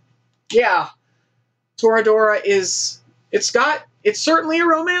 But, yeah. Toradora is... It's certainly a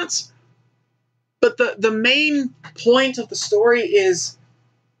romance. But the main point of the story is...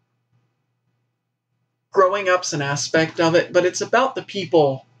 Growing up's an aspect of it, but it's about the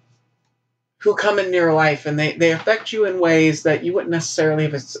people who come in your life, and they affect you in ways that you wouldn't necessarily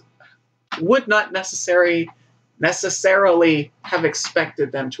have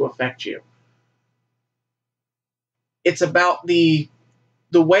expected them to affect you. It's about the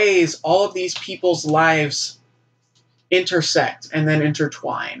ways all of these people's lives intersect and then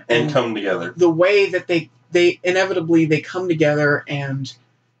intertwine and come together. The way that they inevitably they come together and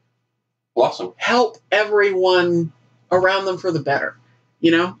blossom, help everyone around them for the better.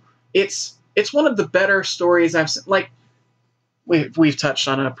 You know, it's one of the better stories I've seen. Like we've touched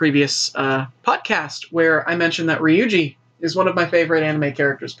on a previous podcast where I mentioned that Ryuji is one of my favorite anime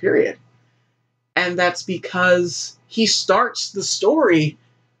characters, period. And that's because he starts the story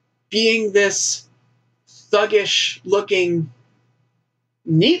being this thuggish-looking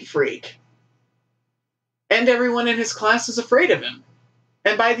neat freak. And everyone in his class is afraid of him.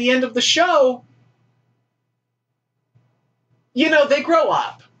 And by the end of the show, you know, they grow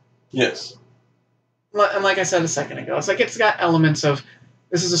up. Yes. And like I said a second ago, it's like it's got elements of,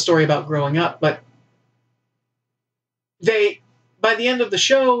 this is a story about growing up, but by the end of the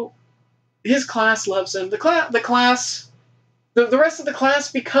show, his class loves him. The rest of the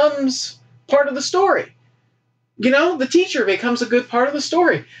class becomes part of the story. You know, the teacher becomes a good part of the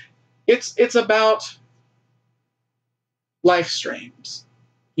story. It's about life streams,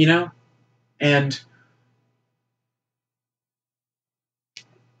 you know? And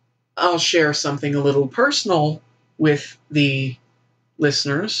I'll share something a little personal with the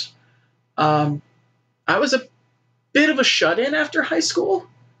listeners. I was a bit of a shut-in after high school.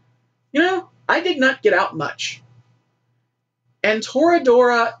 You know, I did not get out much. And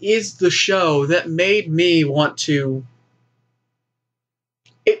Toradora is the show that made me want to...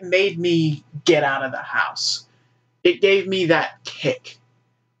 It made me get out of the house. It gave me that kick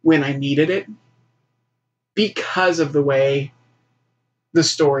when I needed it because of the way the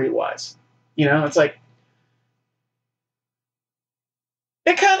story was. You know, it's like...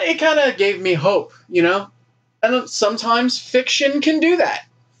 It kind of gave me hope, you know? And sometimes fiction can do that.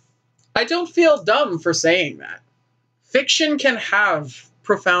 I don't feel dumb for saying that. Fiction can have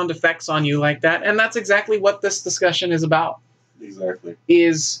profound effects on you like that, and that's exactly what this discussion is about. Exactly.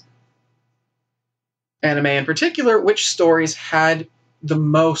 Is anime in particular, which stories had the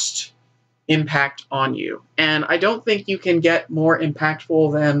most impact on you. And I don't think you can get more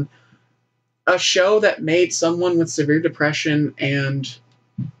impactful than a show that made someone with severe depression and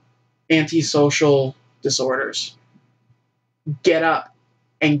antisocial disorders get up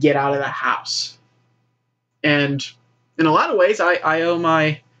and get out of the house. And in a lot of ways, I owe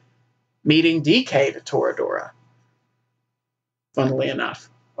my meeting DK to Toradora. Funnily enough.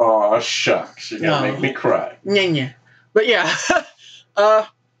 Aw, shucks. You're going to make me cry. Yeah. But yeah,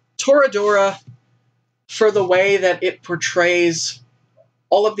 Toradora, for the way that it portrays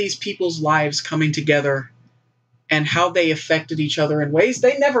all of these people's lives coming together and how they affected each other in ways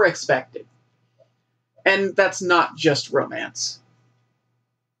they never expected. And that's not just romance.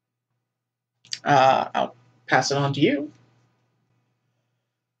 I'll pass it on to you.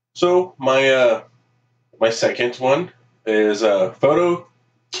 So my second one is Photo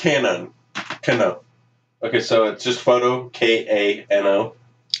Kano. Okay, so it's just Photo Kano.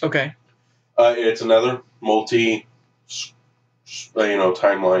 Okay. It's another timeline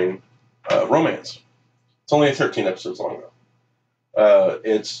romance. It's only 13 episodes long though.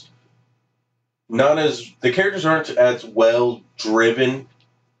 It's not as the characters aren't as well driven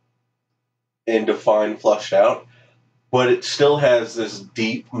and defined, flushed out, but it still has this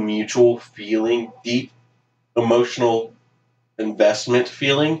deep mutual feeling, deep emotional investment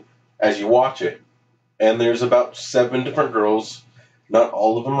feeling as you watch it. And there's about 7 different girls, not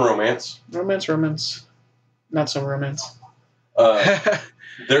all of them romance. Romance. Not so romance.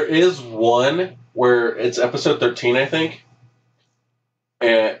 There is one where it's episode 13, I think.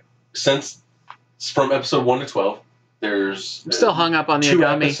 And since it's from episode 1 to 12, there's... I'm still hung up on the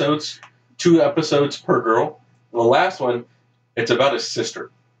Agami. 2 episodes per girl. And the last one, it's about his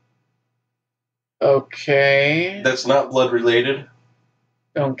sister. Okay. That's not blood related.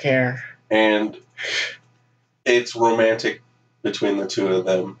 Don't care. And it's romantic between the two of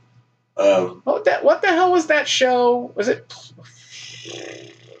them. What the hell was that show? Was it...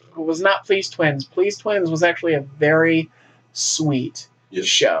 It was not Please Twins. Please Twins was actually a very sweet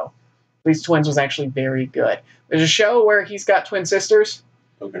show. Please Twins was actually very good. There's a show where he's got twin sisters.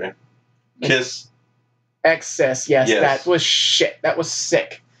 Okay. Kiss. Ex-sis, yes. That was shit. That was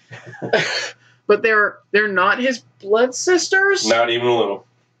sick. But they're not his blood sisters. Not even a little.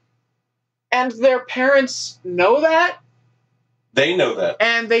 And their parents know that. They know that.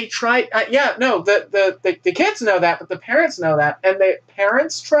 And they try... the kids know that, but the parents know that. And the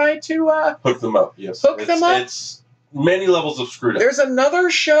parents try to... hook them up, yes. Hook them up? It's many levels of screwed up. There's another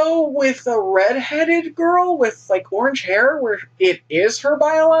show with a redheaded girl with, like, orange hair where it is her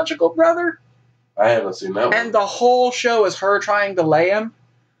biological brother. I haven't seen that one. And the whole show is her trying to lay him.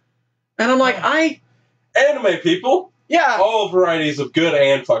 And I'm like, Anime people! Yeah. All varieties of good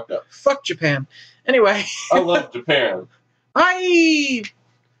and fucked up. Fuck Japan. Anyway. I love Japan. Japan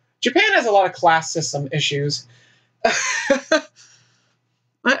has a lot of class system issues.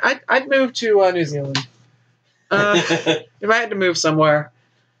 I'd move to New Zealand. If I had to move somewhere.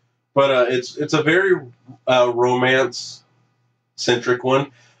 But it's a very romance-centric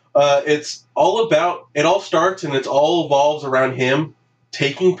one. It's all about... It all starts and it all evolves around him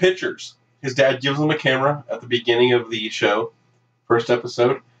taking pictures. His dad gives him a camera at the beginning of the show, first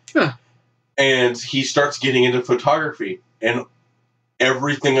episode. Huh. And he starts getting into photography. And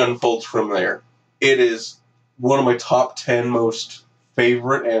everything unfolds from there. It is one of my top 10 most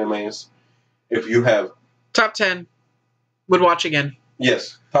favorite animes. If you have... Top 10. Would watch again.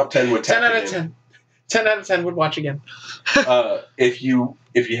 Yes. Top 10 would 10 out of 10. 10 out of 10 would watch again. If you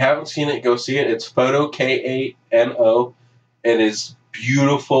haven't seen it, go see it. It's Photo, K-A-N-O. It is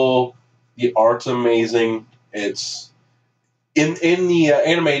beautiful. The art's amazing. It's... In the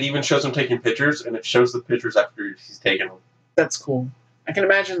anime, it even shows him taking pictures, and it shows the pictures after he's taken them. That's cool. I can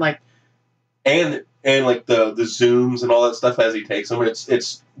imagine, like... And like, the zooms and all that stuff as he takes them.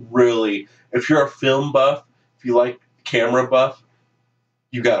 It's really... If you're a film buff, if you like camera buff,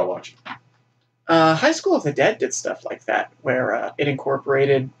 you gotta watch it. High School of the Dead did stuff like that, where it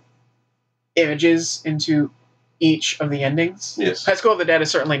incorporated images into each of the endings. Yes. High School of the Dead is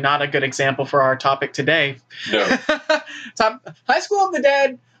certainly not a good example for our topic today. No. High School of the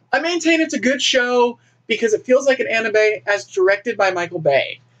Dead, I maintain it's a good show because it feels like an anime as directed by Michael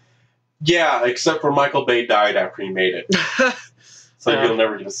Bay. Yeah, except for Michael Bay died after he made it. So he'll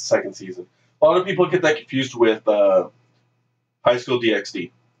never get a second season. A lot of people get that confused with High School DxD.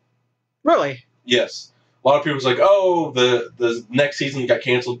 Really? Yes. A lot of people's like, oh, the next season got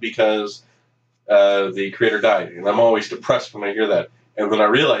canceled because the creator died. And I'm always depressed when I hear that. And then I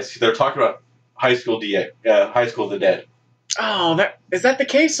realize they're talking about High School of the Dead. Oh, is that the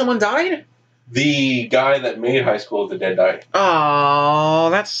case? Someone died? The guy that made High School of the Dead died. Oh,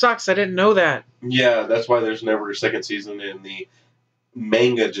 that sucks. I didn't know that. Yeah, that's why there's never a second season, and the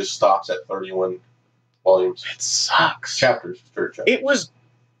manga just stops at 31 volumes. It sucks. Chapters. It was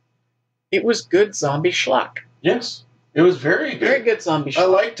good zombie schlock. Yes. It was very good. Very good zombie schlock. I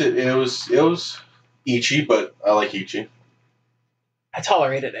liked it. It was Ichi, but I like Ichi. I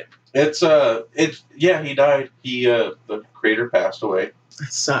tolerated it. He died. The creator passed away. It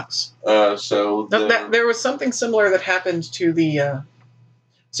sucks. So there was something similar that happened to the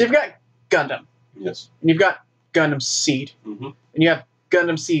so you've got Gundam. Yes. And you've got Gundam Seed. Mm-hmm. And you have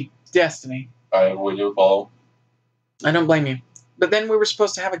Gundam Seed Destiny. I would follow. I don't blame you. But then we were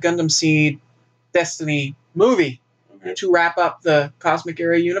supposed to have a Gundam Seed Destiny movie to wrap up the Cosmic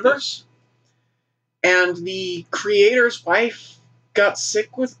Era universe. Yes. And the creator's wife got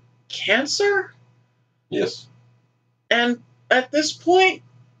sick with cancer? Yes. And at this point,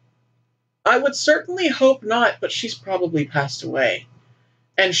 I would certainly hope not, but she's probably passed away.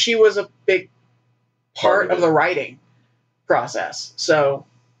 And she was a big part of the writing process. So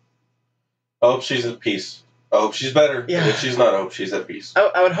I hope she's at peace. I hope she's better. Yeah. If she's not, I hope she's at peace.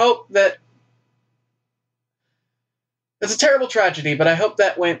 I would hope that... It's a terrible tragedy, but I hope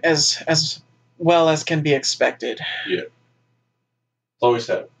that went as well as can be expected. Yeah. It's always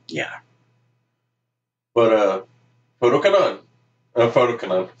sad. Yeah. But, Photokano. I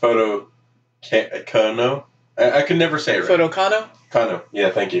could never say it right. Photokano? Kano. Yeah,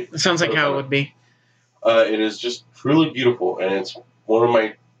 thank you. It sounds like how it would be. It is just truly beautiful, and it's one of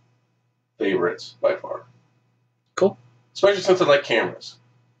my favorites by far. Cool. Especially since I like cameras.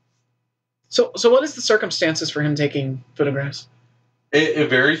 So what is the circumstances for him taking photographs? It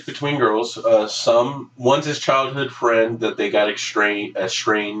varies between girls. One's his childhood friend that they got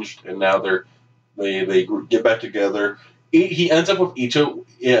estranged, and now they get back together. He ends up with each of...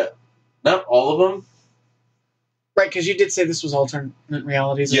 Yeah, not all of them. Right, because you did say this was alternate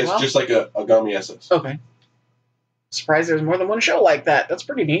realities as well? Yes, just like a Agami SS. Okay. Surprised there's more than one show like that. That's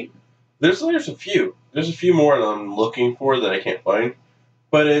pretty neat. There's a few. There's a few more that I'm looking for that I can't find.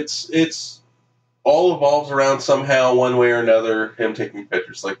 But it's all evolves around somehow, one way or another, him taking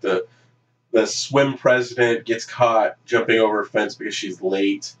pictures. Like the swim president gets caught jumping over a fence because she's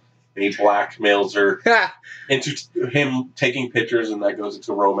late, and he blackmails her into him taking pictures, and that goes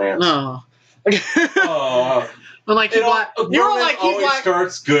into romance. Oh. I'm like, you were like, he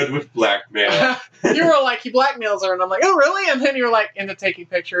starts good with blackmail. You were like, he blackmails her, and I'm like, oh, really? And then you were like, into taking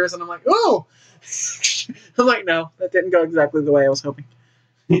pictures, and I'm like, ooh. I'm like, no, that didn't go exactly the way I was hoping.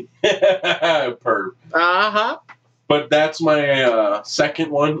 Perv. Uh-huh. But that's my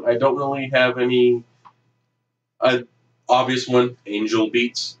second one. I don't really have any obvious one. Angel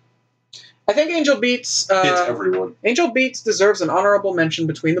Beats. I think Angel Beats... hits everyone. Angel Beats deserves an honorable mention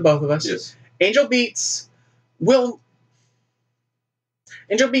between the both of us. Yes. Angel Beats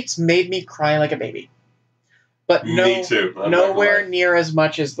made me cry like a baby. But me too. Nowhere near as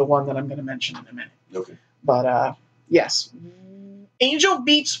much as the one that I'm going to mention in a minute. Okay. But, yes. Angel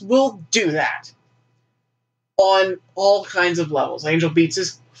Beats will do that. On all kinds of levels. Angel Beats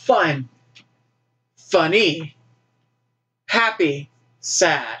is fun. Funny. Happy.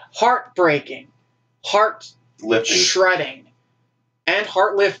 Sad, heartbreaking, heart lifting, shredding, and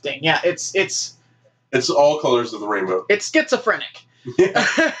heart lifting. Yeah, it's all colors of the rainbow. It's schizophrenic.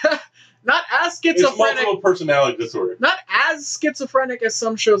 Not as schizophrenic. It's multiple personality disorder. Not as schizophrenic as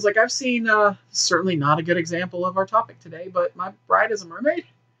some shows. Like I've seen, certainly not a good example of our topic today, but My Bride is a Mermaid.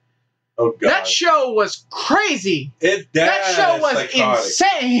 Oh God, that show was crazy. That show was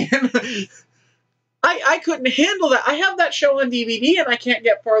insane. I couldn't handle that. I have that show on DVD, and I can't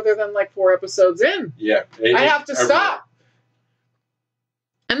get farther than like 4 episodes in. Yeah. I have to stop.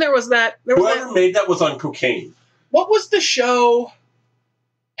 And there was that... Whoever made that was on cocaine. What was the show...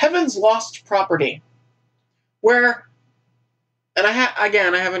 Heaven's Lost Property? Where... And I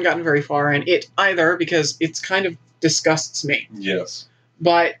haven't gotten very far in it either, because it's kind of disgusts me. Yes.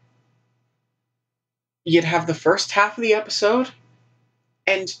 But... You'd have the first half of the episode,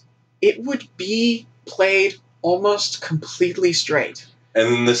 and it would be played almost completely straight.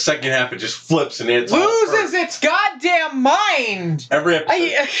 And then the second half, it just flips and it loses its goddamn mind! Every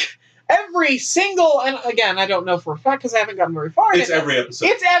episode. Every single... And again, I don't know for a fact because I haven't gotten very far. It's every episode.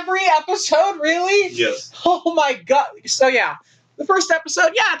 It's every episode, really? Yes. Oh my God. So yeah, the first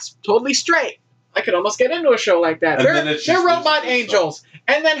episode, yeah, it's totally straight. I could almost get into a show like that. They're robot angels.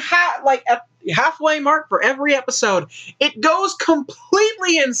 And then at the halfway mark for every episode, it goes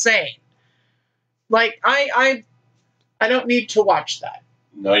completely insane. Like, I don't need to watch that.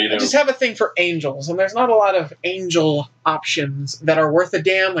 No, you don't. I just have a thing for angels, and there's not a lot of angel options that are worth a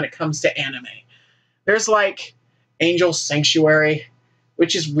damn when it comes to anime. There's, like, Angel Sanctuary,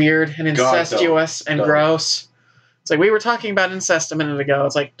 which is weird and incestuous and gross. It's like, we were talking about incest a minute ago.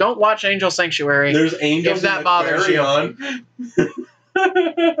 It's like, don't watch Angel Sanctuary. There's angels if that bothers you.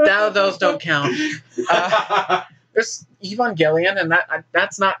 Those don't count. There's Evangelion, and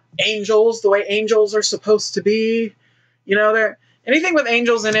that's not angels the way angels are supposed to be. You know, anything with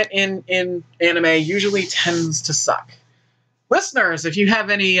angels in it in anime usually tends to suck. Listeners, if you have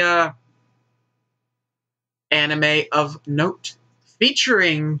any anime of note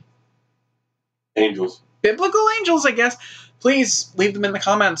featuring angels, biblical angels, I guess, please leave them in the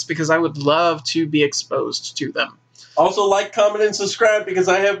comments because I would love to be exposed to them. Also, like, comment, and subscribe because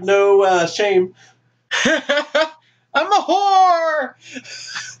I have no shame. I'm a whore!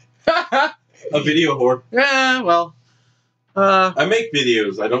 A video whore. Yeah, well. I make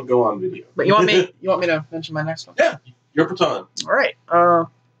videos. I don't go on video. But you want me to mention my next one? Yeah, your baton. All right.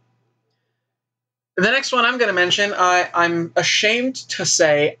 The next one I'm going to mention, I'm ashamed to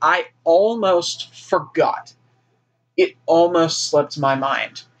say I almost forgot. It almost slipped my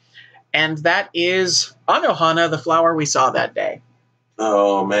mind. And that is Anohana, the flower we saw that day.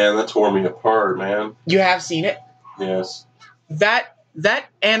 Oh, man, that tore me apart, man. You have seen it? Yes. That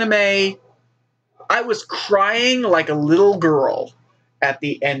anime, I was crying like a little girl at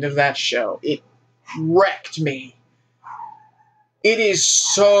the end of that show. It wrecked me. It is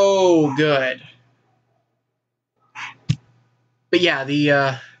so good. But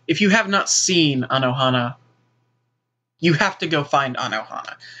yeah, if you have not seen Anohana, you have to go find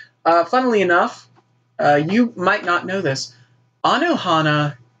Anohana. Funnily enough, you might not know this.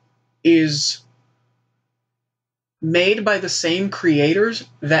 Anohana is made by the same creators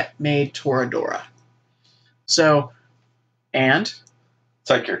that made Toradora. So, and...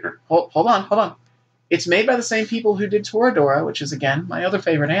 Side character. Hold on. It's made by the same people who did Toradora, which is, again, my other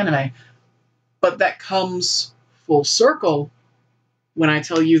favorite anime. But that comes full circle when I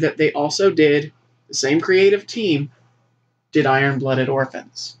tell you that they also did, the same creative team, did Iron-Blooded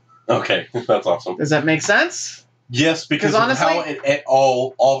Orphans. Okay, that's awesome. Does that make sense? Yes, because honestly, of how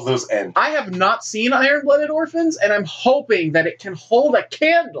all of those end. I have not seen Iron-Blooded Orphans, and I'm hoping that it can hold a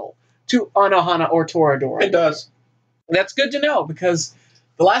candle to Anohana or Toradora. It does. That's good to know, because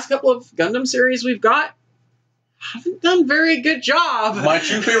the last couple of Gundam series we've got haven't done a very good job. My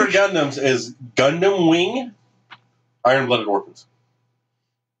two favorite Gundams is Gundam Wing Iron-Blooded Orphans.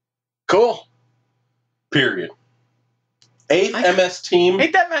 Cool. Period. 8th MS Team.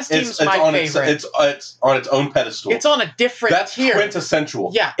 8th MS Team is my favorite. It's on its own pedestal. It's on a different tier. That's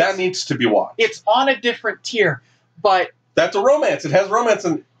quintessential. Yeah. That needs to be watched. It's on a different tier, but... That's a romance. It has romance,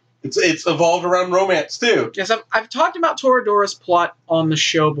 and it's evolved around romance, too. Yes, I've talked about Toradora's plot on the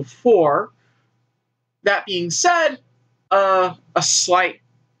show before. That being said, a slight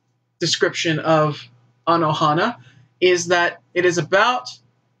description of Anohana is that it is about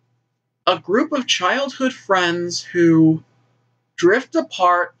a group of childhood friends who drift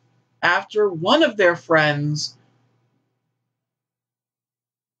apart after one of their friends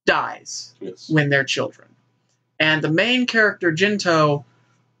dies when they're children. And the main character, Jinto,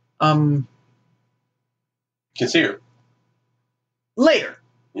 can see her. Later.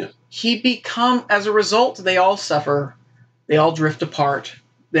 Yes. As a result, they all suffer. They all drift apart.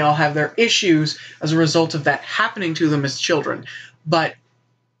 They all have their issues as a result of that happening to them as children. But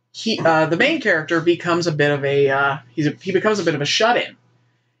the main character becomes a bit of he becomes a bit of a shut-in.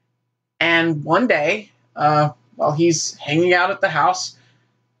 And one day, while he's hanging out at the house,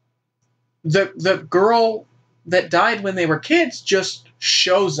 the girl that died when they were kids just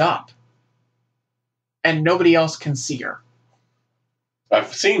shows up. And nobody else can see her.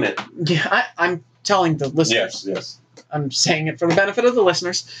 I've seen it. Yeah, I'm telling the listeners. Yes. I'm saying it for the benefit of the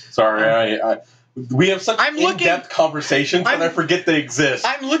listeners. Sorry, we have such in-depth conversations and I forget they exist.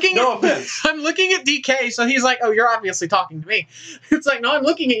 No offense. I'm looking at DK, so he's like, oh, you're obviously talking to me. It's like, no, I'm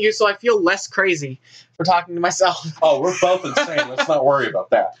looking at you, so I feel less crazy for talking to myself. Oh, we're both insane. Let's not worry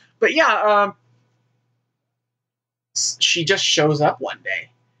about that. But yeah, she just shows up one day.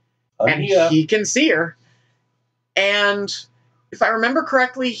 And he can see her. And if I remember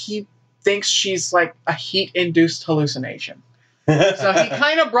correctly, he thinks she's like a heat-induced hallucination. So he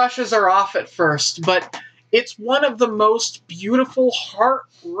kind of brushes her off at first, but it's one of the most beautiful,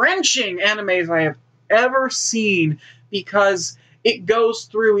 heart-wrenching animes I have ever seen because it goes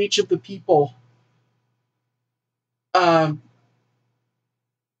through each of the people.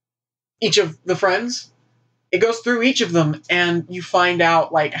 Each of the friends. It goes through each of them, and you find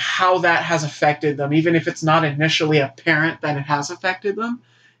out like how that has affected them, even if it's not initially apparent that it has affected them.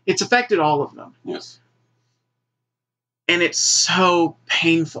 It's affected all of them. Yes. And it's so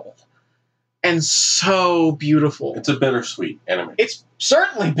painful and so beautiful. It's a bittersweet anime. It's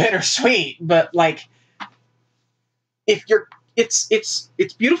certainly bittersweet, but like it's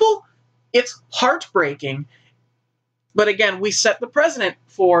beautiful, it's heartbreaking. But again, we set the precedent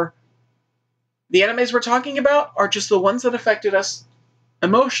for the animes we're talking about are just the ones that affected us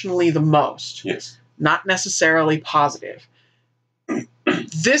emotionally the most. Yes. Not necessarily positive.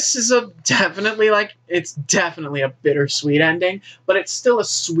 This is definitely a bittersweet ending, but it's still a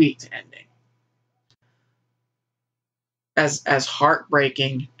sweet ending. As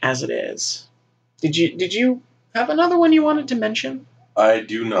heartbreaking as it is. Did you have another one you wanted to mention? I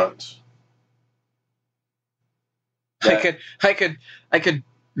do not. I could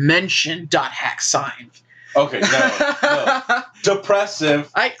mention .hack sign. Okay, no.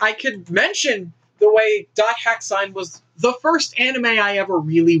 Depressive. I could mention the way .hack sign was the first anime I ever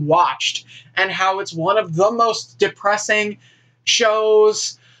really watched, and how it's one of the most depressing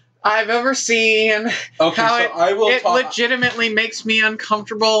shows I've ever seen. Okay, how it legitimately makes me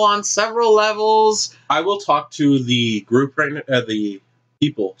uncomfortable on several levels. I will talk to the group right now, the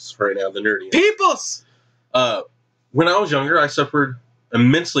peoples right now, the nerdy peoples. When I was younger, I suffered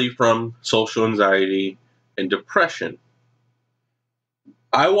immensely from social anxiety and depression.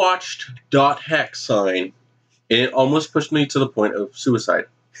 I watched .hack sign, and it almost pushed me to the point of suicide.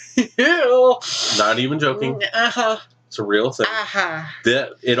 Ew. Not even joking. It's a real thing.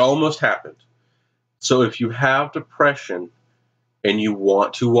 It almost happened. So if you have depression and you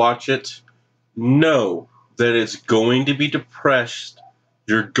want to watch it, know that it's going to be depressed.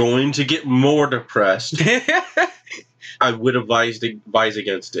 You're going to get more depressed. I would advise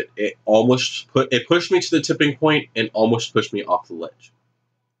against it. It pushed me to the tipping point and almost pushed me off the ledge.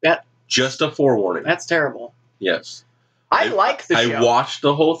 Just a forewarning. That's terrible. Yes. I like the show. I watched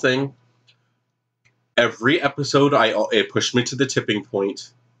the whole thing. Every episode, it pushed me to the tipping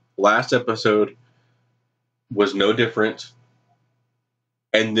point. Last episode was no different.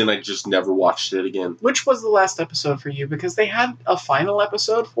 And then I just never watched it again. Which was the last episode for you? Because they had a final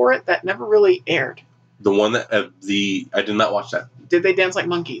episode for it that never really aired. The one that I did not watch that. Did they dance like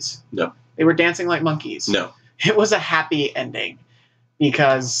monkeys? No. They were dancing like monkeys. No. It was a happy ending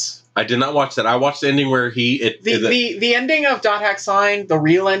because I did not watch that. I watched the ending where the ending of .hack sign, the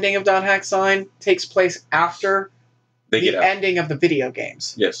real ending of .hack sign, takes place after the ending of the video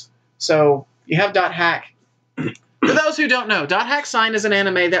games. Yes. So you have .hack, For those who don't know, Dot Hack Sign is an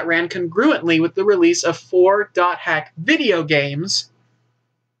anime that ran congruently with the release of 4 Dot Hack video games,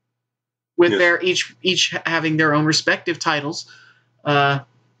 with their each having their own respective titles. I'm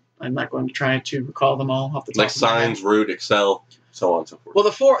not going to try to recall them all off the top of my head. Signs, Root, Excel, so on and so forth. Well,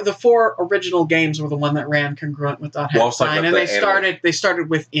 the four original games were the one that ran congruent with Dot Hack Sign, and they started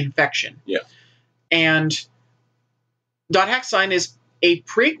with Infection. Yeah. And Dot Hack Sign is a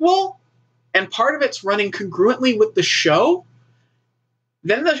prequel, and part of it's running congruently with the show.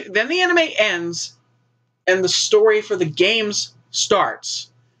 Then the anime ends, and the story for the games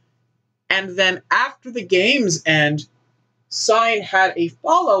starts. And then after the games end, Sign had a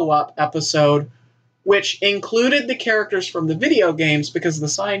follow-up episode which included the characters from the video games, because the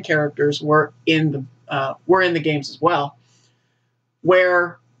Sign characters were in the games as well,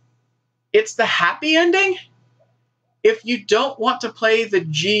 where it's the happy ending if you don't want to play the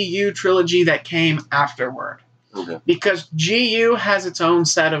GU trilogy that came afterward. Okay. Because GU has its own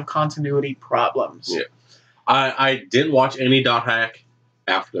set of continuity problems. Yeah. I didn't watch any Dot Hack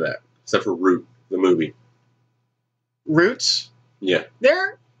after that, except for Root, the movie. Roots? Yeah.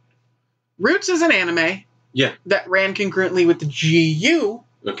 Roots is an anime. Yeah. That ran concurrently with the GU.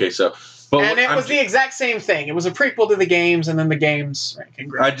 Okay, so... and it was the exact same thing. It was a prequel to the games, and then the games ran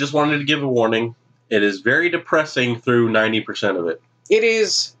concurrently. I just wanted to give a warning. It is very depressing through 90% of it. It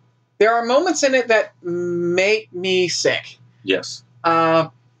is. There are moments in it that make me sick. Yes.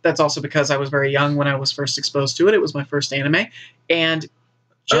 That's also because I was very young when I was first exposed to it. It was my first anime. And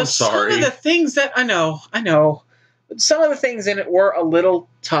just some of the things that... I know. But some of the things in it were a little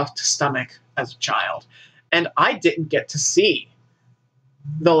tough to stomach as a child. And I didn't get to see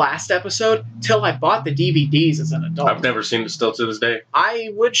the last episode till I bought the DVDs as an adult. I've never seen it still to this day.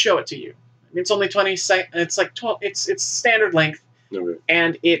 I would show it to you. I mean, it's only 20 seconds. It's like 12. It's standard length,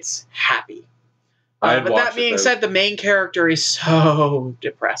 and it's happy. But that being said, the main character is so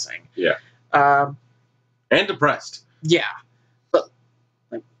depressing. Yeah. And depressed. Yeah, but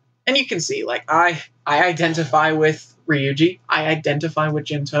and you can see, I identify with Ryuji. I identify with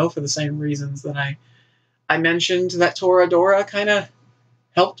Jinto for the same reasons that I mentioned that Toradora kind of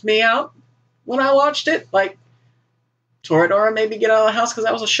helped me out when I watched it. Toradora made me get out of the house because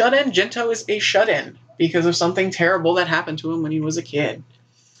I was a shut-in. Jinto is a shut-in because of something terrible that happened to him when he was a kid.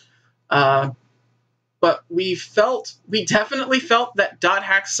 But we definitely felt that Dot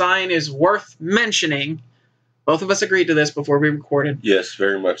Hack Sign is worth mentioning. Both of us agreed to this before we recorded. Yes,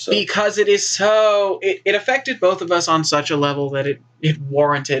 very much so. Because it is so... It affected both of us on such a level that it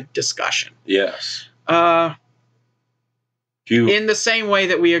warranted discussion. Yes. In the same way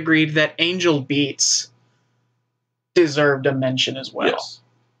that we agreed that Angel Beats deserved a mention as well. Yes.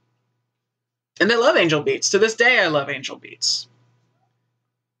 And I love Angel Beats. To this day, I love Angel Beats.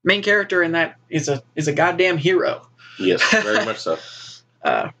 Main character in that is a goddamn hero. Yes, very much so.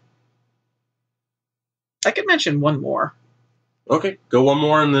 I could mention one more. Okay, go one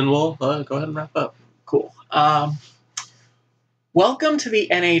more and then we'll go ahead and wrap up. Cool. Welcome to the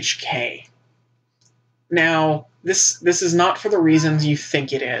NHK. Now, this is not for the reasons you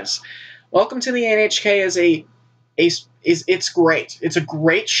think it is. Welcome to the NHK it's great. It's a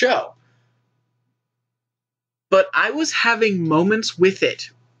great show. But I was having moments with it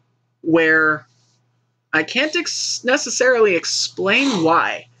where I can't necessarily explain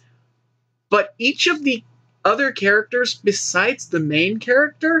why, but each of the other characters besides the main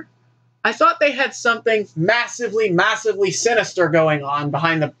character, I thought they had something massively, massively sinister going on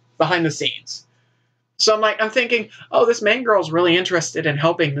behind the scenes. So I'm thinking, oh, this main girl's really interested in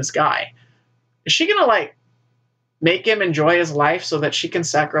helping this guy. Is she gonna make him enjoy his life so that she can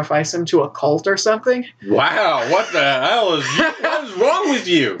sacrifice him to a cult or something? Wow, what the hell what is wrong with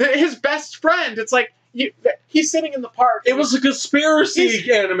you? His best friend. It's he's sitting in the park. It was a conspiracy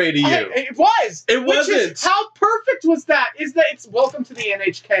anime to you. It was. It wasn't. How perfect was that? It's Welcome to the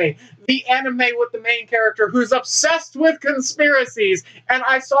NHK, the anime with the main character who's obsessed with conspiracies. And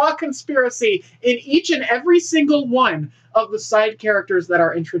I saw a conspiracy in each and every single one of the side characters that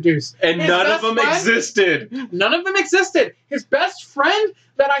are introduced. And none of them existed. None of them existed. His best friend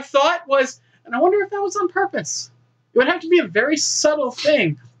that I thought was, and I wonder if that was on purpose. It would have to be a very subtle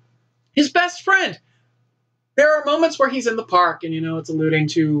thing. His best friend. There are moments where he's in the park and, it's alluding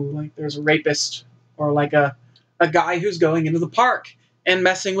to, there's a rapist or, a guy who's going into the park and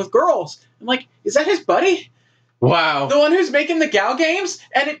messing with girls. I'm like, is that his buddy? Wow. The one who's making the Gal games?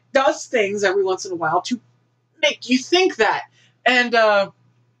 And it does things every once in a while to make you think that. And,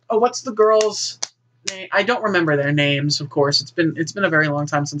 what's the girl's name? I don't remember their names, of course. It's been a very long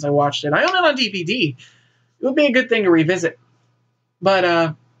time since I watched it. I own it on DVD. It would be a good thing to revisit.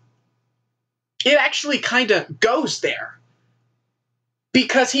 But, it actually kind of goes there.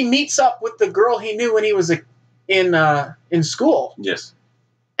 Because he meets up with the girl he knew when he was in school. Yes.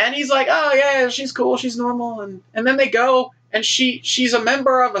 And he's like, oh, yeah, she's cool, she's normal. And then they go, and she's a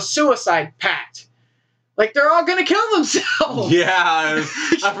member of a suicide pact. Like, they're all going to kill themselves. Yeah,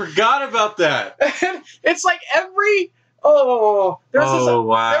 I forgot about that. And it's like every... wow.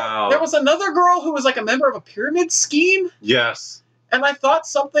 There was another girl who was like a member of a pyramid scheme. Yes. And I thought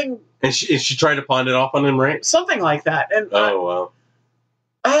something... And she tried to pawn it off on him, right? Something like that. And wow.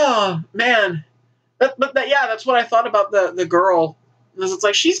 Oh, man. Yeah, that's what I thought about the girl. Because it's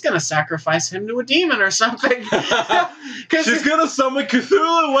like, she's going to sacrifice him to a demon or something. She's going to summon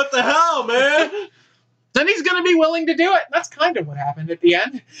Cthulhu. What the hell, man? Then he's going to be willing to do it. That's kind of what happened at the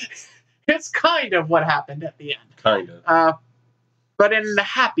end. It's kind of what happened at the end. Kind of. But in the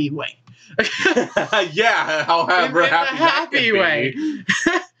happy way. Yeah, however happy way.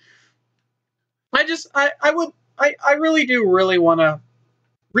 I really do want to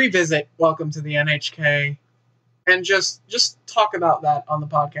revisit Welcome to the NHK and just talk about that on the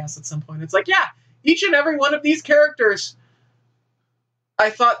podcast at some point. It's like, yeah, each and every one of these characters, I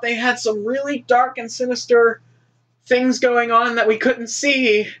thought they had some really dark and sinister things going on that we couldn't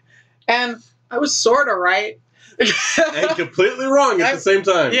see, and I was sort of right. And completely wrong at the same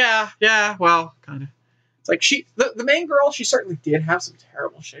time. Yeah, well, kind of. It's like the main girl, she certainly did have some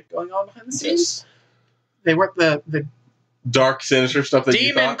terrible shit going on behind the scenes. Yes. They weren't the dark, sinister stuff that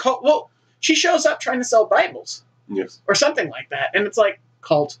demon you thought. Well, she shows up trying to sell Bibles. Yes. Or something like that. And it's like,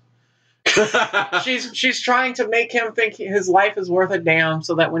 cult. She's trying to make him think his life is worth a damn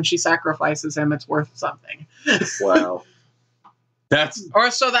so that when she sacrifices him, it's worth something. Wow.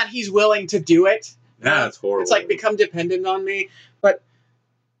 Or so that he's willing to do it. Yeah, that's horrible. It's like, become dependent on me. But,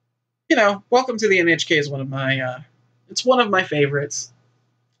 Welcome to the NHK is one of my, it's one of my favorites.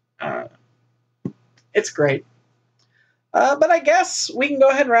 It's great. But I guess we can go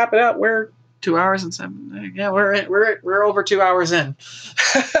ahead and wrap it up. We're 2 hours and 7. Yeah, we're over 2 hours in.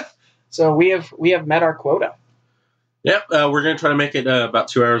 So we have met our quota. Yep, we're going to try to make it about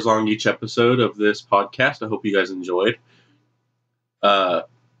 2 hours long each episode of this podcast. I hope you guys enjoyed.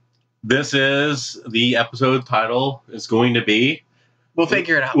 This is the episode title is going to be. We'll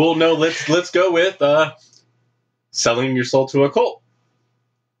figure it out. Well, no, let's go with selling your soul to a cult.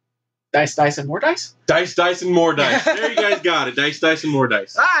 Dice, dice, and more dice? Dice, dice, and more dice. There you guys got it. Dice, dice, and more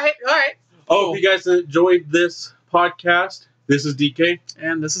dice. All right. Oh, if you guys enjoyed this podcast, this is DK.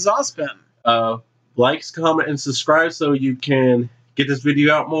 And this is Ozpin. Like, comment, and subscribe so you can get this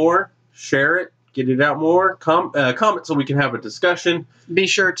video out more. Share it. Get it out more. Comment so we can have a discussion. Be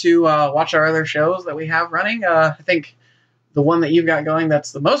sure to watch our other shows that we have running. I think the one that you've got going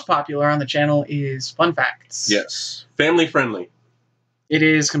that's the most popular on the channel is Fun Facts. Yes. Family friendly. It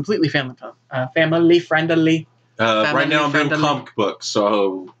is completely family friendly. Right now I'm doing comic books,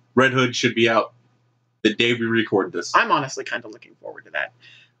 so Red Hood should be out the day we record this. I'm honestly kind of looking forward to that.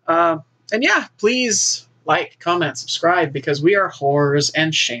 And yeah, please like, comment, subscribe, because we are whores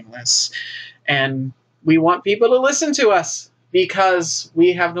and shameless. And we want people to listen to us because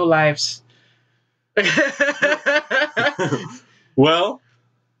we have no lives. Well,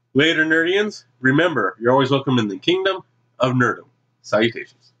 later, Nerdians. Remember, you're always welcome in the kingdom of Nerdom.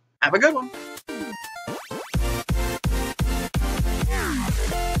 Salutations. Have a good one.